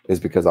is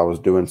because I was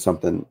doing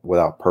something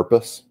without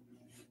purpose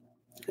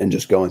and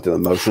just going through the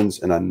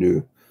motions, and I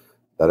knew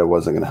that it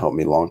wasn't going to help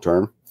me long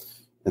term.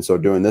 And so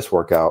doing this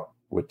workout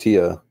with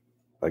Tia,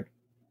 like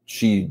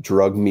she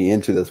drugged me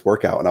into this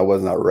workout and I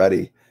was not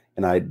ready.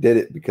 And I did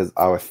it because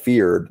I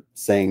feared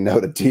saying no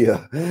to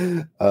Tia.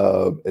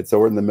 And so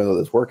we're in the middle of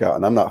this workout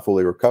and I'm not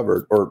fully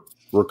recovered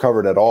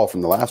at all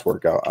from the last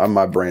workout.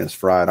 My brain is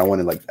fried. I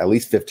wanted like at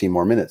least 15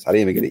 more minutes. I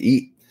didn't even get to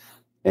eat.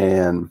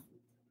 And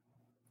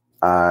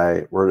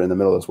we're in the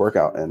middle of this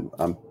workout and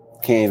I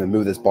can't even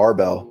move this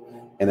barbell.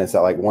 And it's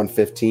at like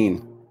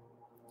 115.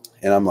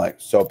 And I'm like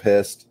so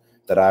pissed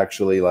that I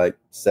actually like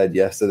said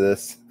yes to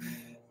this.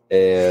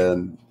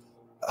 And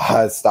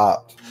I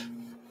stopped.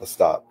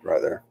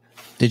 Right there.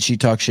 Did she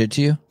talk shit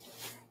to you?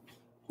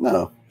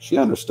 No, she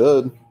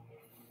understood.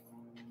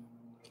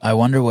 I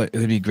wonder it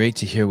would be great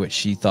to hear what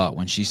she thought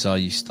when she saw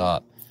you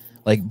stop.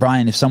 Like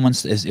Brian, if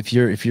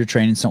you're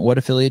training what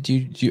affiliate do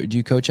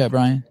you coach at,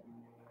 Brian?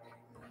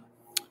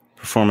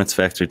 Performance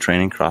Factory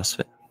Training,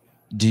 CrossFit.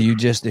 Do you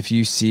just, if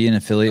you see an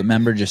affiliate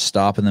member just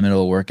stop in the middle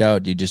of a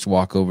workout, do you just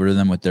walk over to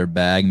them with their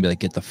bag and be like,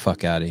 "Get the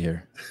fuck out of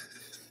here"?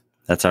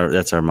 That's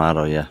our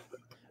motto. Yeah.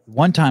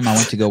 One time I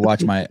went to go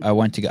watch I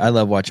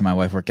love watching my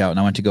wife work out, and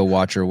I went to go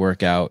watch her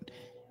work out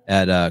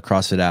at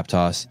CrossFit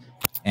Aptos,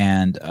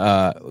 and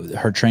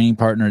her training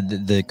partner,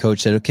 the coach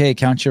said, "Okay,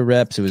 count your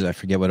reps." I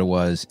forget what it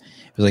was.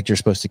 It was like you're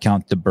supposed to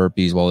count the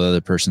burpees while the other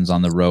person's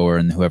on the rower,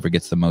 and whoever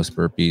gets the most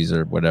burpees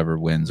or whatever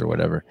wins or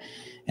whatever.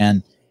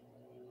 And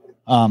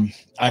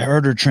I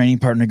heard her training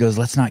partner goes,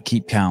 "Let's not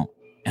keep count."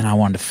 And I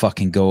wanted to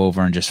fucking go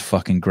over and just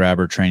fucking grab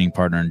her training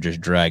partner and just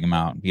drag him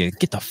out and be like,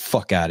 "Get the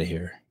fuck out of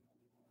here."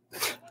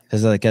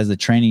 Because like as the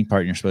training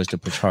partner, you're supposed to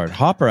push hard.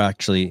 Hopper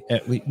actually,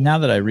 now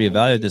that I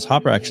reevaluate this,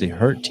 Hopper actually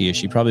hurt Tia.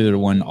 She probably would have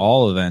won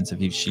all events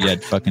if she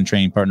had fucking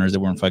training partners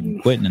that weren't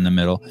fucking quitting in the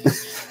middle.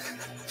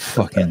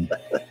 Fucking.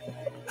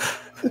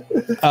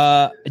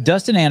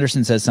 Dustin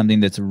Anderson says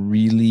something that's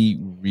really,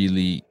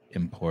 really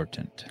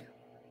important.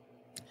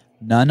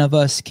 None of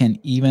us can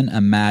even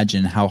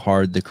imagine how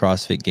hard the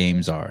CrossFit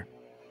Games are.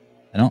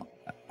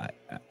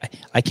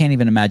 I can't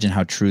even imagine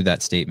how true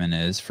that statement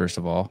is, first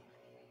of all.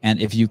 And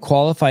if you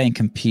qualify and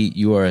compete,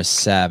 you are a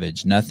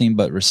savage. Nothing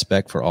but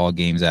respect for all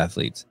games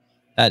athletes.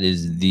 That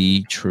is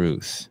the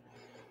truth.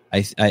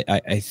 I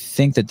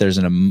think that there's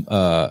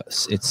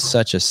it's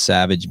such a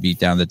savage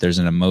beatdown that there's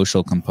an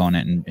emotional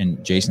component,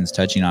 and Jason's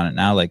touching on it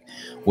now. Like,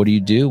 what do you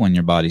do when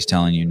your body's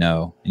telling you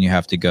no and you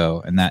have to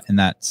go? And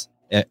that's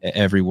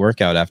every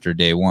workout after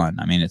day one.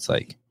 I mean, it's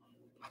like,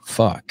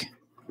 fuck.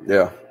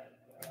 Yeah.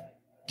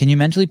 Can you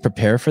mentally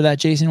prepare for that,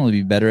 Jason? Will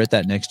you be better at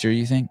that next year,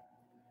 you think?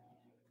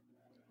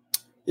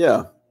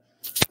 Yeah,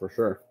 for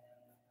sure.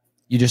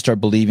 You just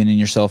start believing in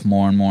yourself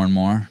more and more and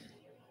more?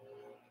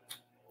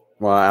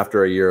 Well,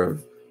 after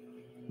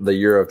the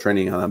year of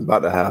training I'm about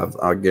to have,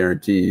 I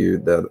guarantee you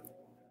that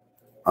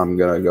I'm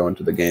going to go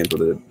into the games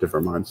with a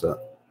different mindset.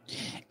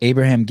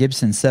 Abraham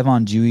Gibson,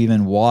 Sevon, do you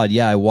even WOD?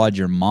 Yeah, I WOD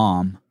your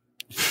mom.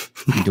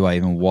 Do I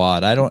even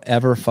WOD? I don't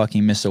ever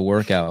fucking miss a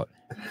workout.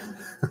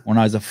 When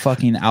I was a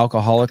fucking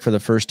alcoholic for the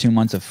first 2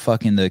 months of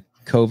fucking the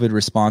COVID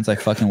response, I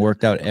fucking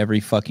worked out every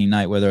fucking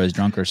night, whether I was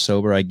drunk or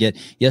sober.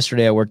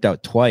 Yesterday I worked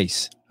out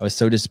twice. I was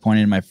so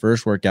disappointed in my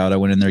first workout. I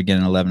went in there again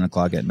at 11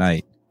 o'clock at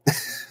night.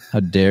 How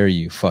dare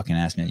you fucking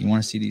ask me that? You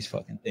want to see these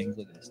fucking things?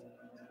 Look at this.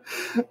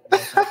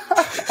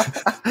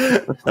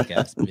 Fuck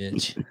ass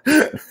bitch.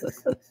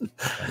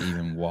 I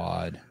even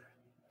WOD.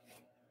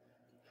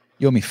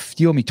 You owe me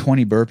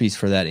 20 burpees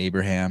for that,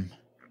 Abraham.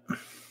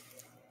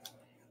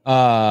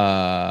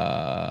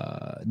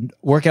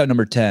 Workout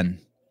number 10.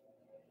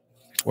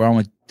 We're on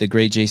with the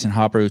great Jayson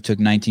Hopper, who took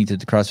 19th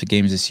at the CrossFit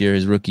Games this year,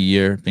 his rookie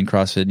year. Been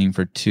CrossFitting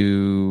for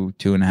two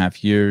and a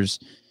half years.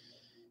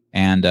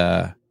 And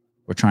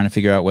we're trying to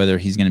figure out whether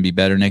he's going to be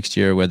better next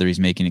year or whether he's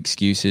making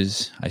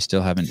excuses. I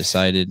still haven't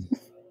decided.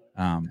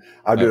 I'm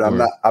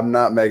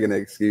not making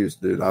an excuse,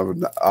 dude. I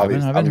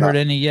haven't heard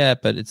any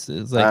yet, but it's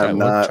like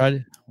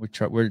that's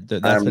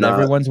what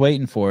everyone's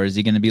waiting for. Is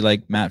he going to be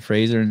like Matt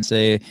Fraser and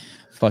say,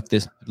 fuck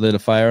this, lit a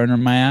fire under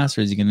my ass,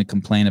 or is he going to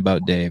complain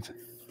about Dave?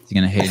 Is he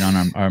going to hate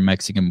on our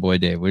Mexican boy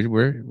Dave?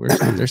 We're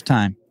there's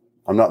time.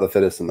 I'm not the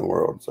fittest in the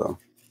world, so.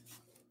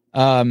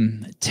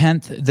 The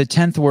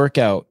 10th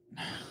workout.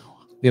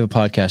 We have a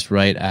podcast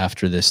right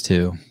after this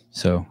too,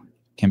 so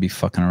can't be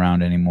fucking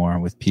around anymore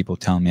with people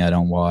telling me I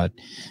don't WOD.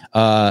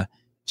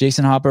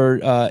 Jayson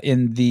Hopper,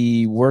 in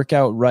the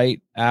workout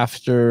right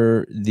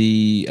after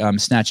the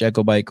snatch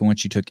echo bike, in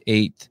which you took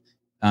 8th,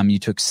 you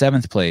took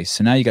 7th place.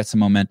 So now you got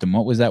some momentum.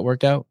 What was that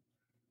workout?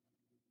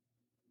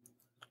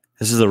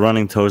 This is a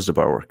running toes to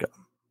bar workout.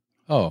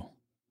 Oh,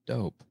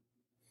 dope.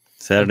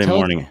 Saturday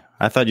morning.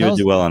 I thought you would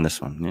do well on this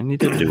one, and you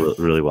did do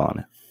really well on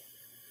it.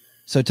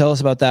 So tell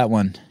us about that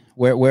one.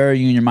 Where are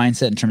you in your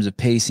mindset in terms of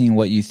pacing,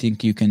 what you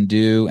think you can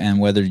do,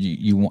 and whether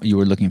you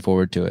were looking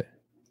forward to it?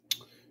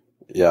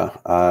 Yeah,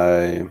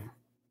 that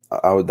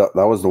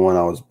was the one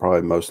I was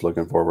probably most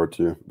looking forward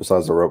to,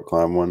 besides the rope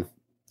climb one.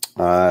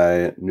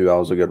 I knew I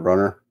was a good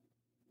runner,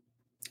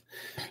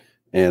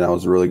 and I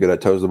was really good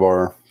at toes to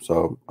bar,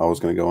 so I was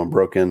going to go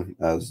unbroken,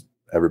 as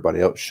everybody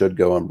else should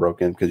go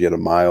unbroken, because you had a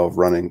mile of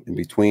running in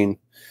between.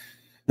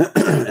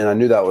 And I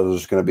knew that was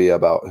just going to be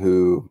about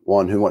who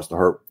wants to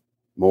hurt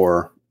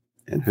more,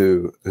 and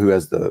who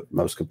has the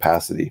most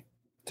capacity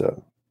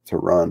to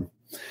run.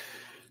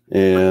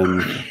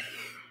 And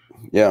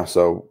yeah,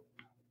 so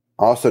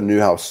I also knew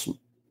how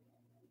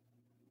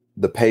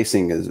the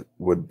pacing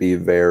would be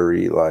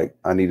very, like,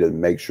 I needed to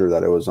make sure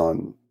that it was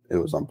on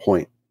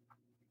point.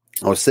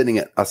 I was sitting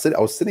in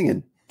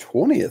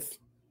 20th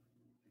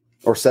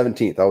or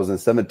 17th. I was in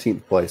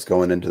 17th place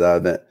going into that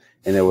event,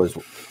 and they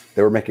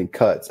were making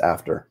cuts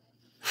after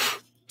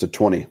to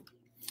 20.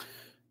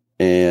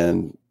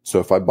 And so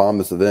if I bomb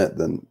this event,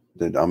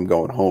 then I'm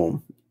going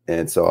home.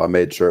 And so I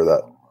made sure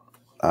that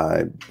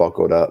I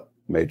buckled up,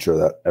 made sure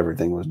that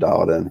everything was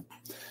dialed in.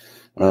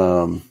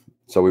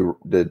 So we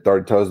did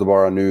 30 toes to the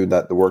bar. I knew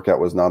that the workout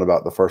was not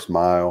about the first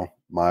mile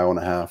and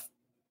a half.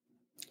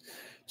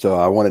 So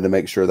I wanted to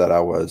make sure that I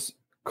was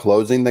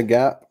closing the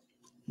gap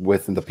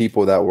with the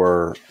people that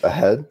were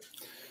ahead,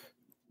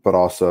 but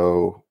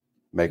also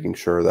making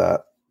sure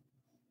that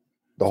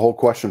the whole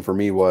question for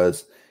me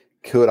was,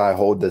 could I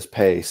hold this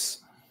pace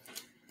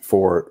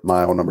for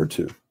mile number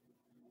 2?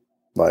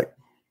 Like,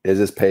 is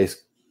this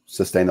pace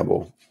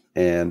sustainable?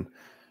 And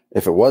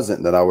if it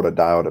wasn't, then I would have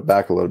dialed it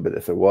back a little bit.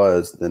 If it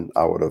was, then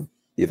I would have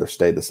either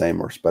stayed the same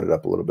or sped it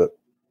up a little bit.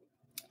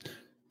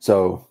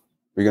 So,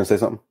 were you going to say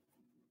something?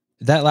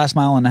 That last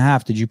mile and a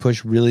half, did you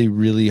push really,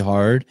 really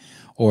hard,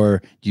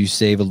 or do you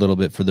save a little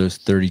bit for those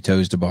 30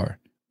 toes to bar?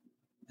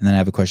 And then I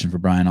have a question for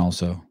Brian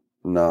also.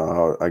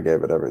 No, I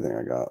gave it everything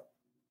I got.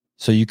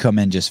 So you come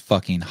in just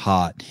fucking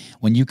hot.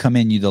 When you come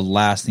in, the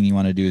last thing you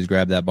want to do is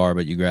grab that bar,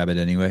 but you grab it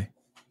anyway.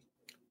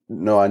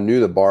 No, I knew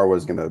the bar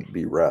was going to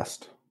be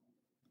rest.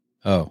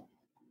 Oh,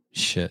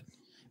 shit.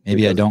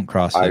 Maybe Because I don't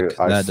CrossFit.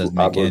 That doesn't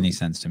make any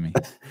sense to me.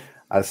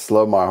 I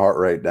slow my heart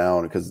rate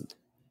down because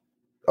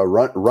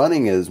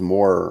running is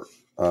more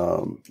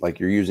like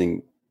you're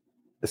using.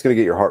 It's going to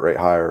get your heart rate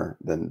higher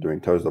than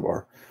doing toes to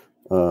bar.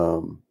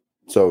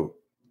 So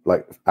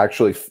like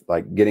actually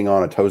like getting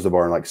on a toes to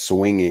bar and like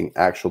swinging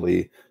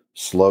actually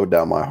slowed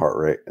down my heart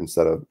rate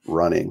instead of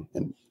running,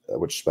 and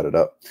which sped it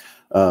up.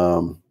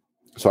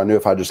 So I knew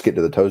if I just get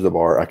to the toes to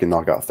bar, I can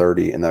knock out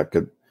 30, and that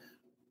could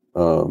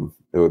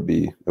it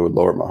would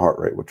lower my heart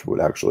rate, which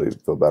would actually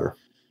feel better.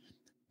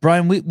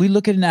 Brian, we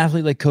look at an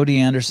athlete like Cody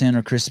Anderson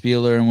or Chris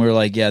Spieler, and we're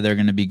like, yeah, they're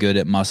going to be good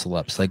at muscle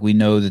ups. Like, we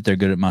know that they're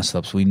good at muscle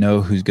ups. We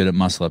know who's good at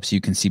muscle ups. You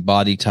can see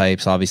body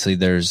types. Obviously,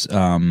 there's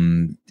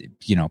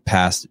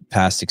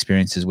past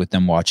experiences with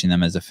them, watching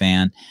them as a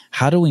fan.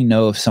 How do we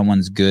know if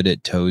someone's good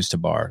at toes to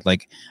bar?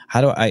 Like,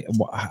 how do I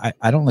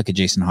don't look at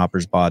Jayson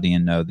Hopper's body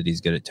and know that he's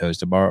good at toes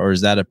to bar, or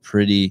is that a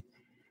pretty?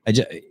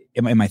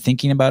 Am I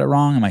thinking about it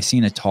wrong? Am I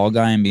seeing a tall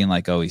guy and being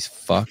like, oh, he's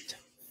fucked?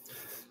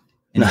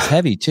 And he's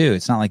heavy too.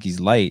 It's not like he's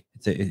light.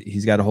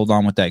 He's got to hold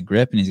on with that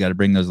grip, and he's got to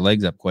bring those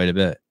legs up quite a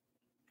bit.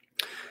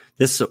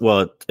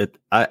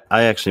 I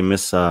actually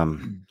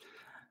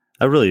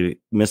I really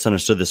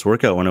misunderstood this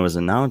workout when it was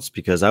announced,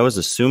 because I was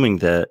assuming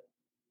that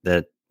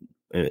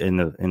in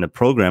the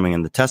programming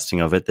and the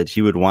testing of it, that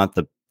he would want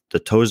the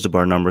toes to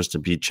bar numbers to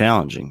be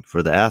challenging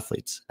for the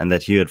athletes, and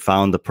that he had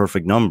found the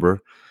perfect number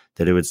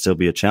that it would still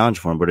be a challenge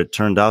for him. But it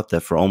turned out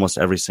that for almost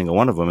every single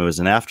one of them, it was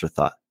an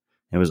afterthought.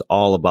 It was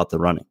all about the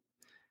running.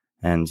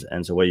 And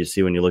so what you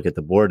see when you look at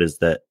the board is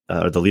that,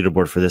 or the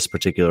leaderboard for this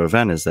particular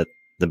event, is that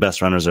the best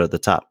runners are at the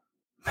top.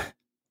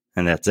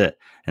 And that's it.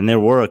 And there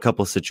were a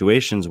couple of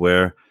situations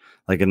where,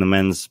 like in the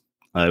men's,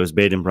 it was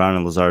Baden Brown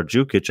and Lazar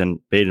Jukic, and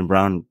Baden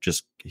Brown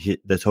just hit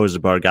the toes to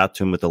bar, got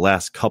to him with the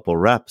last couple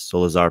reps. So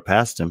Lazar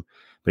passed him,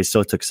 but he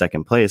still took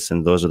second place.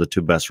 And those are the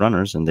two best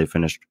runners, and they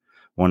finished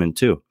 1 and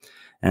 2.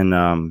 And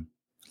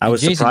I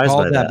was surprised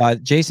by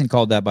that. Jason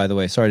called that, by the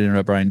way. Sorry to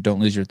interrupt, Brian. Don't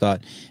lose your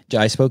thought.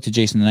 I spoke to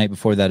Jason the night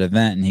before that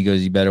event, and he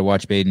goes, "You better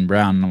watch Baden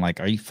Brown." And I'm like,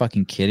 "Are you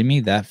fucking kidding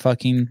me? That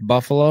fucking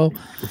buffalo?"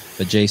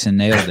 But Jason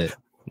nailed it.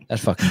 That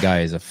fucking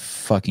guy is a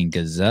fucking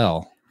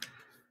gazelle.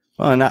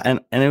 Well, and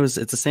it's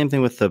the same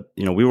thing with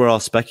we were all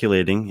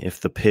speculating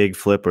if the pig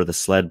flip or the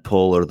sled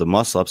pull or the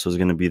muscle ups was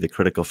going to be the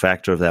critical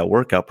factor of that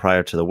workout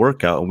prior to the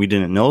workout. And we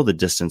didn't know the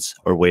distance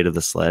or weight of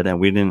the sled, and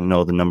we didn't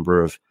know the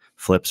number of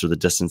flips or the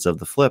distance of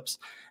the flips.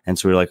 And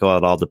so we were like, oh,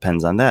 it all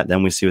depends on that.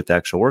 Then we see what the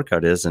actual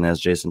workout is. And as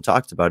Jason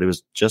talked about, it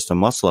was just a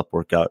muscle up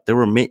workout. There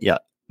were,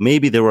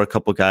 maybe there were a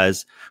couple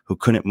guys who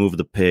couldn't move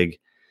the pig,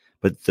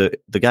 but the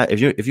guy,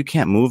 if you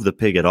can't move the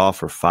pig at all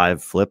for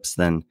 5 flips,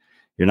 then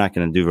you're not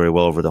going to do very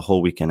well over the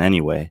whole weekend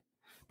anyway.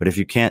 But if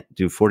you can't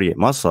do 48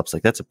 muscle ups,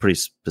 like that's a pretty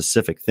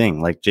specific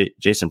thing. Like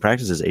Jason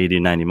practices 80 to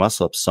 90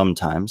 muscle ups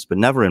sometimes, but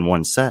never in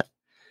one set.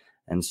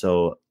 And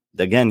so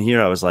again,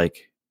 here I was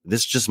like,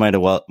 this just might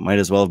as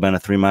well have been a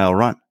 3-mile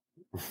run.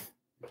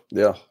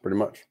 Yeah, pretty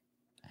much.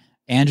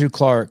 Andrew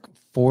Clark,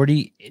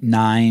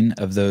 49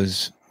 of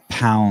those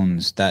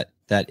pounds, that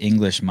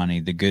English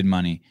money, the good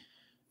money.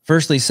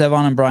 Firstly,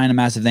 Sevon and Brian, a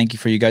massive thank you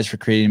for you guys for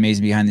creating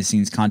amazing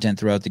behind-the-scenes content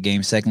throughout the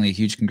game. Secondly, a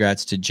huge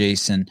congrats to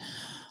Jayson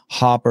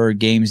Hopper,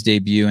 games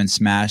debut and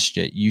smashed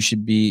it. You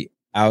should be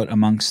out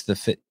amongst the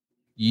fit.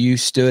 You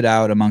stood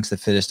out amongst the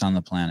fittest on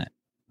the planet.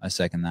 I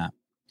second that.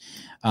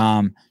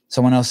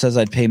 Someone else says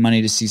I'd pay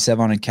money to see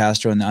Sevon and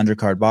Castro in the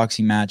undercard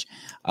boxing match.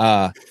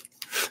 I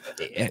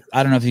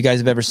don't know if you guys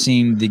have ever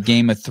seen the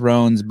Game of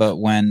Thrones, but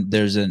when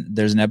there's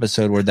an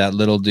episode where that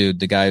little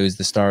dude, the guy who's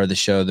the star of the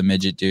show, the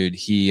midget dude,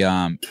 he's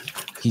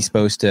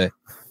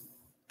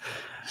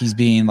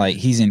being like,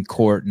 he's in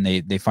court and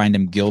they find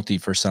him guilty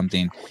for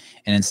something,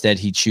 and instead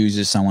he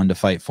chooses someone to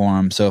fight for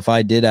him. So if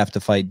I did have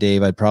to fight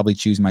Dave, I'd probably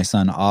choose my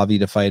son Avi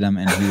to fight him,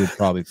 and he would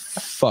probably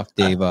fuck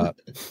Dave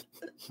up.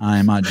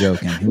 I'm not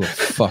joking. He will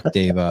fuck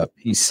Dave up.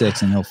 He's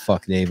 6 and he'll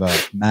fuck Dave up.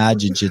 Mad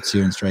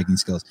jiu-jitsu and striking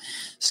skills.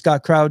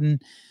 Scott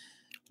Crowden,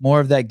 more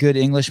of that good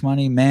English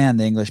money. Man,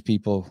 the English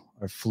people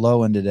are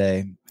flowing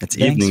today. It's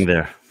evening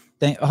there.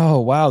 Oh,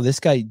 wow. This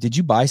guy, did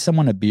you buy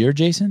someone a beer,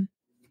 Jason?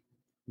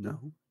 No.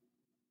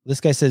 This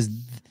guy says,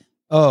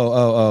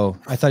 oh.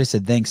 I thought he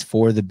said thanks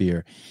for the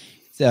beer.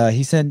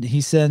 He sent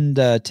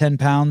 10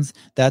 pounds.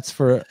 That's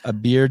for a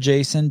beer,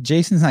 Jason.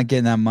 Jason's not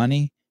getting that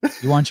money.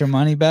 You want your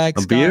money back,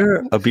 Scott?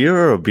 A beer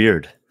or a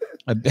beard?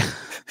 You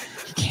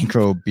can't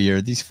grow a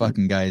beard. These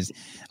fucking guys,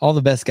 all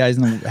the best guys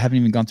haven't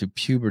even gone through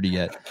puberty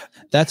yet.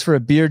 That's for a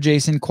beer,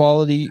 Jason.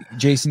 Quality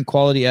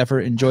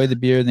effort. Enjoy the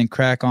beer, then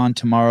crack on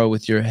tomorrow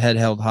with your head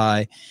held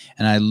high.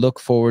 And I look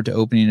forward to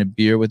opening a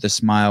beer with a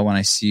smile when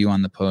I see you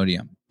on the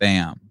podium.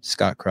 Bam.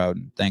 Scott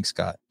Crowden. Thanks,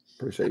 Scott.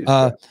 Appreciate you,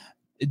 Scott.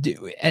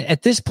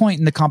 At this point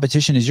in the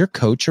competition, is your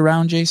coach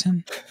around,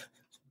 Jason?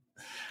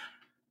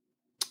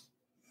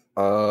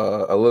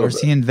 A little. Or is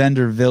he in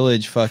Vendor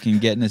Village fucking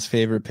getting his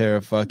favorite pair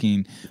of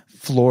fucking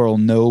floral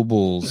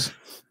nobles?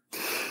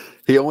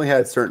 he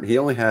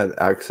only had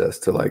access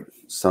to like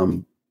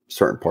some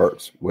certain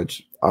parts,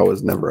 which I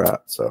was never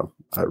at. So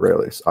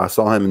I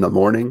saw him in the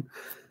morning,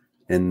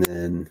 and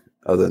then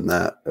other than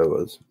that, I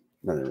didn't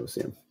really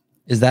see him.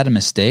 Is that a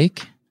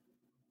mistake?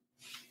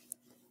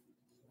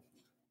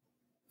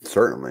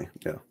 Certainly,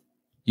 yeah.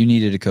 You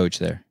needed a coach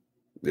there.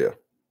 Yeah.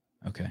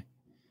 Okay.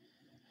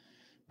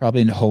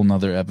 Probably a whole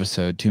nother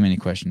episode. Too many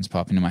questions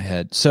popping in my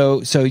head.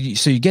 So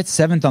you get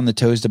 7th on the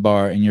Toes to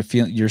Bar, and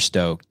you're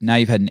stoked. Now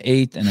you've had an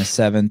 8th and a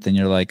 7th, and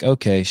you're like,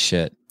 okay,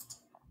 shit,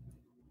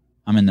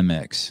 I'm in the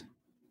mix.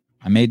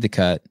 I made the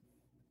cut.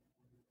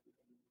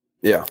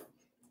 Yeah,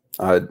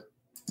 I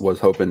was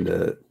hoping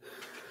to.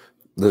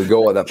 The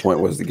goal at that point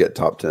was to get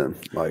top 10.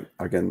 Like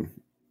I can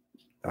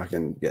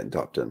get in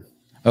top 10.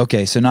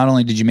 Okay, so not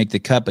only did you make the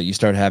cut, but you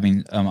start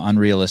having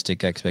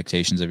unrealistic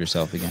expectations of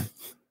yourself again.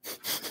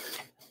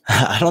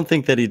 I don't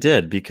think that he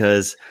did,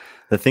 because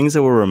the things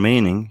that were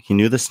remaining, he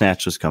knew the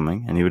snatch was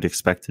coming, and he would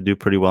expect to do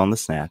pretty well in the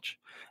snatch.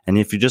 And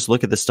if you just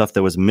look at the stuff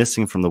that was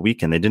missing from the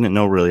weekend, they didn't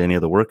know really any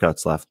of the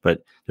workouts left,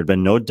 but there'd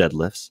been no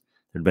deadlifts,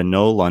 there'd been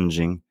no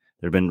lunging,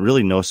 there'd been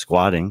really no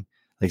squatting.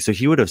 Like, so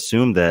he would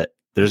assume that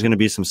there's going to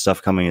be some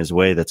stuff coming his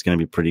way that's going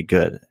to be pretty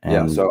good.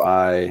 And yeah.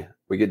 So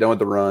we get done with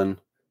the run,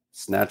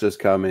 snatch is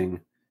coming.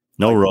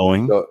 No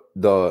rowing.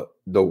 The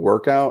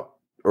workout,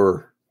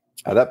 or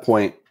at that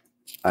point,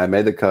 I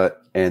made the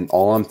cut, and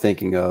all I'm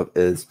thinking of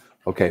is,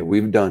 okay,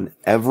 we've done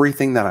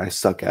everything that I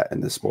suck at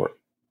in this sport.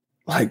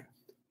 Like,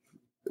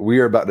 we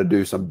are about to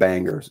do some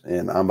bangers,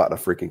 and I'm about to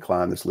freaking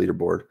climb this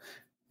leaderboard.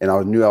 And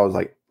I knew I was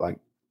like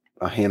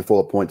a handful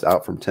of points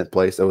out from 10th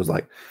place. It was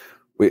like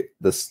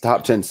the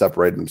top 10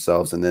 separated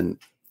themselves, and then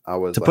I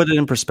was to put it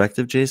in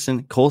perspective,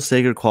 Jason, Cole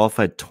Sager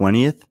qualified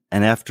 20th,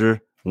 and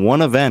after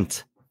one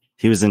event,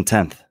 he was in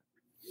 10th.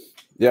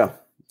 Yeah,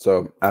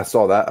 so I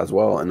saw that as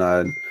well, and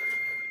I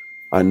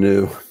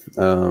knew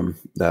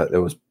that it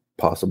was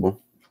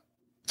possible.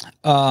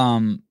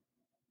 The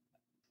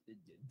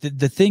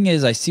thing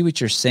is, I see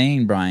what you're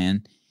saying,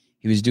 Brian.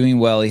 He was doing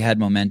well. He had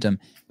momentum,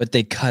 but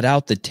they cut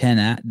out the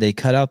 10. They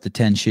cut out the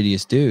 10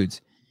 shittiest dudes,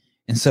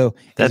 and so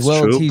that's as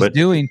well true, as he's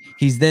doing,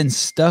 he's then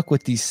stuck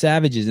with these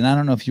savages. And I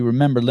don't know if you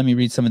remember. Let me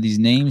read some of these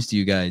names to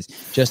you guys: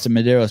 Justin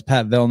Medeiros,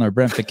 Pat Vellner,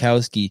 Brent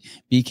Fikowski,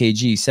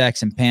 BKG,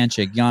 Saxon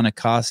Panchik,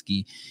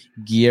 Yanikoski,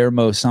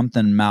 Guillermo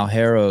something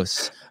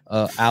Malheros,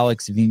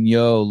 Alex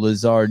Vigneault,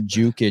 Lazard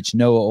Jukic,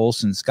 Noah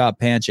Olson, Scott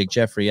Panchik,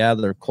 Jeffrey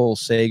Adler, Cole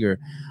Sager.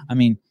 I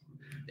mean,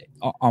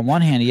 on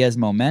one hand, he has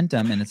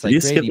momentum, and it's like,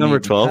 you skip number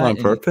 12 on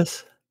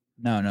purpose?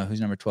 No, who's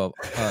number 12?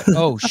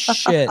 Oh,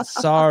 shit.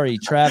 Sorry,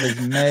 Travis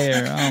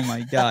Mayer. Oh,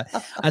 my God.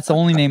 That's the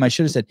only name I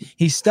should have said.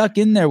 He's stuck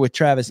in there with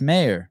Travis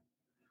Mayer.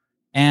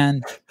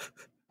 And,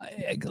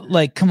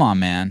 like, come on,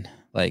 man.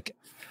 Like,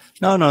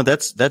 no,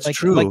 that's like,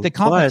 true. Like, the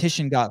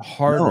competition got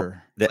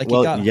harder. No, it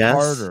got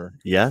harder.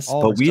 Yes,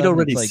 but we'd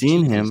already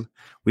seen him.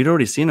 We'd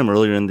already seen him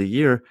earlier in the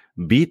year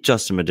beat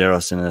Justin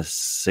Medeiros in a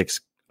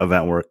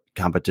 6-event work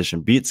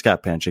competition, beat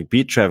Scott Panchik,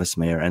 beat Travis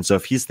Mayer. And so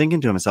if he's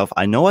thinking to himself,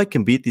 I know I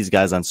can beat these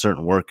guys on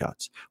certain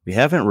workouts. We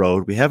haven't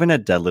rowed. We haven't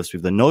had deadlifts.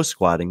 We've done no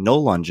squatting, no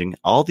lunging.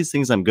 All these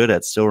things I'm good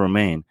at still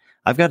remain.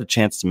 I've got a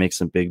chance to make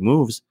some big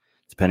moves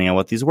depending on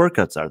what these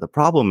workouts are. The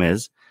problem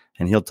is,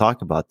 and he'll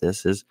talk about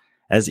this, is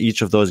as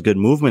each of those good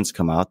movements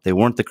come out, they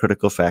weren't the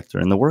critical factor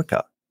in the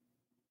workout.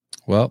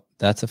 Well,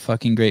 that's a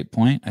fucking great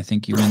point. I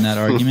think you win that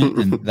argument.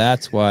 And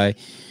that's why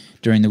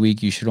during the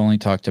week, you should only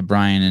talk to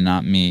Brian and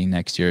not me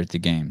next year at the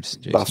games.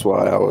 Jayson. That's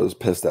why I was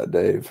pissed at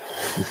Dave.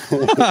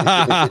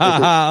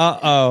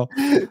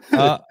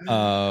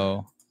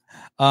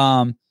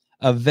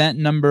 Event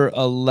number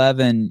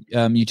 11,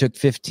 you took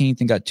 15th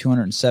and got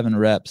 207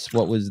 reps.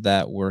 What was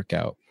that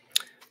workout?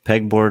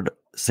 Pegboard,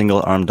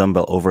 single arm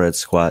dumbbell overhead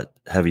squat,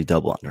 heavy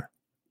double under.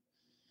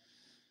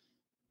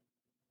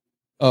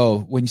 Oh,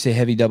 when you say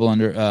heavy double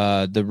under,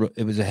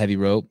 it was a heavy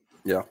rope.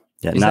 Yeah.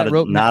 Yeah,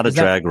 not a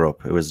drag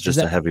rope. It was just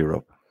a heavy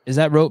rope. Is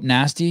that rope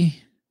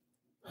nasty,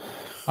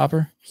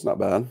 Hopper? It's not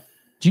bad.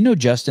 Do you know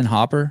Jayson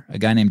Hopper? A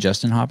guy named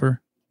Jayson Hopper?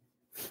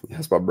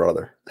 That's my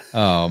brother.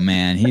 Oh,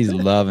 man. He's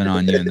loving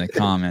on you in the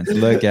comments.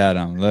 Look at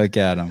him. Look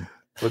at him.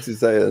 What's he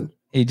saying?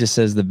 He just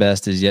says the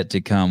best is yet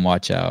to come.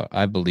 Watch out.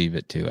 I believe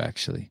it too,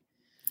 actually.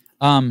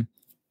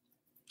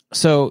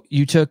 So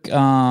you took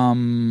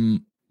the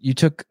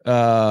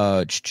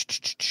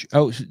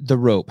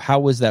rope. How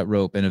was that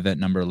rope in event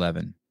number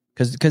 11?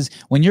 Because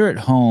when you're at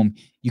home,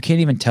 you can't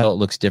even tell it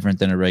looks different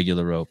than a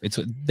regular rope.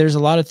 There's a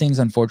lot of things,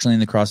 unfortunately,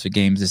 in the CrossFit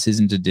Games. This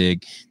isn't a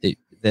dig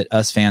that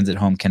us fans at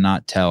home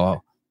cannot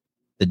tell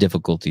the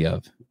difficulty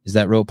of. Is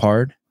that rope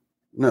hard?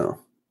 No.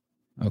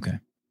 Okay.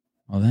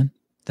 Well,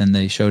 then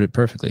they showed it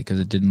perfectly because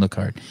it didn't look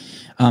hard.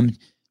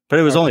 But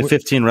it was only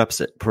 15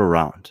 reps per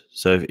round.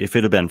 So if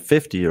it had been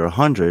 50 or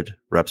 100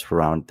 reps per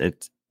round,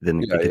 it's a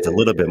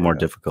little bit more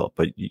difficult.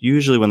 But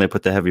usually when they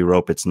put the heavy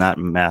rope, it's not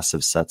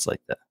massive sets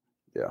like that.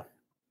 Yeah.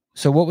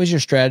 So what was your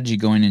strategy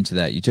going into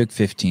that? You took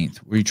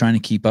 15th. Were you trying to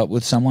keep up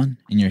with someone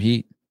in your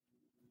heat?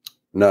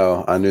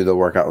 No, I knew the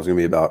workout was going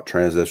to be about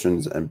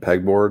transitions and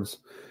pegboards,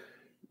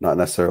 not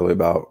necessarily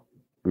about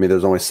I mean,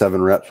 there's only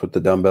 7 reps with the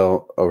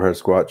dumbbell overhead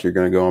squats. You're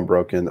going to go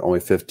unbroken. Only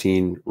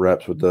 15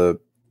 reps with the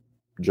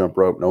jump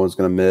rope. No one's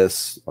going to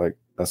miss. Like,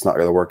 that's not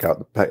going to work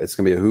out. It's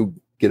going to be who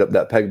get up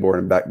that pegboard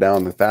and back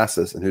down the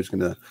fastest, and who's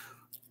going to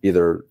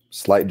either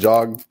slight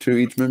jog to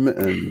each movement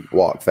and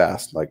walk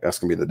fast. Like, that's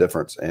going to be the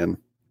difference. And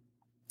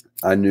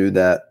I knew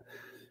that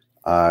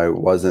I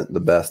wasn't the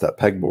best at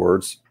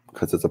pegboards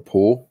because it's a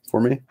pull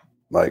for me.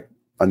 Like,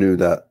 I knew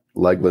that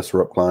legless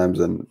rope climbs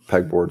and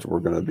pegboards were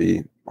going to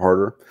be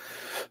harder.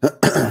 But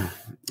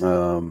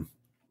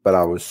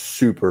I was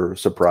super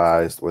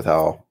surprised with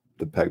how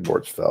the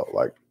pegboards felt.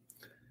 Like,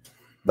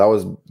 that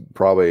was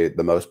probably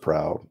the most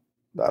proud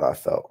that I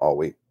felt all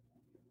week.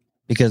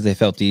 Because they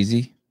felt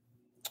easy?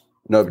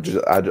 No, but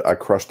just I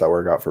crushed that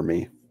workout for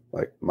me.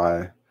 Like,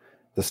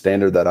 the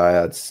standard that I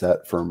had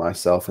set for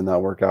myself in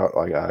that workout,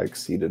 like, I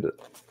exceeded it.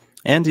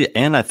 And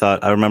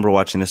I remember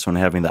watching this one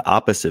having the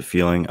opposite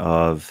feeling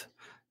of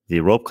the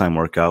rope climb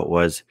workout.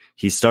 Was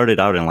he started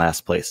out in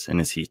last place in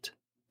his heat.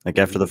 Like,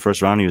 after the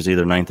first round, he was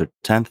either 9th or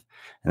 10th.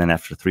 And then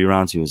after 3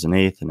 rounds, he was in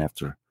 8th. And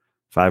after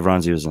 5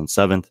 rounds, he was in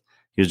 7th.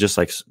 He was just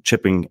like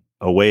chipping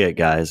away at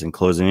guys and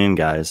closing in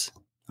guys.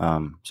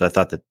 So I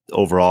thought that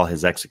overall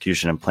his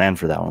execution and plan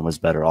for that one was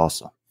better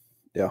also.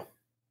 Yeah.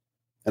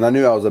 And I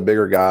knew I was a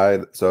bigger guy.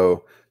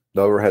 So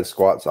the overhead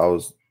squats,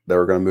 they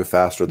were going to move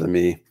faster than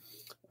me.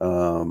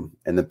 And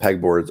the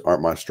pegboards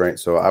aren't my strength.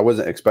 So I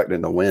wasn't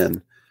expecting to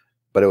win,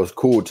 but it was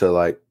cool to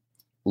like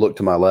look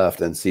to my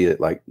left and see it.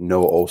 Like,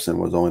 Noah Olson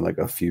was only like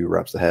a few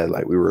reps ahead.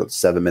 Like, we were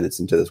 7 minutes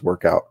into this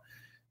workout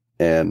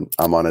and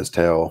I'm on his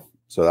tail.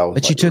 So that was,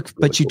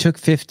 but you took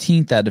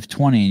 15th out of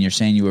 20 and you're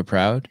saying you were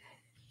proud?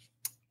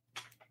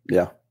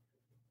 Yeah.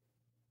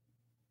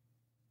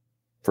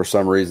 For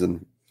some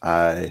reason,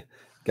 I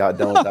got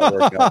done with that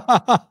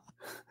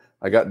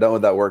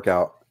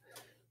workout.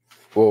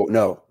 Well,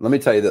 no, let me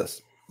tell you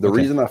this. The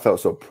reason I felt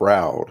so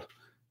proud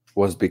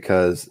was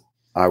because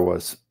I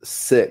was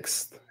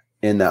 6th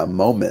in that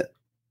moment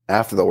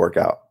after the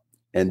workout.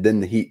 And then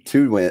the Heat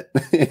 2 went.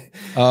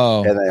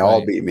 And they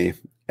all beat me.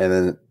 And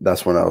then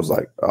that's when I was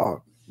like,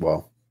 oh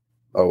well.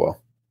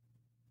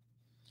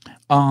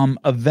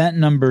 Event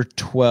number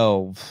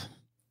 12.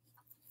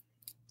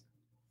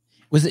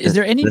 Is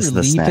there any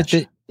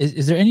relief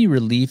is there any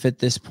relief at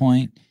this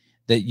point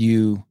that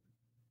you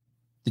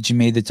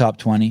made the top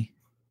 20?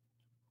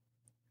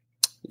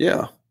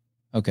 Yeah.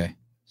 Okay.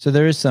 So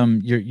there is some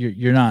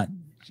you're not,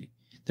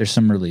 there's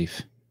some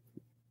relief.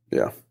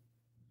 Yeah.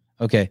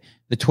 Okay.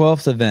 The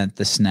 12th event,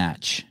 the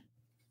snatch.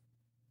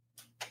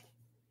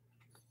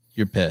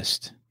 You're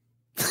pissed.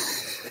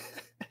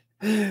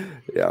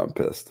 Yeah, I'm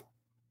pissed.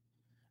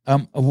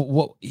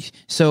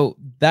 So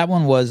that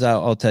one was,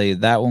 I'll tell you,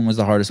 that one was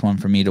the hardest one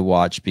for me to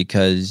watch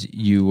because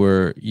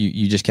you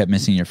just kept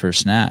missing your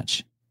first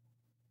snatch.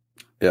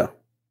 Yeah.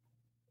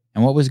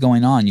 And what was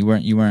going on? You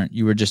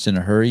were just in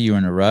a hurry. You were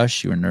in a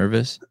rush. You were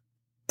nervous.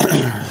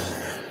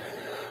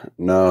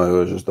 No, it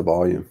was just the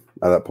volume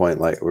at that point.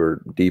 Like, we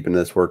were deep in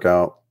this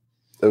workout.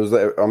 It was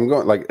like, I'm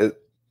going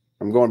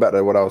back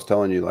to what I was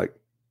telling you, like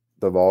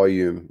the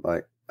volume,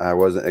 like I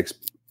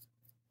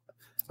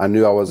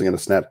knew I wasn't going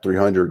to snap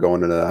 300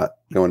 going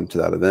into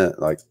that event.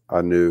 Like,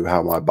 I knew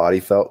how my body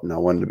felt and I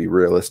wanted to be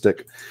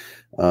realistic.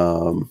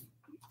 And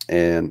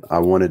I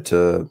wanted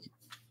to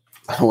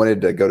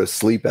go to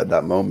sleep at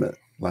that moment.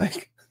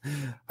 Like,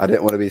 I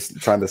didn't want to be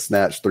trying to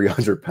snatch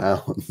 300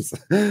 pounds.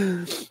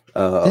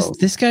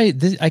 This guy,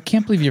 I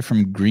can't believe you're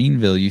from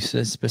Greenville. You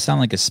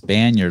sound like a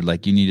Spaniard,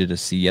 like you needed a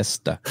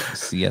siesta.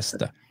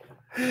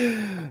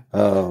 It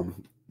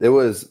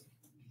was,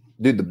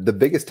 dude, the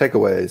biggest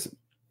takeaways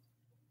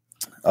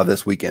of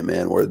this weekend,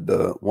 man, were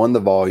the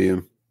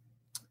volume,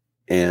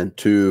 and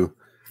 2,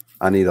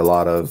 I need a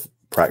lot of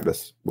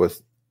practice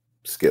with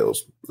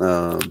skills.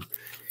 And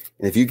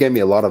if you gave me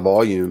a lot of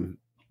volume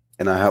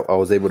and I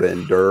was able to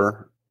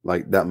endure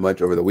like that much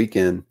over the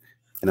weekend,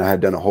 and I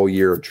had done a whole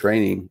year of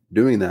training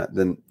doing that,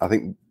 then I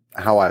think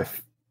how I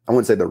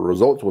wouldn't say the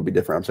results would be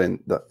different. I'm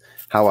saying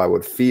how I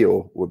would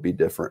feel would be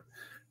different.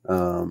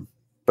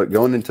 But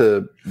going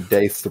into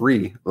day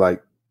 3,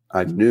 like,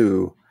 I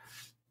knew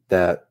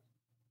that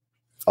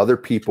other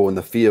people in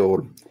the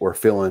field were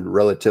feeling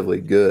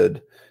relatively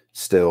good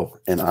still.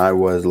 And I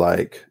was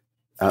like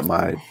at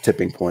my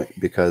tipping point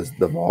because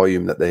the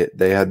volume that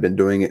they had been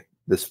doing it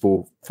this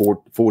full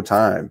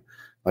time.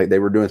 Like, they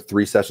were doing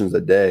 3 sessions a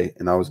day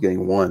and I was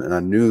getting 1. And I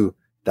knew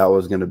that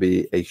was going to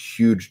be a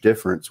huge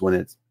difference when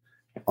it's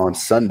on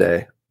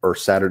Sunday or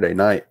Saturday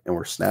night and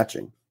we're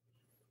snatching.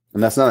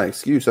 And that's not an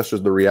excuse. That's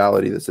just the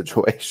reality of the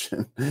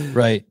situation.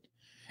 Right.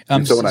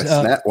 So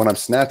when I'm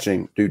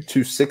snatching, dude,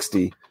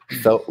 260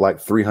 felt like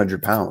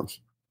 300 pounds.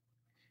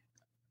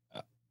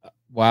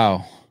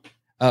 Wow.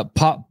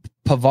 Pavan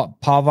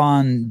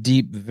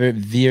Deep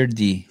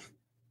Verdi.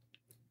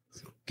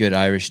 Good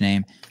Irish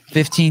name.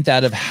 15th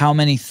out of how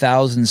many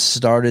thousands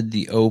started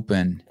the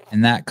Open?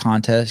 In that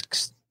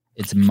context,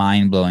 it's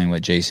mind-blowing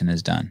what Jayson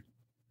has done.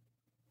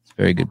 It's a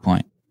very good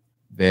point.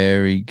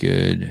 Very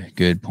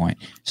good point.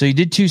 So you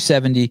did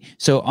 270.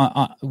 So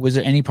was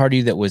there any part of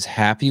you that was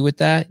happy with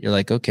that? You're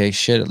like, okay,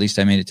 shit, at least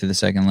I made it to the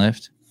second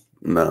lift.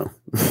 No.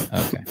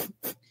 Okay.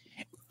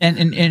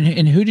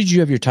 And who did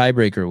you have your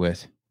tiebreaker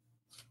with?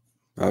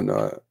 I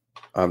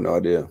have no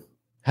idea.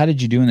 How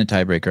did you do in the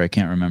tiebreaker? I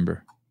can't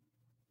remember.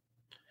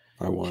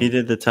 I won. He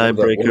did the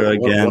tiebreaker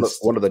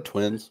against one of the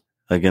twins.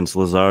 Against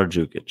Lazar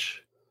Jukic.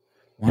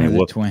 One of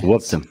the twins.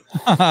 Whooped him.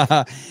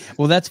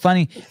 Well, that's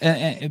funny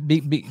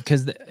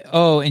because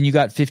and you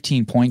got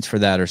 15 points for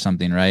that or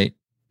something, right?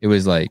 It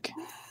was like,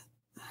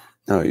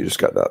 no, you just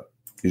got that.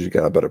 You just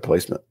got a better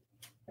placement,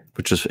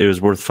 It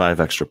was worth 5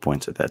 extra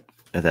points at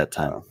that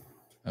time.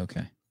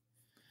 Okay.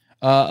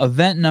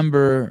 Event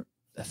number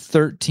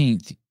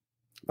 13th.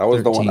 That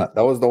was 13th.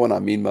 That was the one I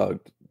mean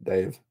mugged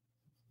Dave.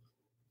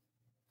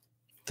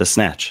 The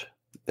snatch.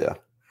 Yeah.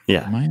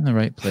 Yeah. Am I in the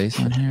right place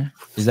on here?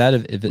 Is that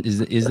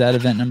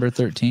event number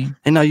 13?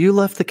 And now you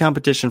left the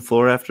competition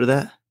floor after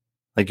that?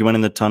 Like you went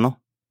in the tunnel?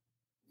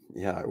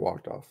 Yeah, I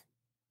walked off.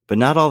 But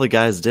not all the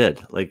guys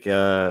did. Like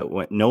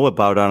when Noah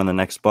bowed out on the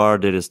next bar,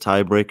 did his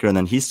tiebreaker, and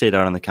then he stayed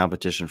out on the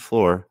competition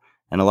floor.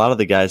 And a lot of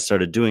the guys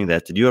started doing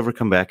that. Did you ever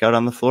come back out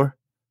on the floor?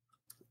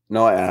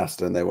 No, I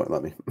asked and they wouldn't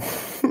let me.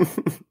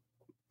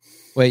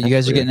 Wait, you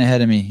guys are getting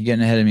ahead of me. You're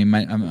getting ahead of me.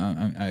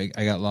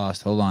 I got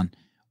lost. Hold on.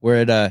 We're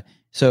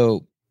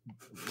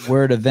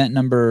at event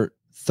number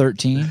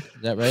 13. Is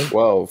that right?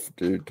 12,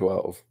 dude.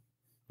 12.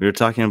 We were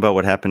talking about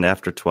what happened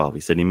after 12. He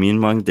said he mean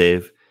mugged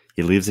Dave.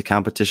 He leaves the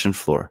competition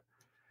floor.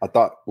 I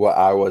thought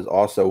I was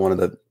also one of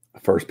the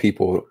first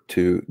people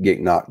to get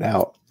knocked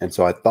out. And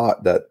so I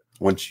thought that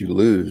once you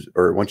lose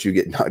or once you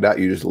get knocked out,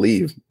 you just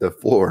leave the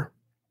floor.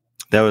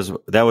 That was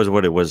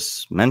what it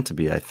was meant to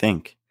be, I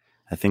think.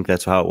 I think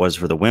that's how it was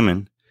for the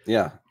women.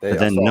 Yeah. But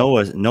then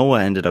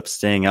Noah ended up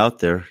staying out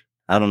there.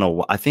 I don't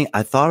know. I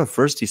thought at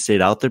first he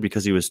stayed out there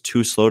because he was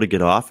too slow to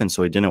get off. And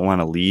so he didn't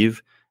want to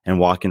leave and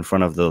walk in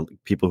front of the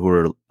people who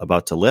were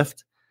about to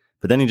lift.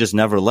 But then he just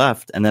never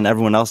left. And then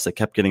everyone else that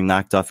kept getting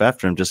knocked off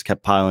after him just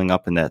kept piling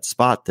up in that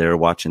spot there,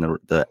 watching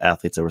the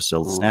athletes that were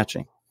still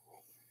snatching.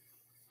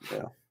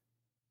 Yeah.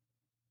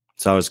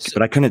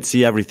 But I couldn't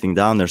see everything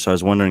down there. So I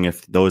was wondering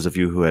if those of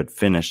you who had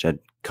finished had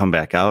come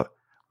back out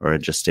or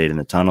had just stayed in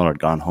the tunnel or had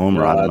gone home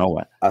or I don't know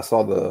what. I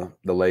saw the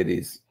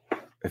ladies.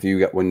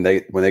 When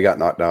they got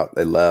knocked out,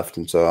 they left.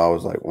 And so I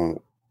was like,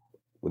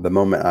 the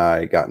moment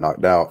I got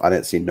knocked out, I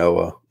didn't see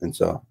Noah. And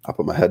so I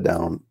put my head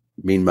down,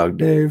 mean mugged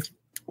Dave,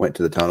 went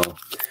to the tunnel.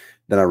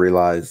 Then I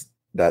realized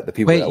that the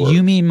people. Wait,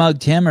 you mean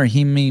mugged him or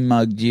he mean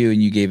mugged you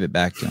and you gave it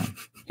back to him?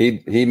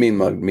 He mean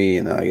mugged me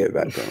and then I gave it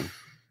back to him.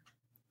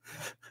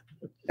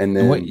 And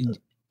then,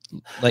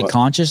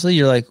 consciously,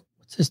 you're like,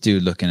 what's this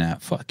dude looking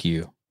at? Fuck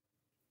you.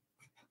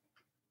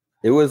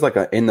 It was like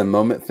a in the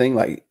moment thing.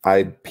 Like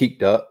I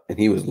peeked up and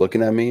he was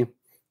looking at me,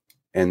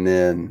 and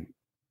then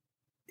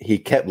he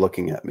kept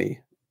looking at me.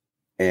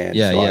 And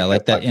so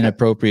like that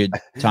inappropriate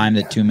time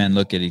that two men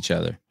look at each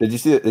other. Did you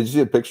see it? Did you see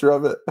a picture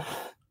of it?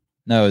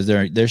 No,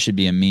 there should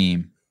be a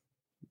meme.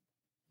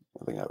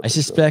 I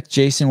suspect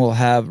Jayson will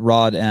have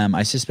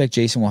I suspect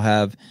Jayson will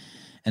have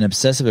an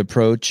obsessive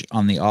approach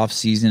on the off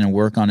season and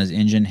work on his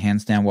engine,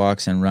 handstand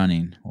walks, and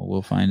running. Well,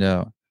 we'll find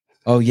out.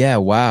 Oh yeah,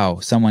 wow,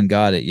 someone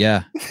got it.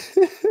 Yeah.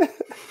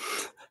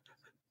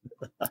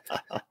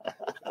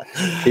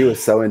 He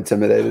was so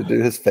intimidated,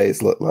 dude. His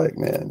face looked like,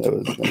 man, it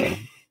was.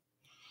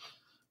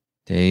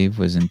 Dave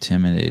was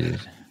intimidated.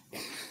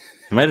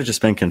 He might have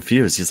just been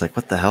confused. He's like,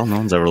 "What the hell? No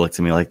one's ever looked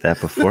at me like that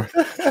before."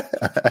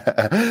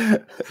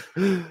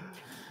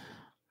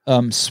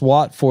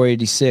 SWAT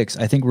 486.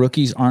 I think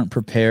rookies aren't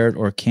prepared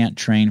or can't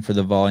train for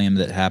the volume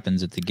that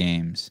happens at the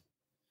games.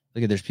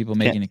 Look at there's people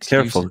making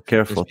excuses.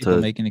 Careful. There's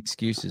people making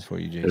excuses for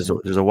you,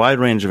 Jayson. There's a wide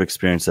range of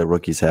experience that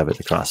rookies have at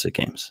the CrossFit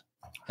Games.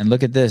 And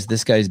look at this.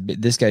 This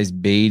guy's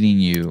baiting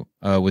you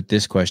with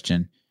this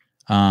question.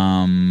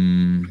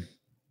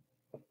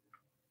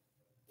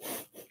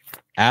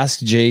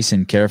 Ask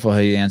Jayson. Careful how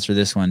you answer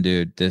this one,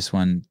 dude. This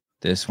one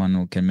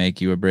can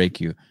make you or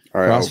break you. All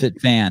right, CrossFit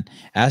fan.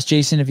 Ask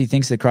Jayson if he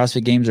thinks the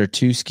CrossFit Games are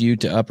too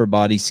skewed to upper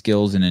body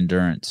skills and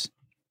endurance.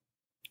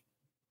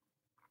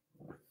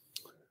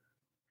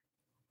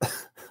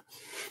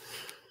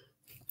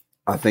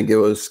 I think it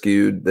was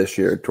skewed this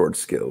year towards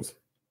skills.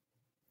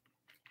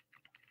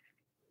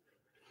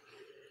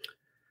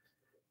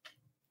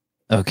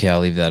 Okay, I'll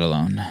leave that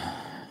alone.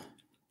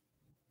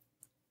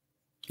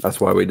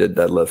 That's why we did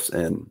deadlifts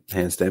and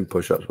handstand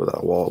push-ups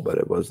without a wall, but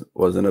it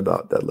wasn't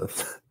about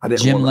deadlifts.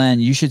 Jim Len,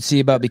 you should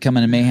see about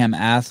becoming a Mayhem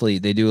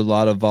athlete. They do a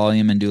lot of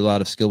volume and do a lot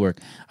of skill work.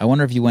 I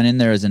wonder if you went in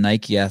there as a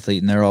Nike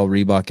athlete and they're all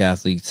Reebok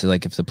athletes, so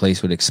like if the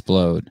place would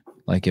explode.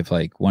 Like if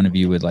like one of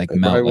you would like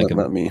melt. Like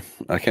let me.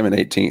 I came in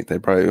 18th. They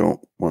probably don't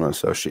want to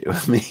associate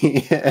with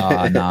me.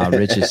 Nah,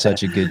 Rich is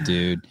such a good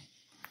dude.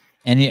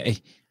 And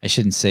I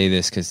shouldn't say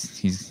this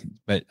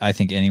but I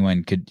think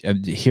anyone could.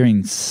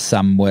 Hearing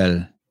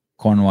Samuel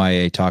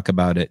Cornway talk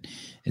about it,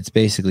 it's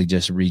basically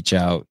just reach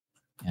out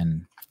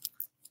and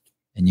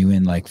and you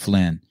win like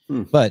Flynn.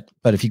 But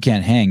if you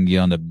can't hang,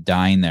 you end up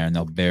dying there, and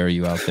they'll bury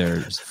you out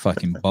there as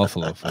fucking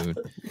buffalo food.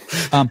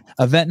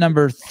 Event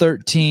number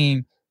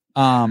 13.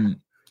 7.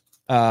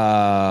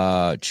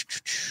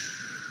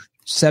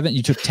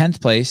 You took 10th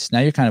place.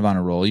 Now you're kind of on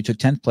a roll. You took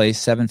 10th place,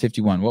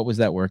 751. What was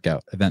that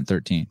workout? Event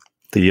 13.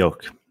 The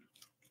yoke.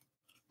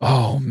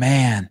 Oh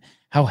man,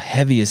 how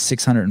heavy is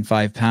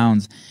 605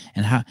 pounds?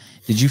 And how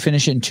did you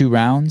finish it in 2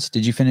 rounds?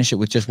 Did you finish it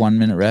with just 1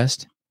 minute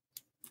rest,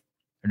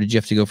 or did you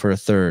have to go for a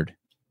third?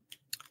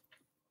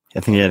 I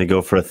think you had to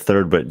go for a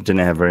third, but didn't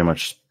have very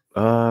much.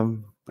 I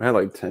had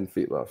like 10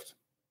 feet left.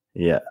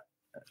 Yeah.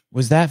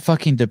 Was that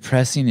fucking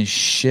depressing as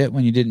shit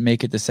when you didn't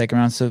make it the second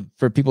round? So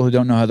for people who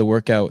don't know how the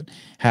workout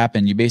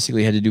happened, you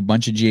basically had to do a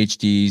bunch of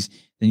GHDs,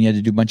 then you had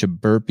to do a bunch of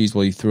burpees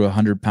while you threw a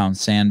 100-pound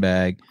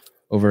sandbag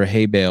over a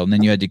hay bale, and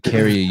then you had to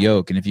carry a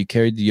yoke. And if you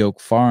carried the yoke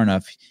far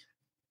enough,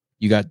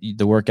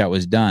 the workout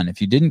was done.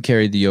 If you didn't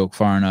carry the yoke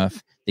far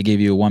enough, they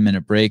gave you a 1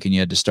 minute break and you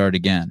had to start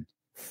again.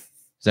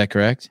 Is that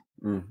correct?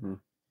 Mm-hmm.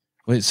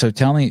 Wait, so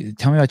tell me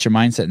about your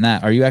mindset in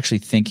that. Are you actually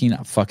thinking,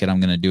 fuck it,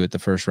 I'm going to do it the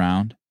first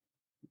round?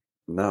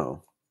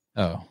 No.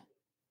 Oh.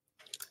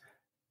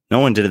 No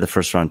one did it the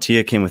first round.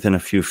 Tia came within a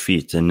few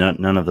feet, and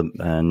none of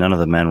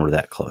the men were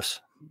that close.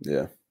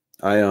 Yeah.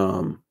 I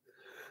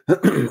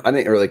I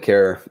didn't really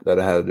care that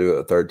I had to do it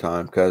a third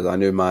time because I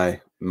knew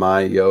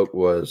my yoke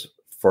was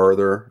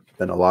further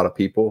than a lot of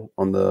people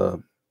on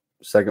the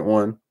second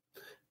one.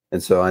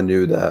 And so I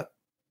knew that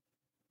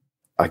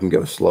I can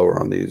go slower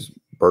on these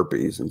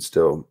burpees and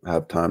still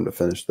have time to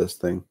finish this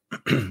thing.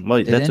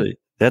 Well, that's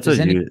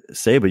what you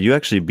say, but you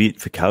actually beat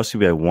Fikowski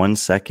by 1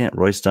 second,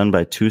 Royce Dunn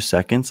by 2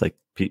 seconds. Like,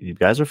 you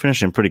guys were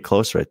finishing pretty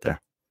close right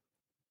there.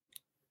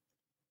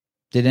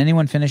 Did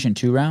anyone finish in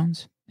 2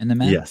 rounds in the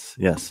men? Yes.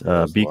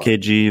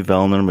 BKG,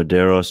 Vellner,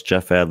 Medeiros,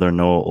 Jeff Adler,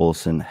 Noah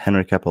Olson,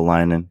 Henrik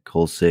Eppelainen,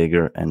 Cole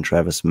Sager, and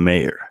Travis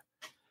Mayer.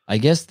 I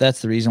guess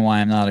that's the reason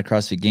why I'm not a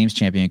CrossFit Games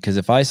champion, because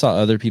if I saw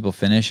other people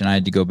finish and I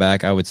had to go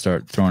back, I would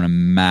start throwing a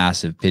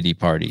massive pity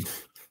party.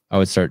 I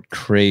would start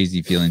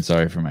crazy feeling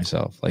sorry for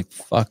myself. Like,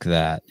 fuck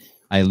that.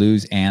 I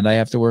lose and I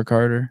have to work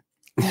harder.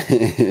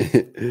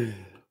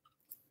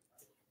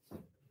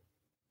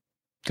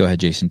 Go ahead,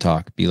 Jason,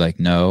 talk. Be like,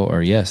 no,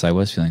 or yes, I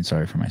was feeling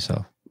sorry for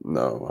myself.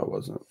 No, I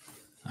wasn't.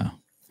 Oh.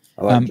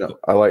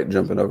 I like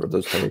jumping over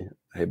those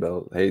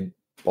hay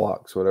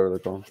blocks, whatever they're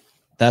called.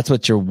 That's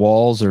what your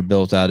walls are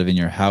built out of in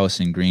your house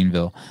in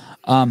Greenville.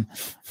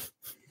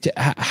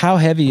 How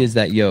heavy is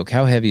that yoke?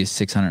 How heavy is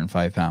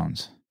 605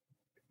 pounds?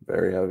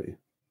 Very heavy.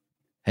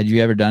 Had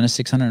you ever done a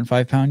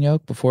 605-pound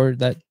yoke before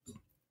that?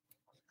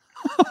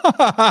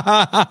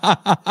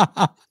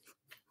 A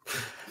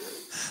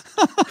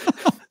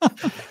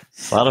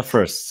lot of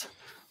firsts.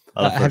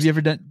 Have you ever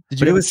done?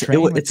 Did you?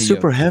 It's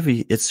super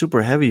heavy. It's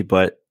super heavy,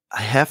 but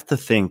I have to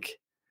think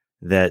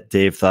that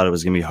Dave thought it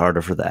was going to be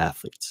harder for the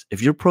athletes.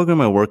 If you're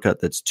programming a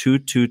workout that's 2,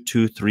 2,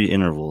 2, 3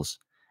 intervals,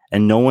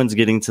 and no one's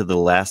getting to the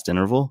last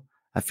interval,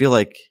 I feel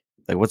like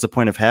what's the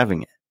point of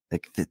having it?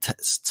 Like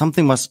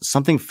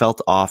something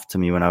felt off to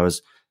me when I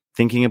was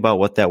thinking about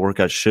what that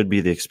workout should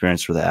be the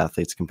experience for the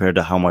athletes compared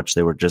to how much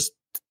they were just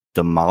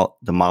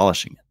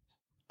demolishing it.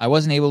 I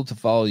wasn't able to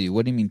follow you.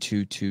 What do you mean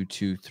 2, 2,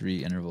 2,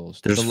 3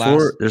 intervals?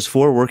 There's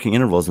 4 working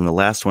intervals, and the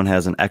last one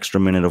has an extra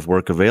minute of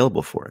work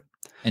available for it.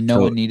 And no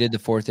one needed the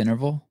 4th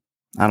interval?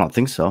 I don't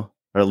think so.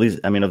 Or at least,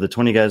 I mean, of the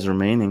 20 guys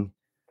remaining,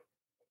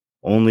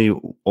 only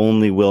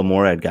Will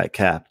Morad got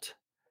capped.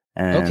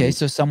 And, okay,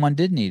 so someone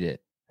did need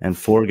it. And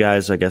 4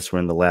 guys, I guess, were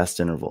in the last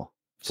interval.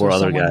 4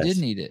 other guys did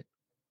need it.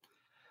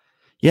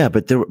 Yeah,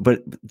 but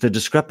the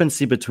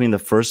discrepancy between the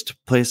first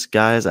place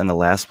guys and the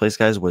last place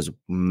guys was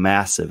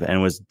massive,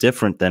 and was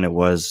different than it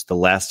was the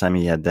last time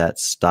he had that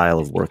style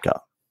of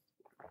workout.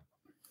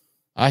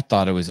 I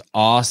thought it was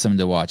awesome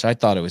to watch.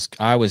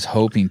 I was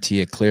hoping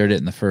Tia cleared it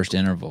in the first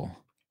interval.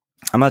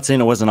 I'm not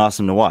saying it wasn't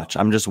awesome to watch.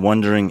 I'm just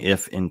wondering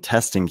if in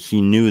testing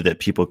he knew that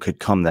people could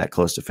come that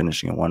close to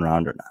finishing in 1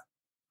 round or not.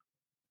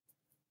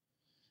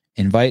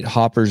 Invite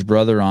Hopper's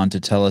brother on to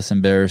tell us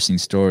embarrassing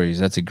stories.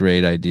 That's a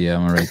great idea.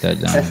 I'm gonna write that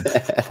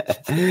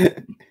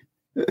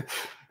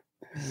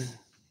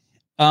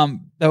down.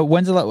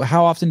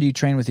 How often do you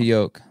train with a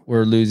yoke?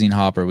 We're losing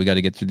Hopper. We got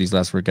to get through these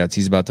last workouts.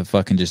 He's about to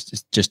fucking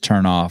just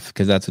turn off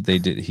because that's what they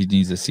did. He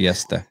needs a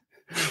siesta.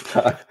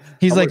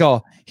 He's like,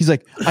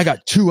 I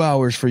got 2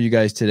 hours for you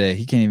guys today.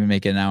 He can't even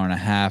make it an hour and a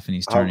half, and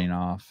he's turning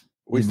off.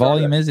 The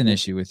volume is an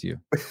issue with you.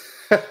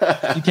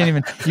 You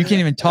can't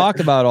even talk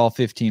about all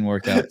 15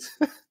 workouts.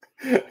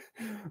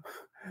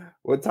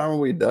 What time are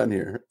we done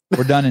here?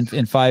 We're done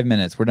in 5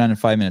 minutes. We're done in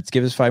 5 minutes.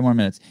 Give us 5 more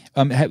minutes.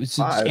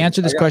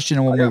 Answer this question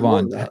and we'll move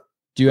on.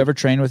 Do you ever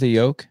train with a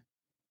yoke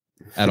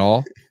at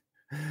all?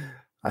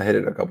 I hit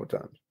it a couple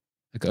times.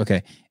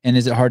 Okay. And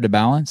is it hard to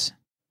balance?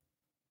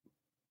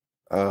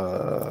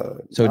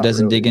 So it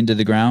doesn't dig into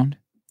the ground?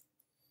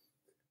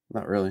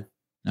 Not really.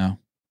 No.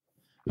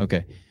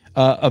 Okay.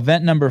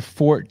 Event number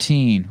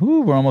 14.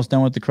 Whew, we're almost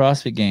done with the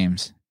CrossFit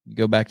Games. You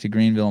go back to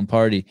Greenville and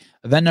party.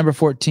 Event number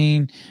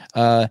 14,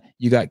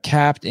 you got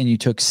capped and you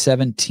took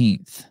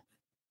 17th.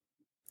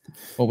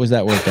 What was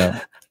that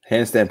workout?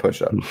 Handstand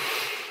push-up.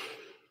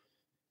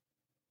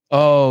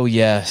 Oh,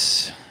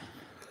 yes.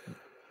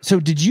 So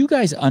did you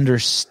guys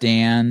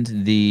understand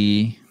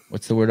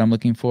what's the word I'm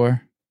looking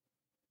for?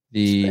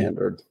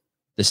 Standard.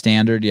 The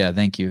standard. Yeah.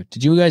 Thank you.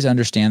 Did you guys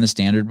understand the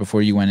standard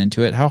before you went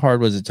into it? How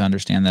hard was it to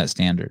understand that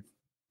standard?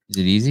 Is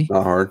it easy?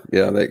 Not hard.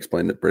 Yeah. They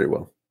explained it pretty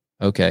well.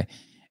 Okay.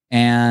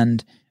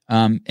 And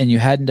you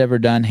hadn't ever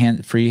done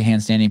free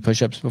handstanding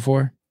push-ups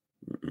before?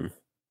 Mm-mm.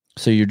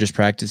 So you're just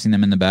practicing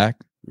them in the back?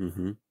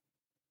 Mm-hmm.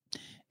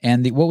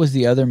 And what was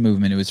the other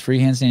movement? It was free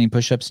handstanding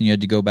push-ups, and you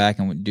had to go back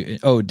and do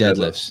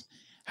deadlifts.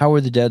 How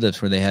were the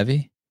deadlifts? Were they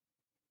heavy?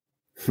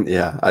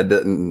 Yeah, I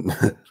didn't.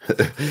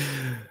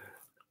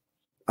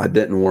 I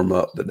didn't warm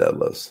up the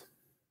deadlifts.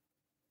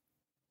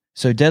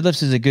 So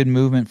deadlifts is a good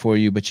movement for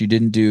you, but you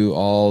didn't do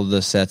all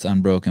the sets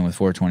unbroken with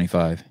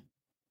 425.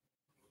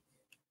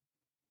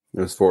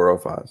 It was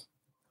 405.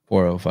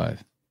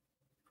 405.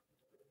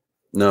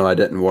 No, I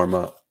didn't warm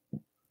up.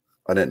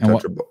 I didn't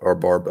touch our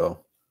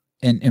barbell.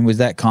 And was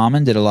that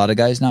common? Did a lot of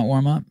guys not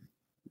warm up?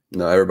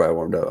 No, everybody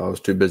warmed up. I was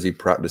too busy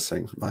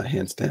practicing my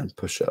handstand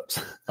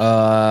push-ups.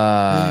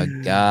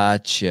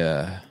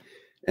 Gotcha.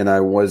 And I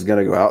was going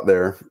to go out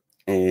there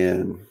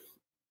and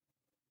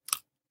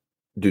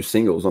do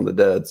singles on the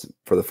deads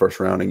for the first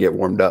round and get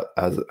warmed up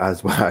as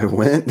I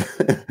went.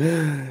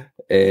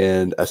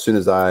 And as soon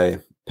as I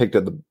picked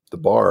up the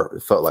bar,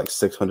 it felt like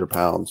 600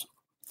 pounds,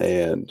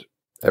 and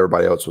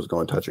everybody else was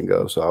going touch and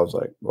go. So I was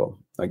like, well,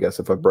 I guess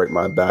if I break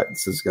my back,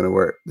 this is going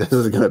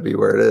to be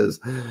where it is.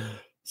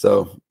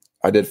 So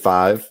I did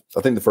 5.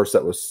 I think the first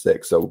set was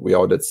 6. So we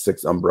all did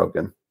 6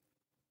 unbroken.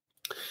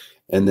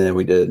 And then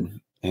we did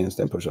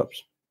handstand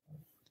push-ups.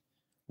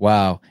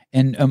 Wow.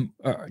 And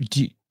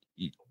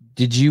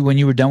did you, when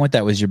you were done with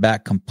that, was your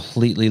back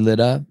completely lit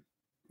up?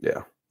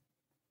 Yeah.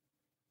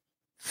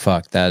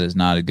 Fuck, that is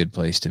not a good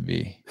place to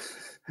be.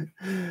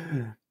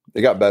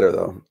 It got better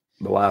though.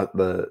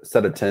 The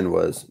set of 10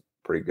 was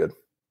pretty good.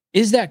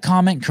 Is that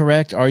comment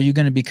correct? Are you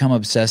going to become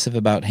obsessive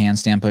about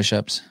handstand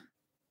push-ups?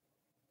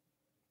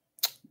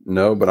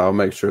 No, but I'll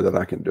make sure that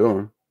I can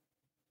do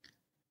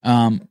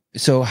them.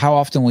 So how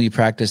often will you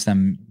practice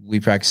them? Will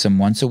you practice them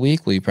once a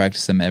week? Will you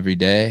practice them every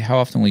day? How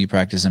often will you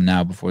practice them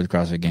now before the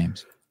CrossFit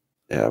Games?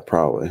 Yeah,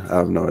 probably. I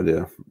have no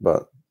idea.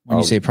 But when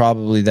you say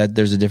probably, that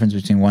there's a difference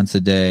between once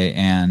a day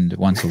and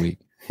once a week.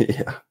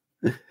 Yeah.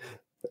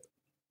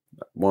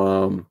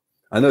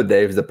 I know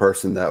Dave's the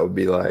person that would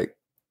be like,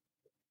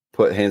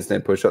 put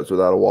handstand push-ups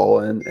without a wall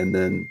in, and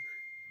then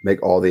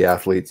make all the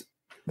athletes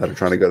that are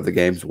trying to go to the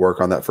games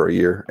work on that for a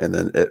year, and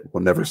then it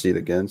will never see it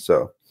again.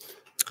 So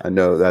I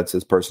know that's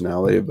his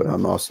personality, but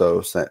I'm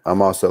also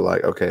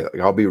like, okay,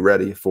 I'll be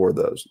ready for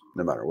those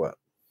no matter what.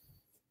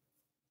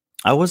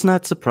 I was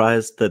not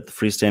surprised that the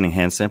freestanding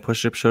handstand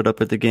push-up showed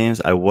up at the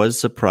games. I was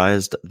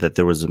surprised that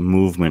there was a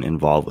movement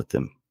involved with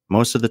them.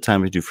 Most of the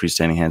time we do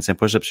freestanding handstand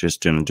push-ups, you're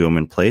just going to do them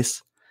in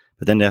place,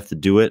 but then to have to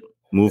do it,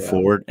 move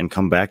forward, and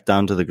come back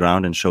down to the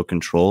ground and show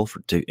control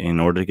in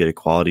order to get a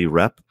quality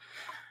rep.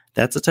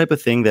 That's the type of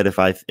thing that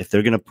if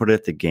they're going to put it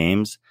at the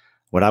games,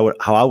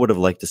 how I would have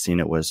liked to seen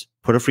it was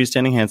put a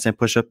freestanding handstand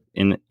push-up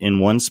in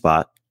one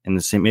spot in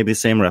maybe the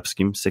same rep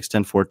scheme, 6,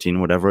 10, 14,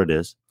 whatever it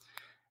is.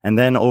 And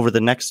then over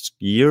the next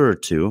year or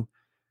two,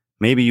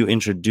 maybe you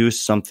introduce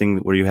something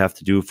where you have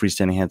to do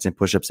freestanding handstand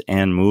push-ups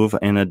and move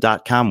in a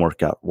 .com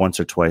workout once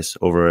or twice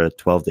over a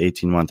 12 to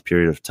 18 month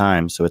period of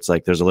time. So it's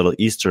like there's a little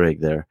Easter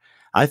egg there.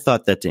 I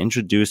thought that to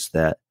introduce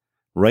that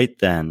right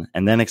then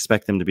and then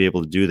expect them to be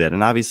able to do that.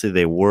 And obviously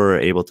they were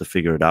able to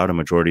figure it out. A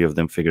majority of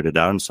them figured it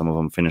out, and some of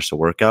them finished the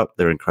workout.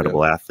 They're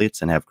incredible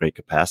athletes and have great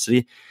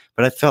capacity.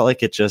 But I felt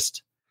like it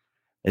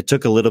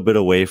took a little bit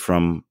away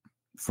from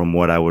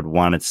what I would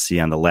want to see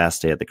on the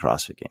last day of the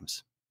CrossFit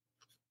Games.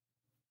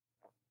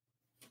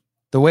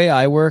 The way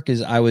I work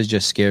is I was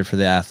just scared for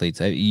the athletes.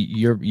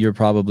 You're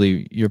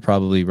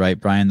probably right,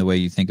 Brian, the way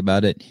you think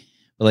about it.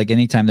 But like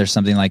anytime there's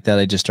something like that,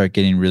 I just start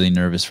getting really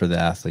nervous for the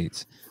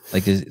athletes.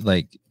 Like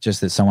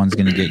just that someone's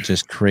going to get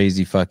just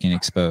crazy fucking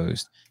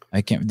exposed.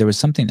 There was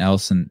something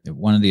else in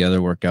one of the other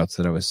workouts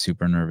that I was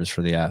super nervous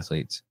for the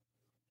athletes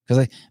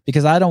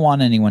because I don't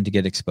want anyone to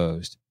get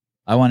exposed.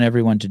 I want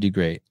everyone to do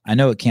great. I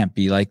know it can't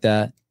be like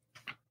that,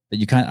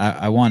 but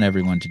I want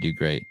everyone to do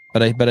great.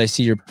 But I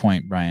see your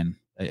point, Brian.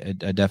 I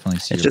definitely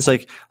see. It's just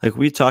point. like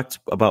we talked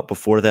about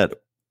before that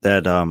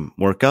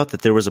workout,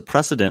 that there was a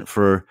precedent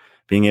for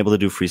being able to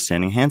do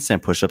freestanding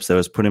handstand push-ups that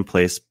was put in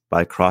place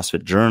by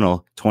CrossFit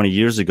Journal 20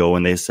 years ago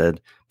when they said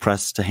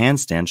press to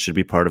handstand should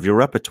be part of your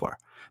repertoire.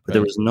 But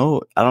there was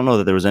I don't know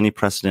that there was any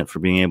precedent for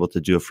being able to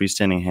do a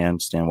freestanding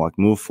handstand walk,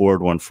 move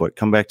forward 1 foot,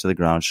 come back to the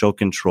ground, show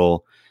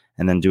control,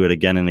 and then do it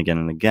again and again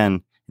and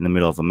again in the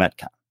middle of a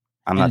Metcon.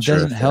 I'm not sure. It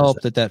doesn't help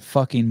that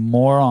fucking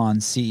moron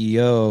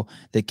CEO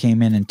that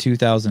came in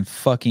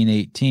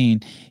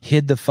 2018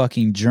 hid the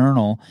fucking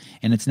journal,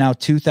 and it's now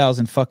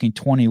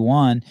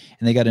 2021,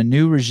 and they got a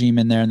new regime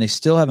in there, and they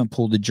still haven't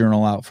pulled the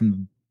journal out from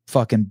the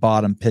fucking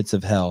bottom pits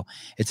of hell.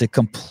 It's a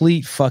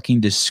complete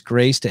fucking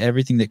disgrace to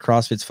everything that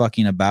CrossFit's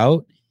fucking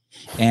about,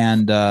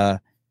 and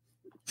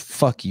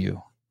fuck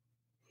you.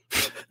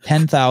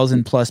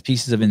 10,000 plus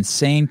pieces of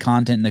insane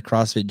content in the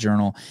CrossFit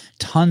Journal.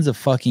 Tons of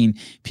fucking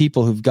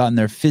people who've gotten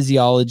their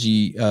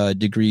physiology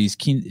degrees,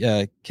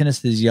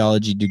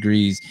 kinesiology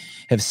degrees,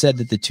 have said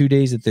that the 2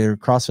 days at their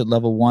CrossFit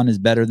level 1 is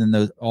better than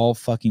those all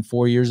fucking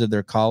 4 years of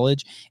their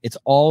college. It's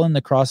all in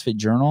the CrossFit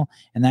Journal,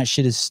 and that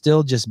shit is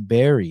still just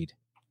buried.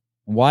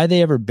 Why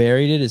they ever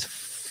buried it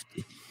is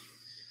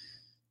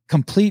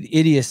complete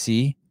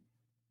idiocy.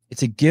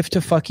 It's a gift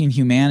to fucking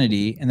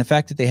humanity, and the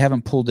fact that they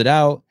haven't pulled it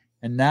out.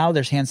 And now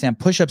there's handstand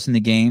push-ups in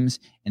the games,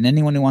 and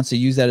anyone who wants to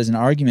use that as an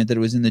argument that it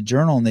was in the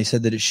journal and they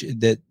said that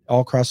that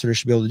all CrossFitters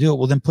should be able to do it,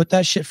 well, then put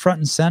that shit front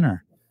and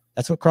center.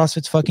 That's what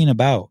CrossFit's fucking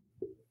about.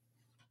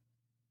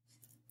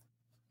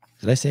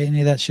 Did I say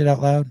any of that shit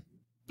out loud?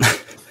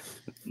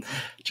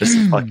 Just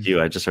fuck you.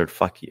 I just heard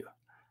fuck you.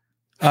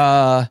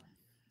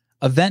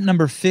 Event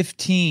number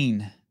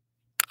 15.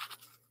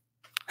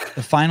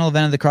 The final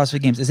event of the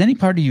CrossFit Games. Is any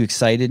part of you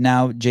excited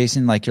now,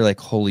 Jayson? Like you're like,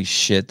 holy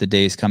shit, the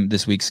day's come.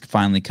 This week's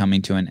finally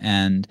coming to an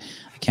end.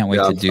 I can't wait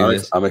to do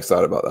this. I'm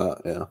excited about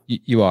that. Yeah,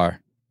 you are.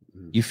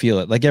 You feel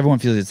it. Like everyone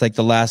feels it. It's like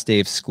the last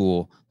day of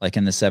school, like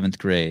in the 7th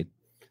grade.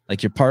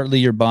 Like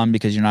you're bummed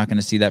because you're not going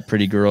to see that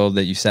pretty girl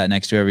that you sat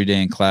next to every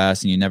day in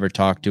class and you never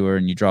talked to her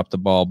and you dropped the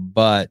ball,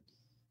 but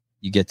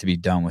you get to be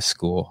done with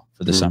school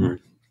for the summer.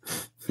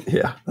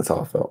 Yeah, that's how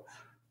I felt.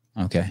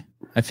 Okay,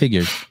 I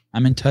figured.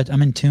 I'm in touch.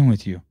 I'm in tune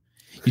with you.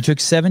 You took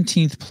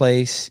 17th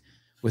place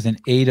with an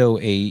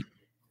 808.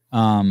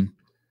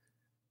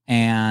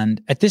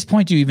 And at this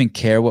point, do you even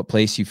care what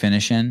place you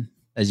finish in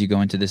as you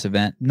go into this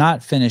event?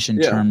 Not finish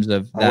in terms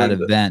of that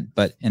event,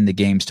 but in the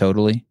games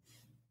totally?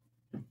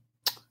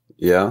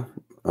 Yeah.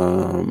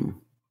 I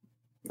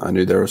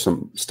knew there was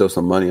still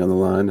some money on the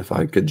line if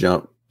I could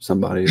jump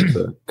somebody with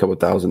a couple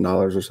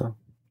 $1,000 or so.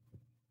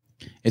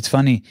 It's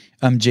funny.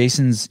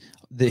 Jason's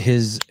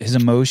his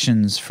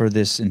emotions for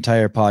this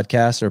entire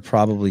podcast are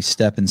probably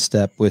step in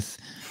step with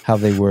how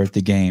they were at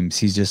the games.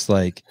 He's just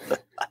like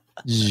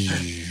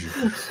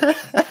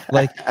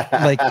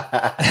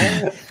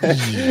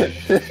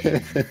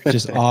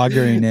just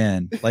auguring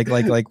in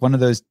like one of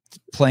those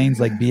planes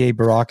like B.A.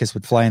 Baracus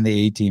would fly in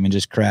the A-team and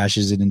just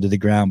crashes it into the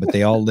ground, but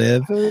they all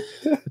live, but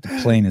the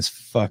plane is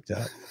fucked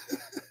up.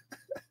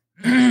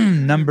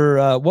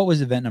 What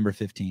was event number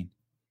 15?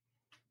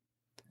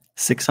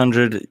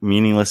 600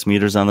 meaningless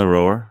meters on the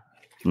rower,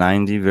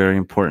 90 very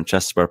important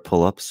chest bar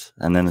pull-ups,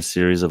 and then a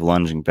series of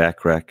lunging,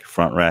 back rack,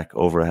 front rack,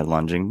 overhead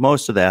lunging.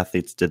 Most of the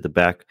athletes did the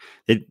back.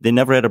 They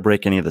never had to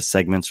break any of the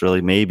segments,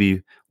 really.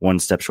 Maybe one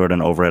step short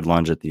on overhead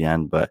lunge at the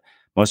end, but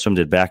most of them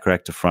did back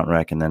rack to front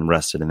rack and then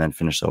rested and then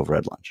finished the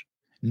overhead lunge.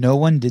 No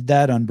one did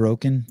that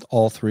unbroken,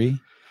 all three?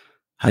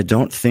 I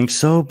don't think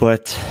so,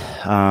 but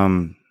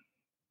I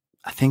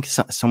think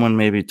someone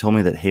maybe told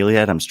me that Haley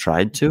Adams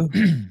tried to.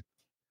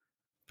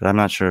 But I'm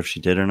not sure if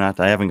she did or not.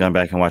 I haven't gone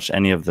back and watched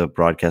any of the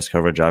broadcast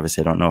coverage.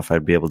 Obviously, I don't know if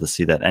I'd be able to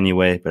see that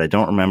anyway, but I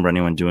don't remember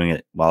anyone doing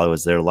it while I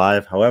was there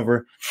live.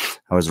 However,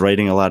 I was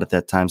writing a lot at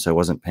that time, so I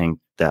wasn't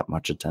paying that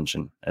much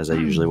attention as I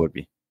usually would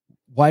be.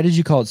 Why did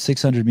you call it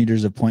 600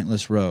 meters of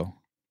pointless row?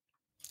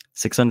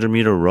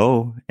 600-meter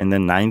row and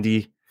then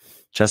 90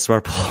 chest bar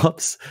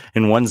pull-ups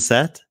in one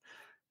set.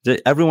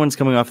 Everyone's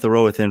coming off the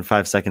row within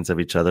 5 seconds of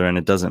each other, and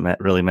it doesn't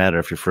really matter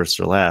if you're first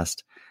or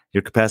last.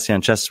 Your capacity on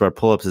chest bar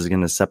pull-ups is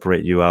going to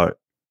separate you out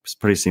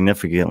pretty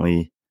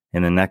significantly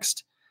in the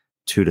next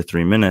 2 to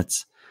 3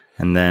 minutes.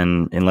 And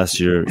then unless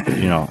you're,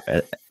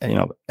 at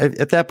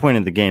that point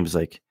in the game, it's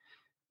like,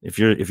 if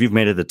you've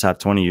made it the top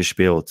 20, you should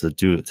be able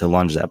to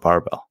lunge that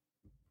barbell.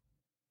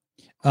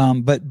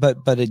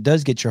 But it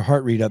does get your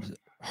heart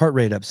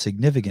rate up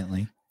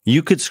significantly.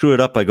 You could screw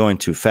it up by going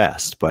too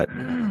fast, but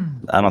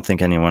I don't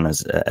think anyone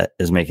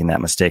is making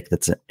that mistake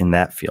that's in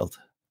that field.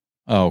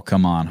 Oh,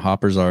 come on.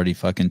 Hopper's already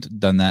fucking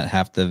done that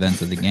half the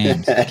events of the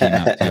games. Came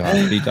out too hard. What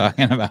are you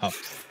talking about?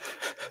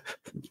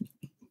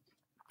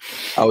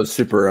 I was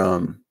super,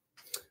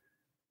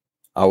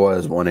 I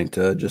was wanting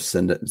to just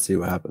send it and see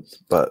what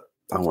happens, but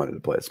I wanted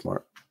to play it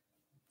smart.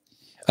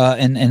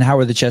 And how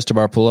were the chest to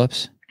bar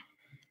pull-ups?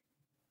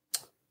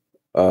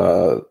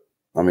 I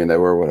mean, they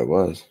were what it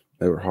was.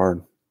 They were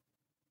hard.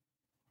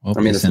 Well,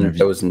 I mean,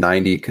 it was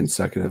 90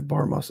 consecutive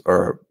bar muscle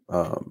or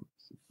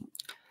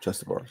chest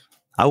to bars.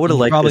 I would have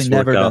liked probably this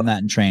never workout. done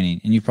that in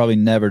training, and you've probably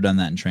never done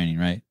that in training,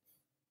 right?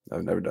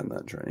 I've never done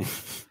that in training.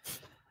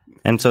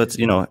 And so it's,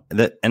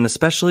 and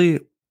especially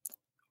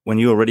when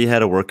you already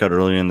had a workout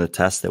earlier in the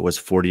test that was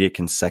 48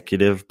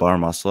 consecutive bar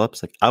muscle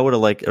ups, like I would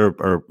have liked,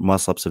 or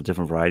muscle ups of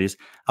different varieties.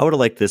 I would have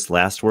liked this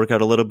last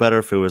workout a little better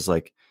if it was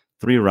like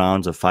 3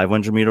 rounds of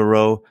 500-meter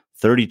row,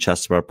 30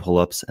 chest bar pull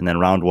ups, and then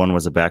round 1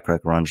 was a back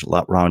rack lunge,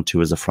 round 2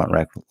 was a front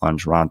rack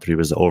lunge, round 3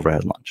 was the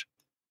overhead lunge.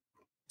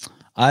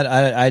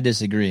 I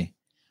disagree.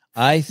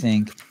 I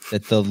think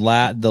that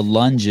the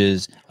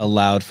lunges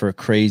allowed for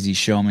crazy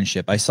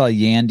showmanship. I saw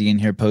Yandy in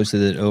here posted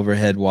that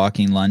overhead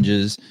walking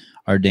lunges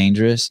are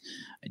dangerous.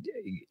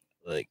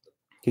 Like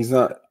he's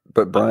not,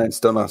 but Brian's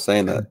still not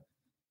saying that.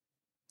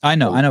 I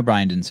know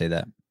Brian didn't say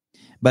that,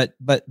 but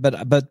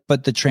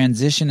the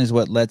transition is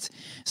what lets.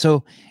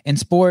 So in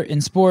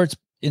sports,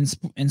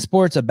 in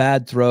sports, a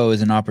bad throw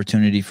is an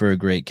opportunity for a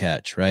great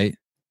catch, right?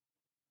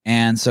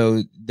 And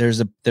so there's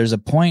a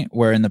point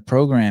where in the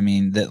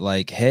programming that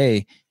like,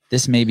 hey,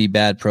 this may be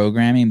bad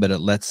programming, but it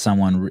lets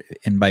someone,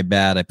 and by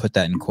bad, I put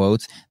that in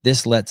quotes,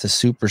 this lets a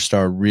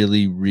superstar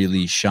really,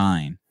 really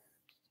shine.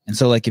 And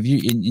so like if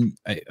you,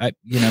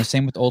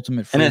 same with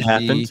ultimate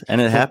frisbee.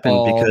 And it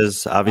happened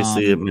because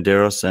obviously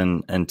Medeiros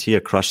and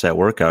Tia crushed that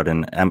workout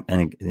and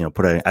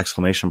put an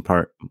exclamation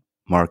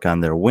mark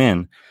on their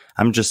win.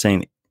 I'm just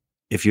saying,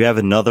 if you have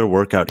another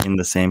workout in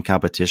the same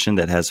competition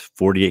that has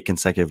 48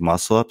 consecutive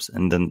muscle ups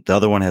and then the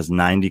other one has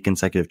 90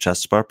 consecutive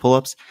chest bar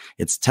pull-ups,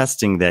 it's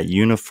testing that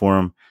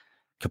uniform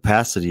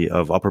capacity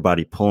of upper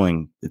body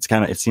pulling.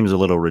 It seems a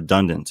little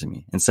redundant to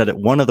me. Instead,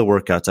 one of the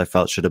workouts I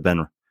felt should have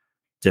been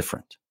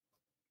different.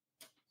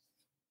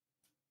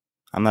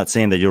 I'm not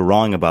saying that you're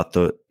wrong about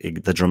the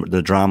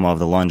drama of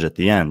the lunge at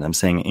the end. I'm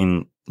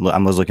saying I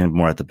was looking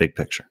more at the big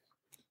picture.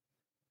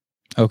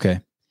 Okay,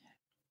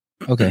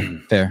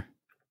 fair.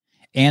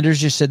 Anders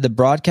just said the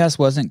broadcast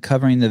wasn't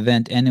covering the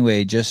event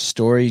anyway, just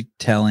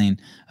storytelling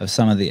of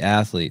some of the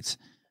athletes.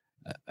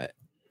 I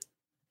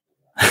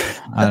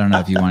don't know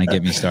if you want to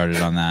get me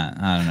started on that.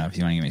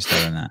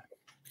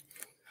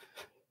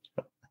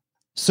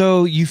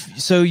 So you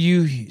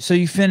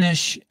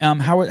finish.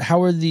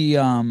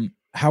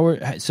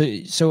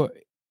 So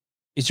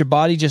is your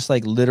body just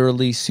like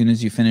literally as soon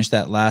as you finish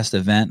that last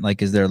event,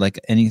 like is there like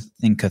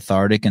anything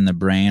cathartic in the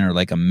brain or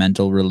like a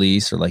mental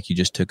release or like you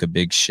just took a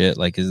big shit?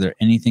 Like is there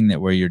anything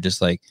where you're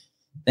just like,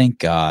 thank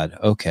God,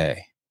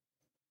 okay.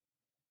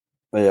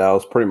 Yeah, I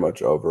was pretty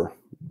much over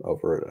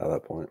it at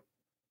that point.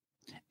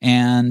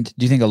 And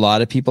do you think a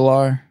lot of people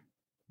are?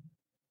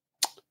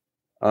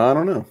 I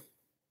don't know.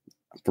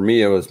 For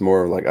me, it was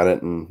more like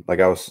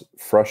I was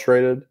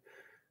frustrated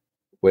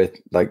with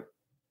like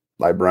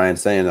Brian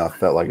saying, I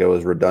felt like it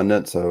was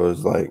redundant. So it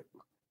was like,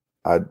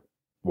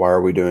 why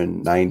are we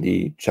doing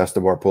 90 chest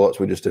to bar pull-ups?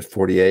 We just did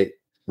 48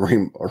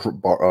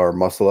 or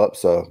muscle up.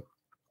 So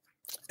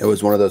it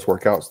was one of those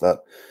workouts that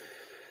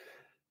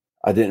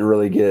I didn't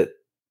really get.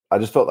 I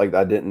just felt like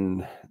there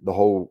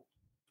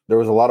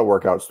was a lot of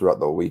workouts throughout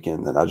the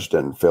weekend and I just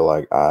didn't feel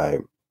like I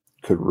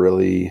could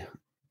really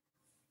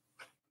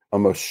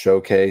almost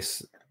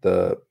showcase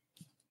the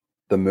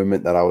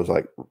movement that I was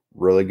like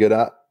really good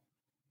at.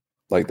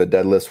 Like the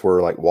deadlifts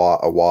were like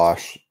a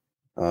wash.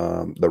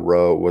 The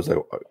row was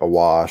a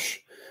wash.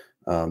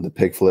 The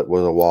pig flip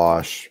was a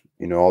wash.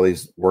 All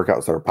these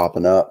workouts that are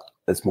popping up.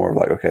 It's more of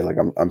like, okay, like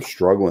I'm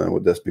struggling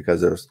with this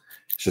because it's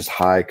just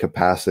high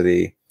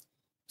capacity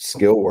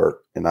skill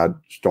work. And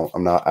I'm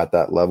not at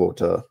that level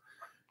to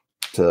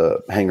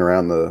hang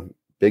around the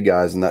big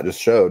guys. And that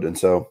just showed. And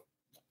so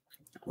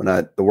when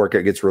the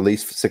workout gets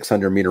released,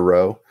 600-meter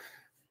row,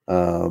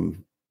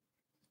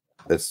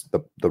 it's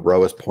the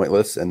row is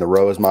pointless and the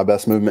row is my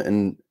best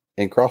movement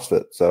in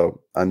CrossFit.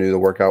 So I knew the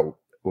workout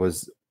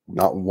was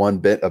not one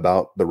bit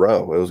about the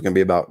row. It was going to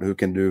be about who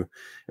can do,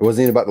 it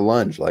wasn't even about the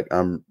lunge. Like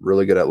I'm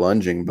really good at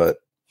lunging, but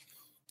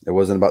it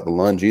wasn't about the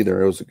lunge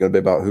either. It was going to be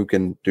about who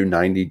can do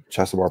 90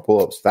 chest to bar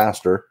pull-ups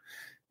faster.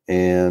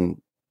 And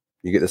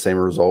you get the same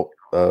result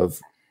of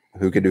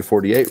who could do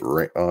 48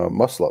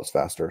 muscle ups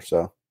faster.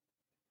 So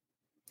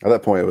at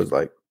that point, it was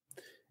like,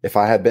 if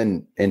I had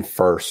been in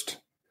first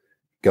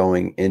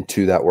going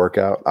into that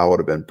workout, I would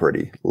have been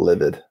pretty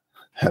livid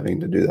having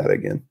to do that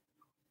again.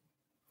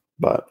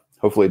 But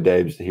hopefully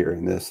Dave's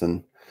hearing this,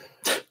 and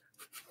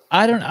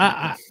I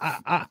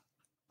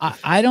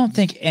don't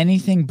think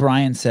anything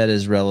Brian said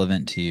is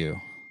relevant to you.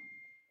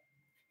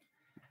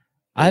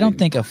 I don't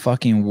think a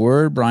fucking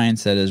word Brian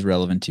said is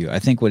relevant to you. I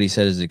think what he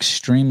said is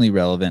extremely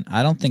relevant.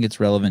 I don't think it's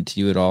relevant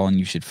to you at all, and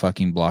you should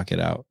fucking block it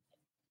out.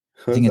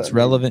 I think it's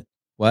relevant.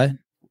 What?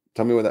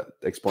 Tell me what that.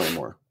 Explain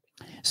more.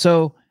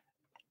 So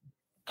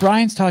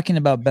Brian's talking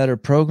about better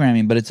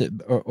programming, but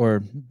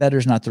or better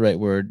is not the right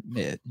word.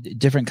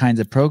 Different kinds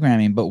of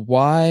programming, but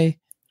why?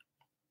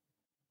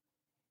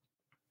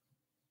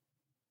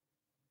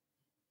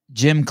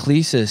 Jim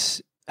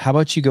Cleesis, how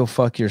about you go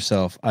fuck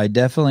yourself? I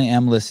definitely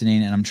am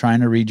listening, and I'm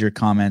trying to read your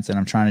comments, and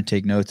I'm trying to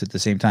take notes at the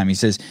same time. He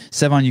says,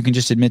 Sevon, you can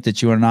just admit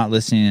that you are not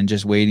listening and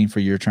just waiting for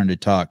your turn to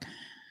talk.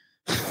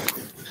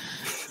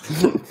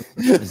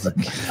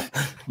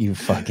 You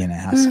fucking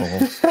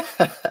asshole.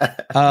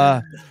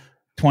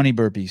 20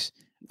 burpees.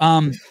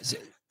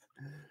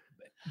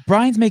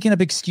 Brian's making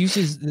up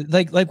excuses.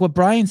 Like what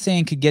Brian's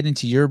saying could get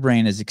into your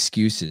brain as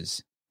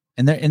excuses.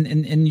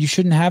 And you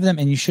shouldn't have them,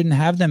 and you shouldn't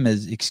have them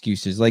as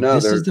excuses. Like, no,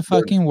 this is the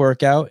fucking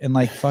workout, and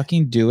like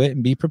fucking do it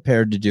and be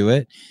prepared to do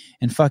it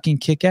and fucking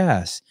kick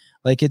ass.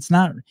 Like it's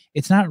not,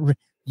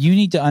 you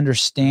need to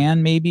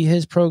understand maybe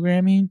his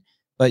programming,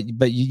 but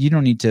you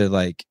don't need to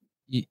like,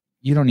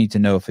 you don't need to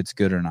know if it's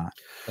good or not.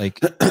 Like,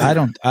 I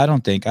don't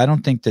think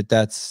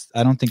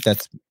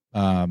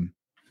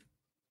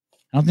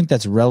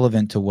that's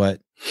relevant to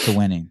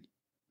winning.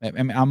 I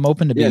mean, I'm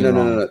open to being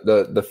wrong.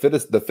 No. The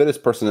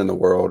fittest person in the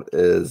world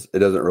it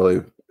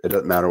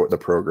doesn't matter what the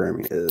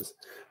programming is.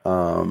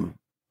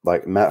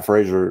 Like Matt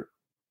Frazier,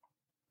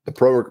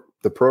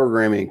 the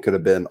programming could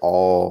have been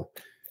all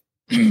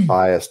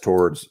biased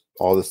towards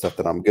all the stuff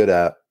that I'm good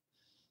at,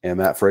 and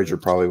Matt Frazier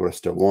probably would have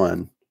still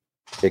won.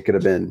 It could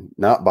have been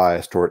not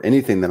biased toward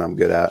anything that I'm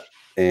good at,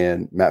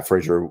 and Matt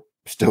Frazier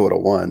still would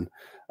have won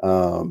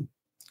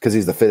because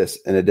he's the fittest,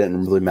 and it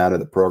didn't really matter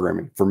the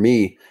programming. For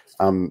me,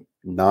 I'm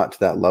not to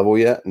that level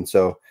yet, and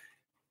so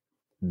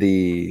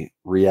the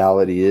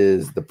reality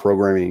is the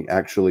programming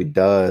actually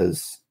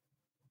does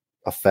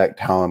affect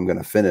how I'm going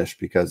to finish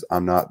because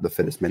I'm not the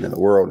fittest man in the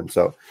world. And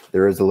so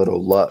there is a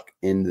little luck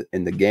in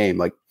the game.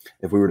 Like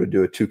if we were to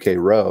do a 2K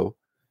row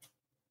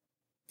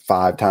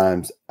 5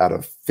 times out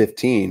of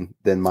 15,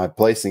 then my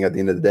placing at the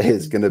end of the day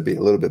is going to be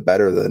a little bit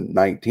better than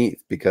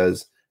 19th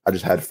because I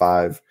just had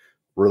 5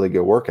 really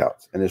good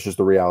workouts, and it's just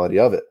the reality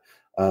of it.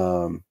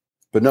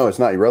 But no, it's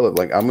not irrelevant.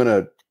 Like I'm going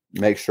to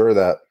make sure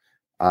that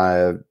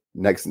I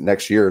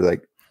next year,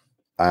 like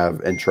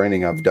in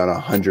training, I've done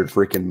 100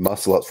 freaking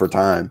muscle ups for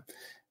time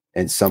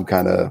and some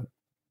kind of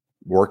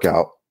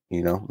workout,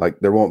 like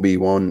there won't be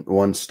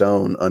one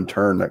stone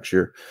unturned next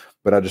year.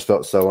 But I just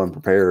felt so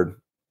unprepared.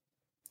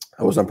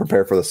 I was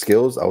unprepared for the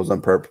skills. I was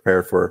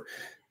unprepared for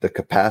the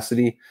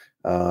capacity.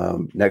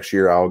 Next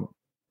year, I'll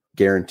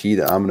guarantee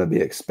that I'm going to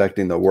be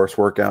expecting the worst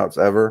workouts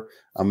ever.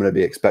 I'm going to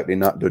be expecting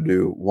not to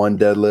do one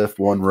deadlift,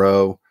 one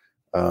row,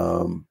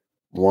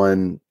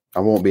 I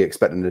won't be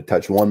expecting to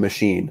touch one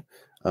machine.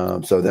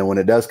 So then when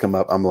it does come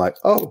up, I'm like,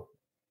 oh,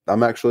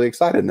 I'm actually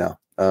excited now.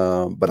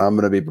 But I'm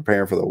going to be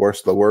preparing for the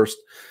worst of the worst,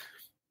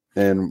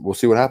 and we'll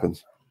see what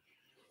happens.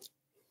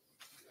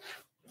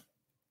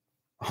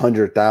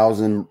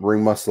 100,000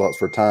 ring muscle ups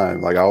for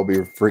time. Like I'll be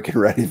freaking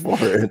ready for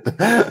it.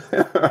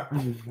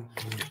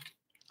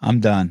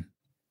 I'm done.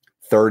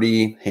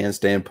 30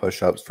 handstand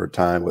push-ups for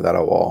time without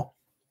a wall.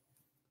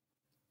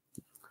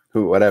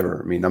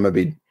 Whatever. I mean, I'm gonna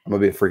be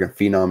a freaking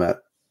phenom at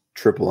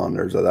triple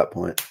unders at that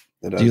point.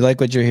 Do you like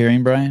what you're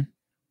hearing, Brian?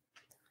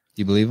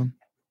 Do you believe him?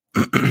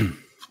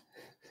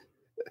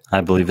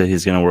 I believe that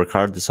he's going to work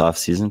hard this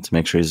offseason to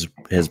make sure he's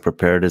as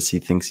prepared as he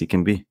thinks he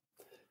can be.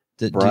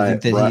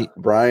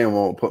 Brian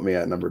won't put me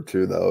at number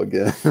 2 though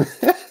again.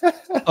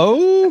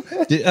 Oh,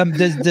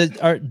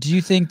 do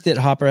you think that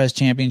Hopper has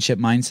championship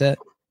mindset?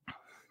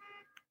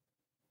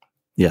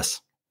 Yes.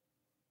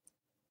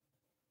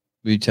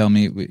 Will you tell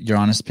me your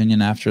honest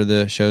opinion after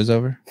the show's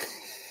over?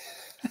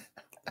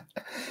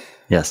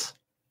 Yes.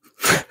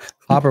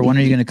 Hopper, when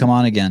are you going to come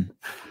on again?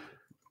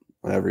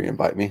 Whenever you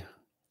invite me.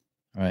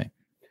 All right.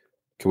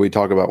 Can we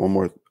talk about one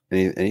more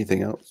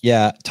anything else?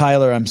 Yeah,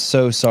 Tyler, I'm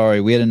so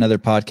sorry. We had another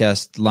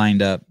podcast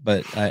lined up,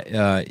 but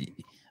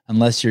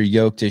unless you're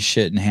yoked as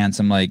shit and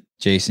handsome like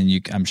Jayson,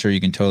 I'm sure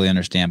you can totally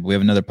understand. But we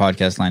have another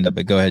podcast lined up.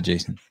 But go ahead,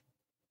 Jayson.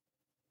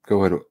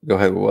 Go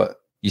ahead with what?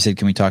 You said,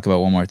 can we talk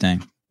about one more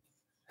thing?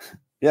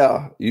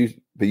 Yeah,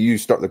 you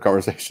start the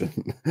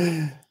conversation.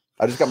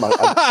 I just got my.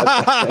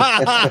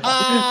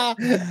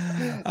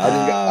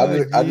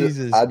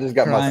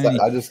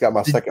 I just got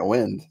my second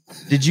wind.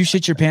 Did you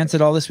shit your pants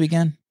at all this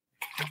weekend?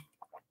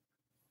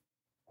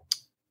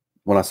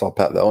 When I saw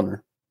Pat the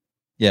owner.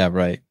 Yeah,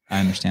 right. I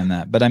understand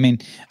that, but I mean,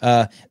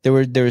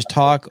 there was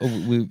talk.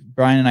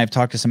 Brian and I have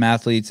talked to some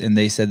athletes, and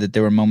they said that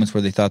there were moments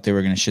where they thought they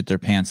were going to shit their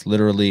pants,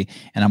 literally.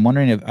 And I'm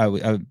wondering if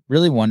I'm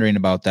really wondering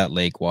about that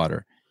lake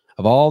water.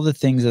 Of all the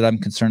things that I'm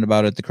concerned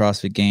about at the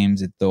CrossFit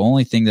Games, the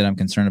only thing that I'm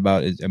concerned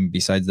about is,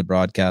 besides the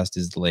broadcast,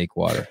 is the lake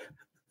water.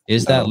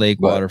 Is that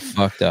lake water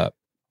fucked up?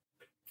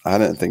 I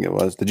didn't think it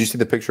was. Did you see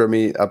the picture of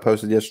me I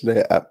posted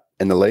yesterday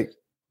in the lake?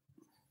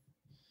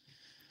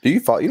 Do you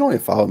follow? You don't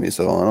even follow me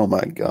so long. Oh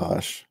my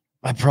gosh.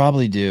 I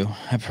probably do.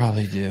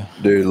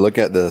 Dude, look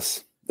at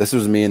this. This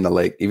was me in the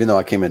lake. Even though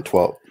I came in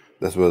 12th,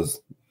 this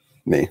was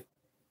me.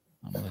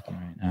 I'm looking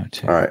right now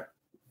too. All right.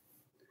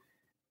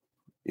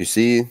 You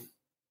see?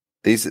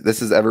 This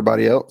is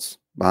everybody else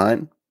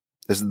behind.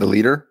 This is the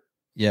leader.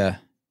 Yeah.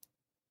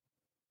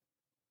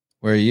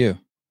 Where are you?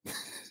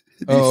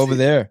 Over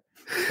there.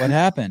 What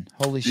happened?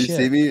 Holy shit. You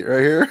see me right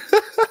here?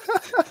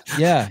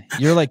 Yeah.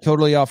 You're like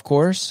totally off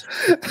course.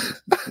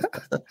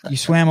 You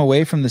swam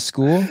away from the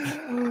school?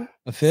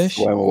 A fish?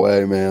 Swam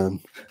away,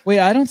 man. Wait,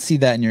 I don't see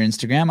that in your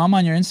Instagram. I'm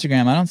on your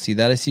Instagram. I don't see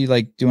that. I see you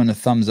like doing a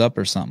thumbs up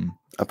or something.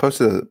 I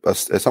posted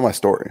it's on my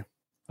story.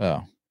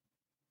 Oh.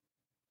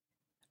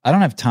 I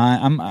don't have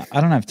time.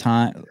 I don't have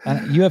time.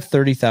 You have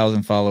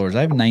 30,000 followers.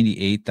 I have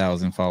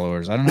 98,000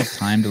 followers. I don't have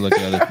time to look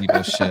at other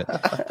people's shit.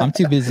 I'm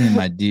too busy in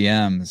my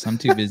DMs.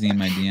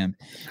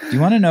 Do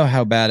you want to know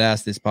how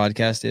badass this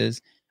podcast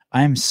is?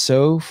 I am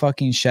so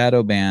fucking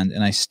shadow banned,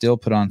 and I still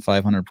put on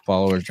 500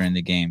 followers during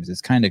the games. It's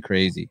kind of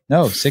crazy.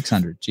 No,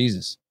 600.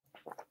 Jesus.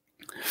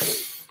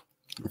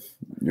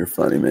 You're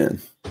funny,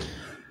 man.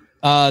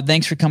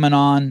 Thanks for coming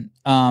on.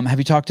 Have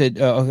you talked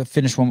to?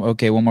 Finish one.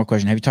 Okay, one more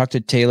question. Have you talked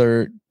to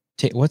Taylor?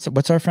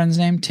 What's our friend's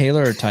name?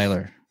 Taylor or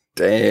Tyler?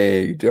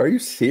 Dang, dude, are you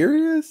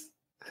serious?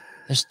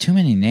 There's too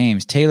many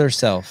names. Taylor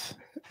Self.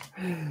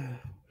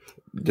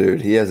 Dude,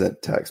 he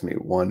hasn't texted me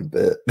one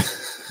bit.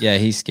 Yeah,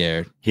 he's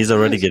scared. He's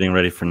already getting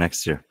ready for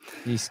next year.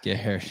 He's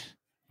scared.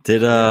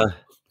 Did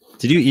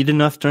you eat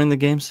enough during the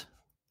games?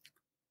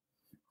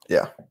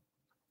 Yeah.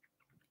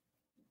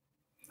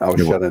 I was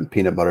shoving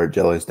peanut butter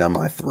jellies down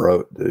my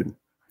throat, dude.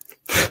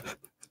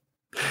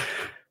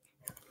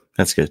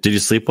 That's good. Did you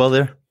sleep well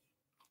there?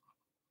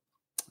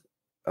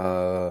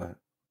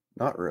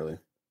 Not really.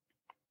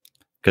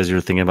 Because you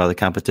were thinking about the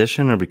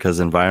competition, or because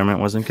the environment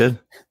wasn't good?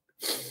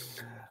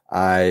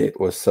 I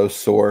was so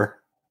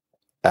sore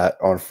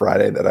on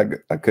Friday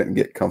that I couldn't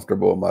get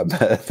comfortable in my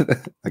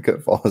bed. I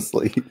couldn't fall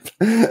asleep.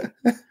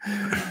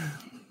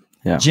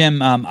 Yeah,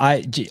 Jim,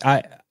 I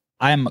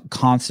am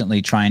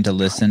constantly trying to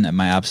listen at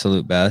my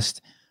absolute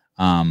best.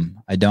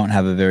 I don't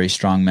have a very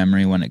strong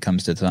memory when it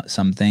comes to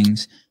some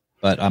things,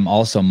 but I'm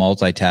also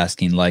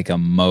multitasking like a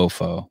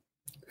mofo.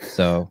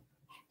 So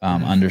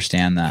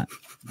understand that.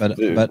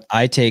 But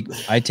I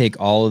take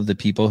all of the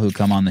people who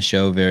come on the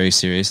show very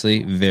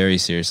seriously, very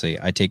seriously.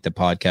 I take the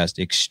podcast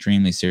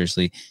extremely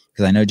seriously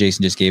because I know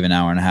Jayson just gave an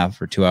hour and a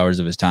half or 2 hours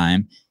of his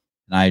time,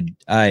 and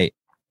I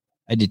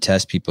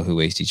detest people who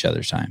waste each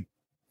other's time.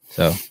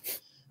 So,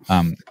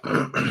 and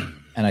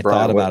I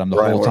thought about him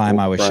the whole time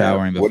I was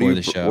showering before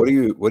the show.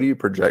 What are you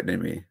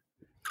projecting me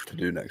to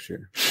do next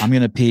year? I'm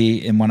gonna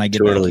pee, and when I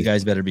get back, you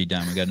guys better be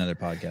done. We got another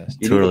podcast.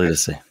 Too early to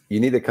say. You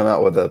need to come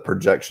out with a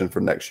projection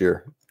for next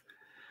year,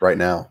 right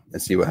now,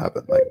 and see what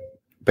happens. Like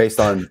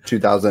based on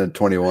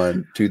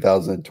 2021,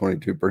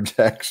 2022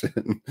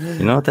 projection.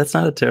 You know what? That's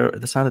not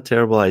a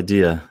terrible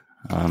idea.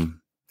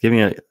 Give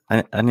me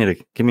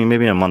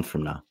maybe a month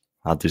from now.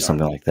 I'll do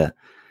something like that.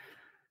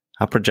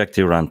 I'll project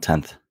you around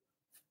 10th.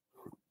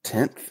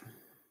 10th?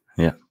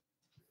 Yeah.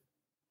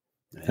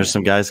 There's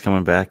some guys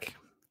coming back.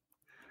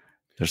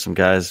 There's some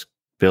guys,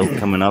 Bill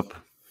coming up.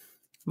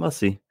 We'll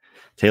see.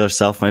 Taylor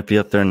Self might be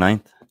up there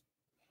 9th.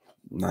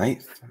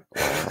 9th?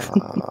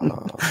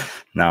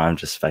 No, I'm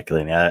just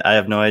speculating. I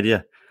have no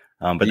idea.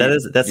 But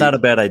that's not a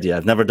bad idea.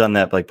 I've never done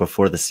that like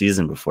before the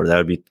season before. That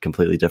would be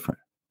completely different.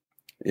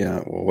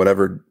 Yeah. Well,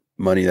 whatever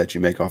money that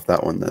you make off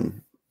that one,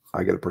 then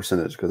I get a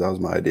percentage because that was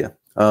my idea.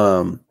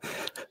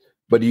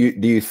 But do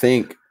you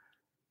think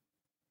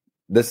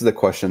this is a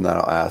question that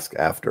I'll ask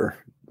after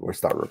we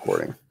start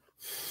recording?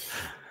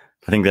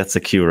 I think that's the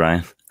cue,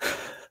 Ryan.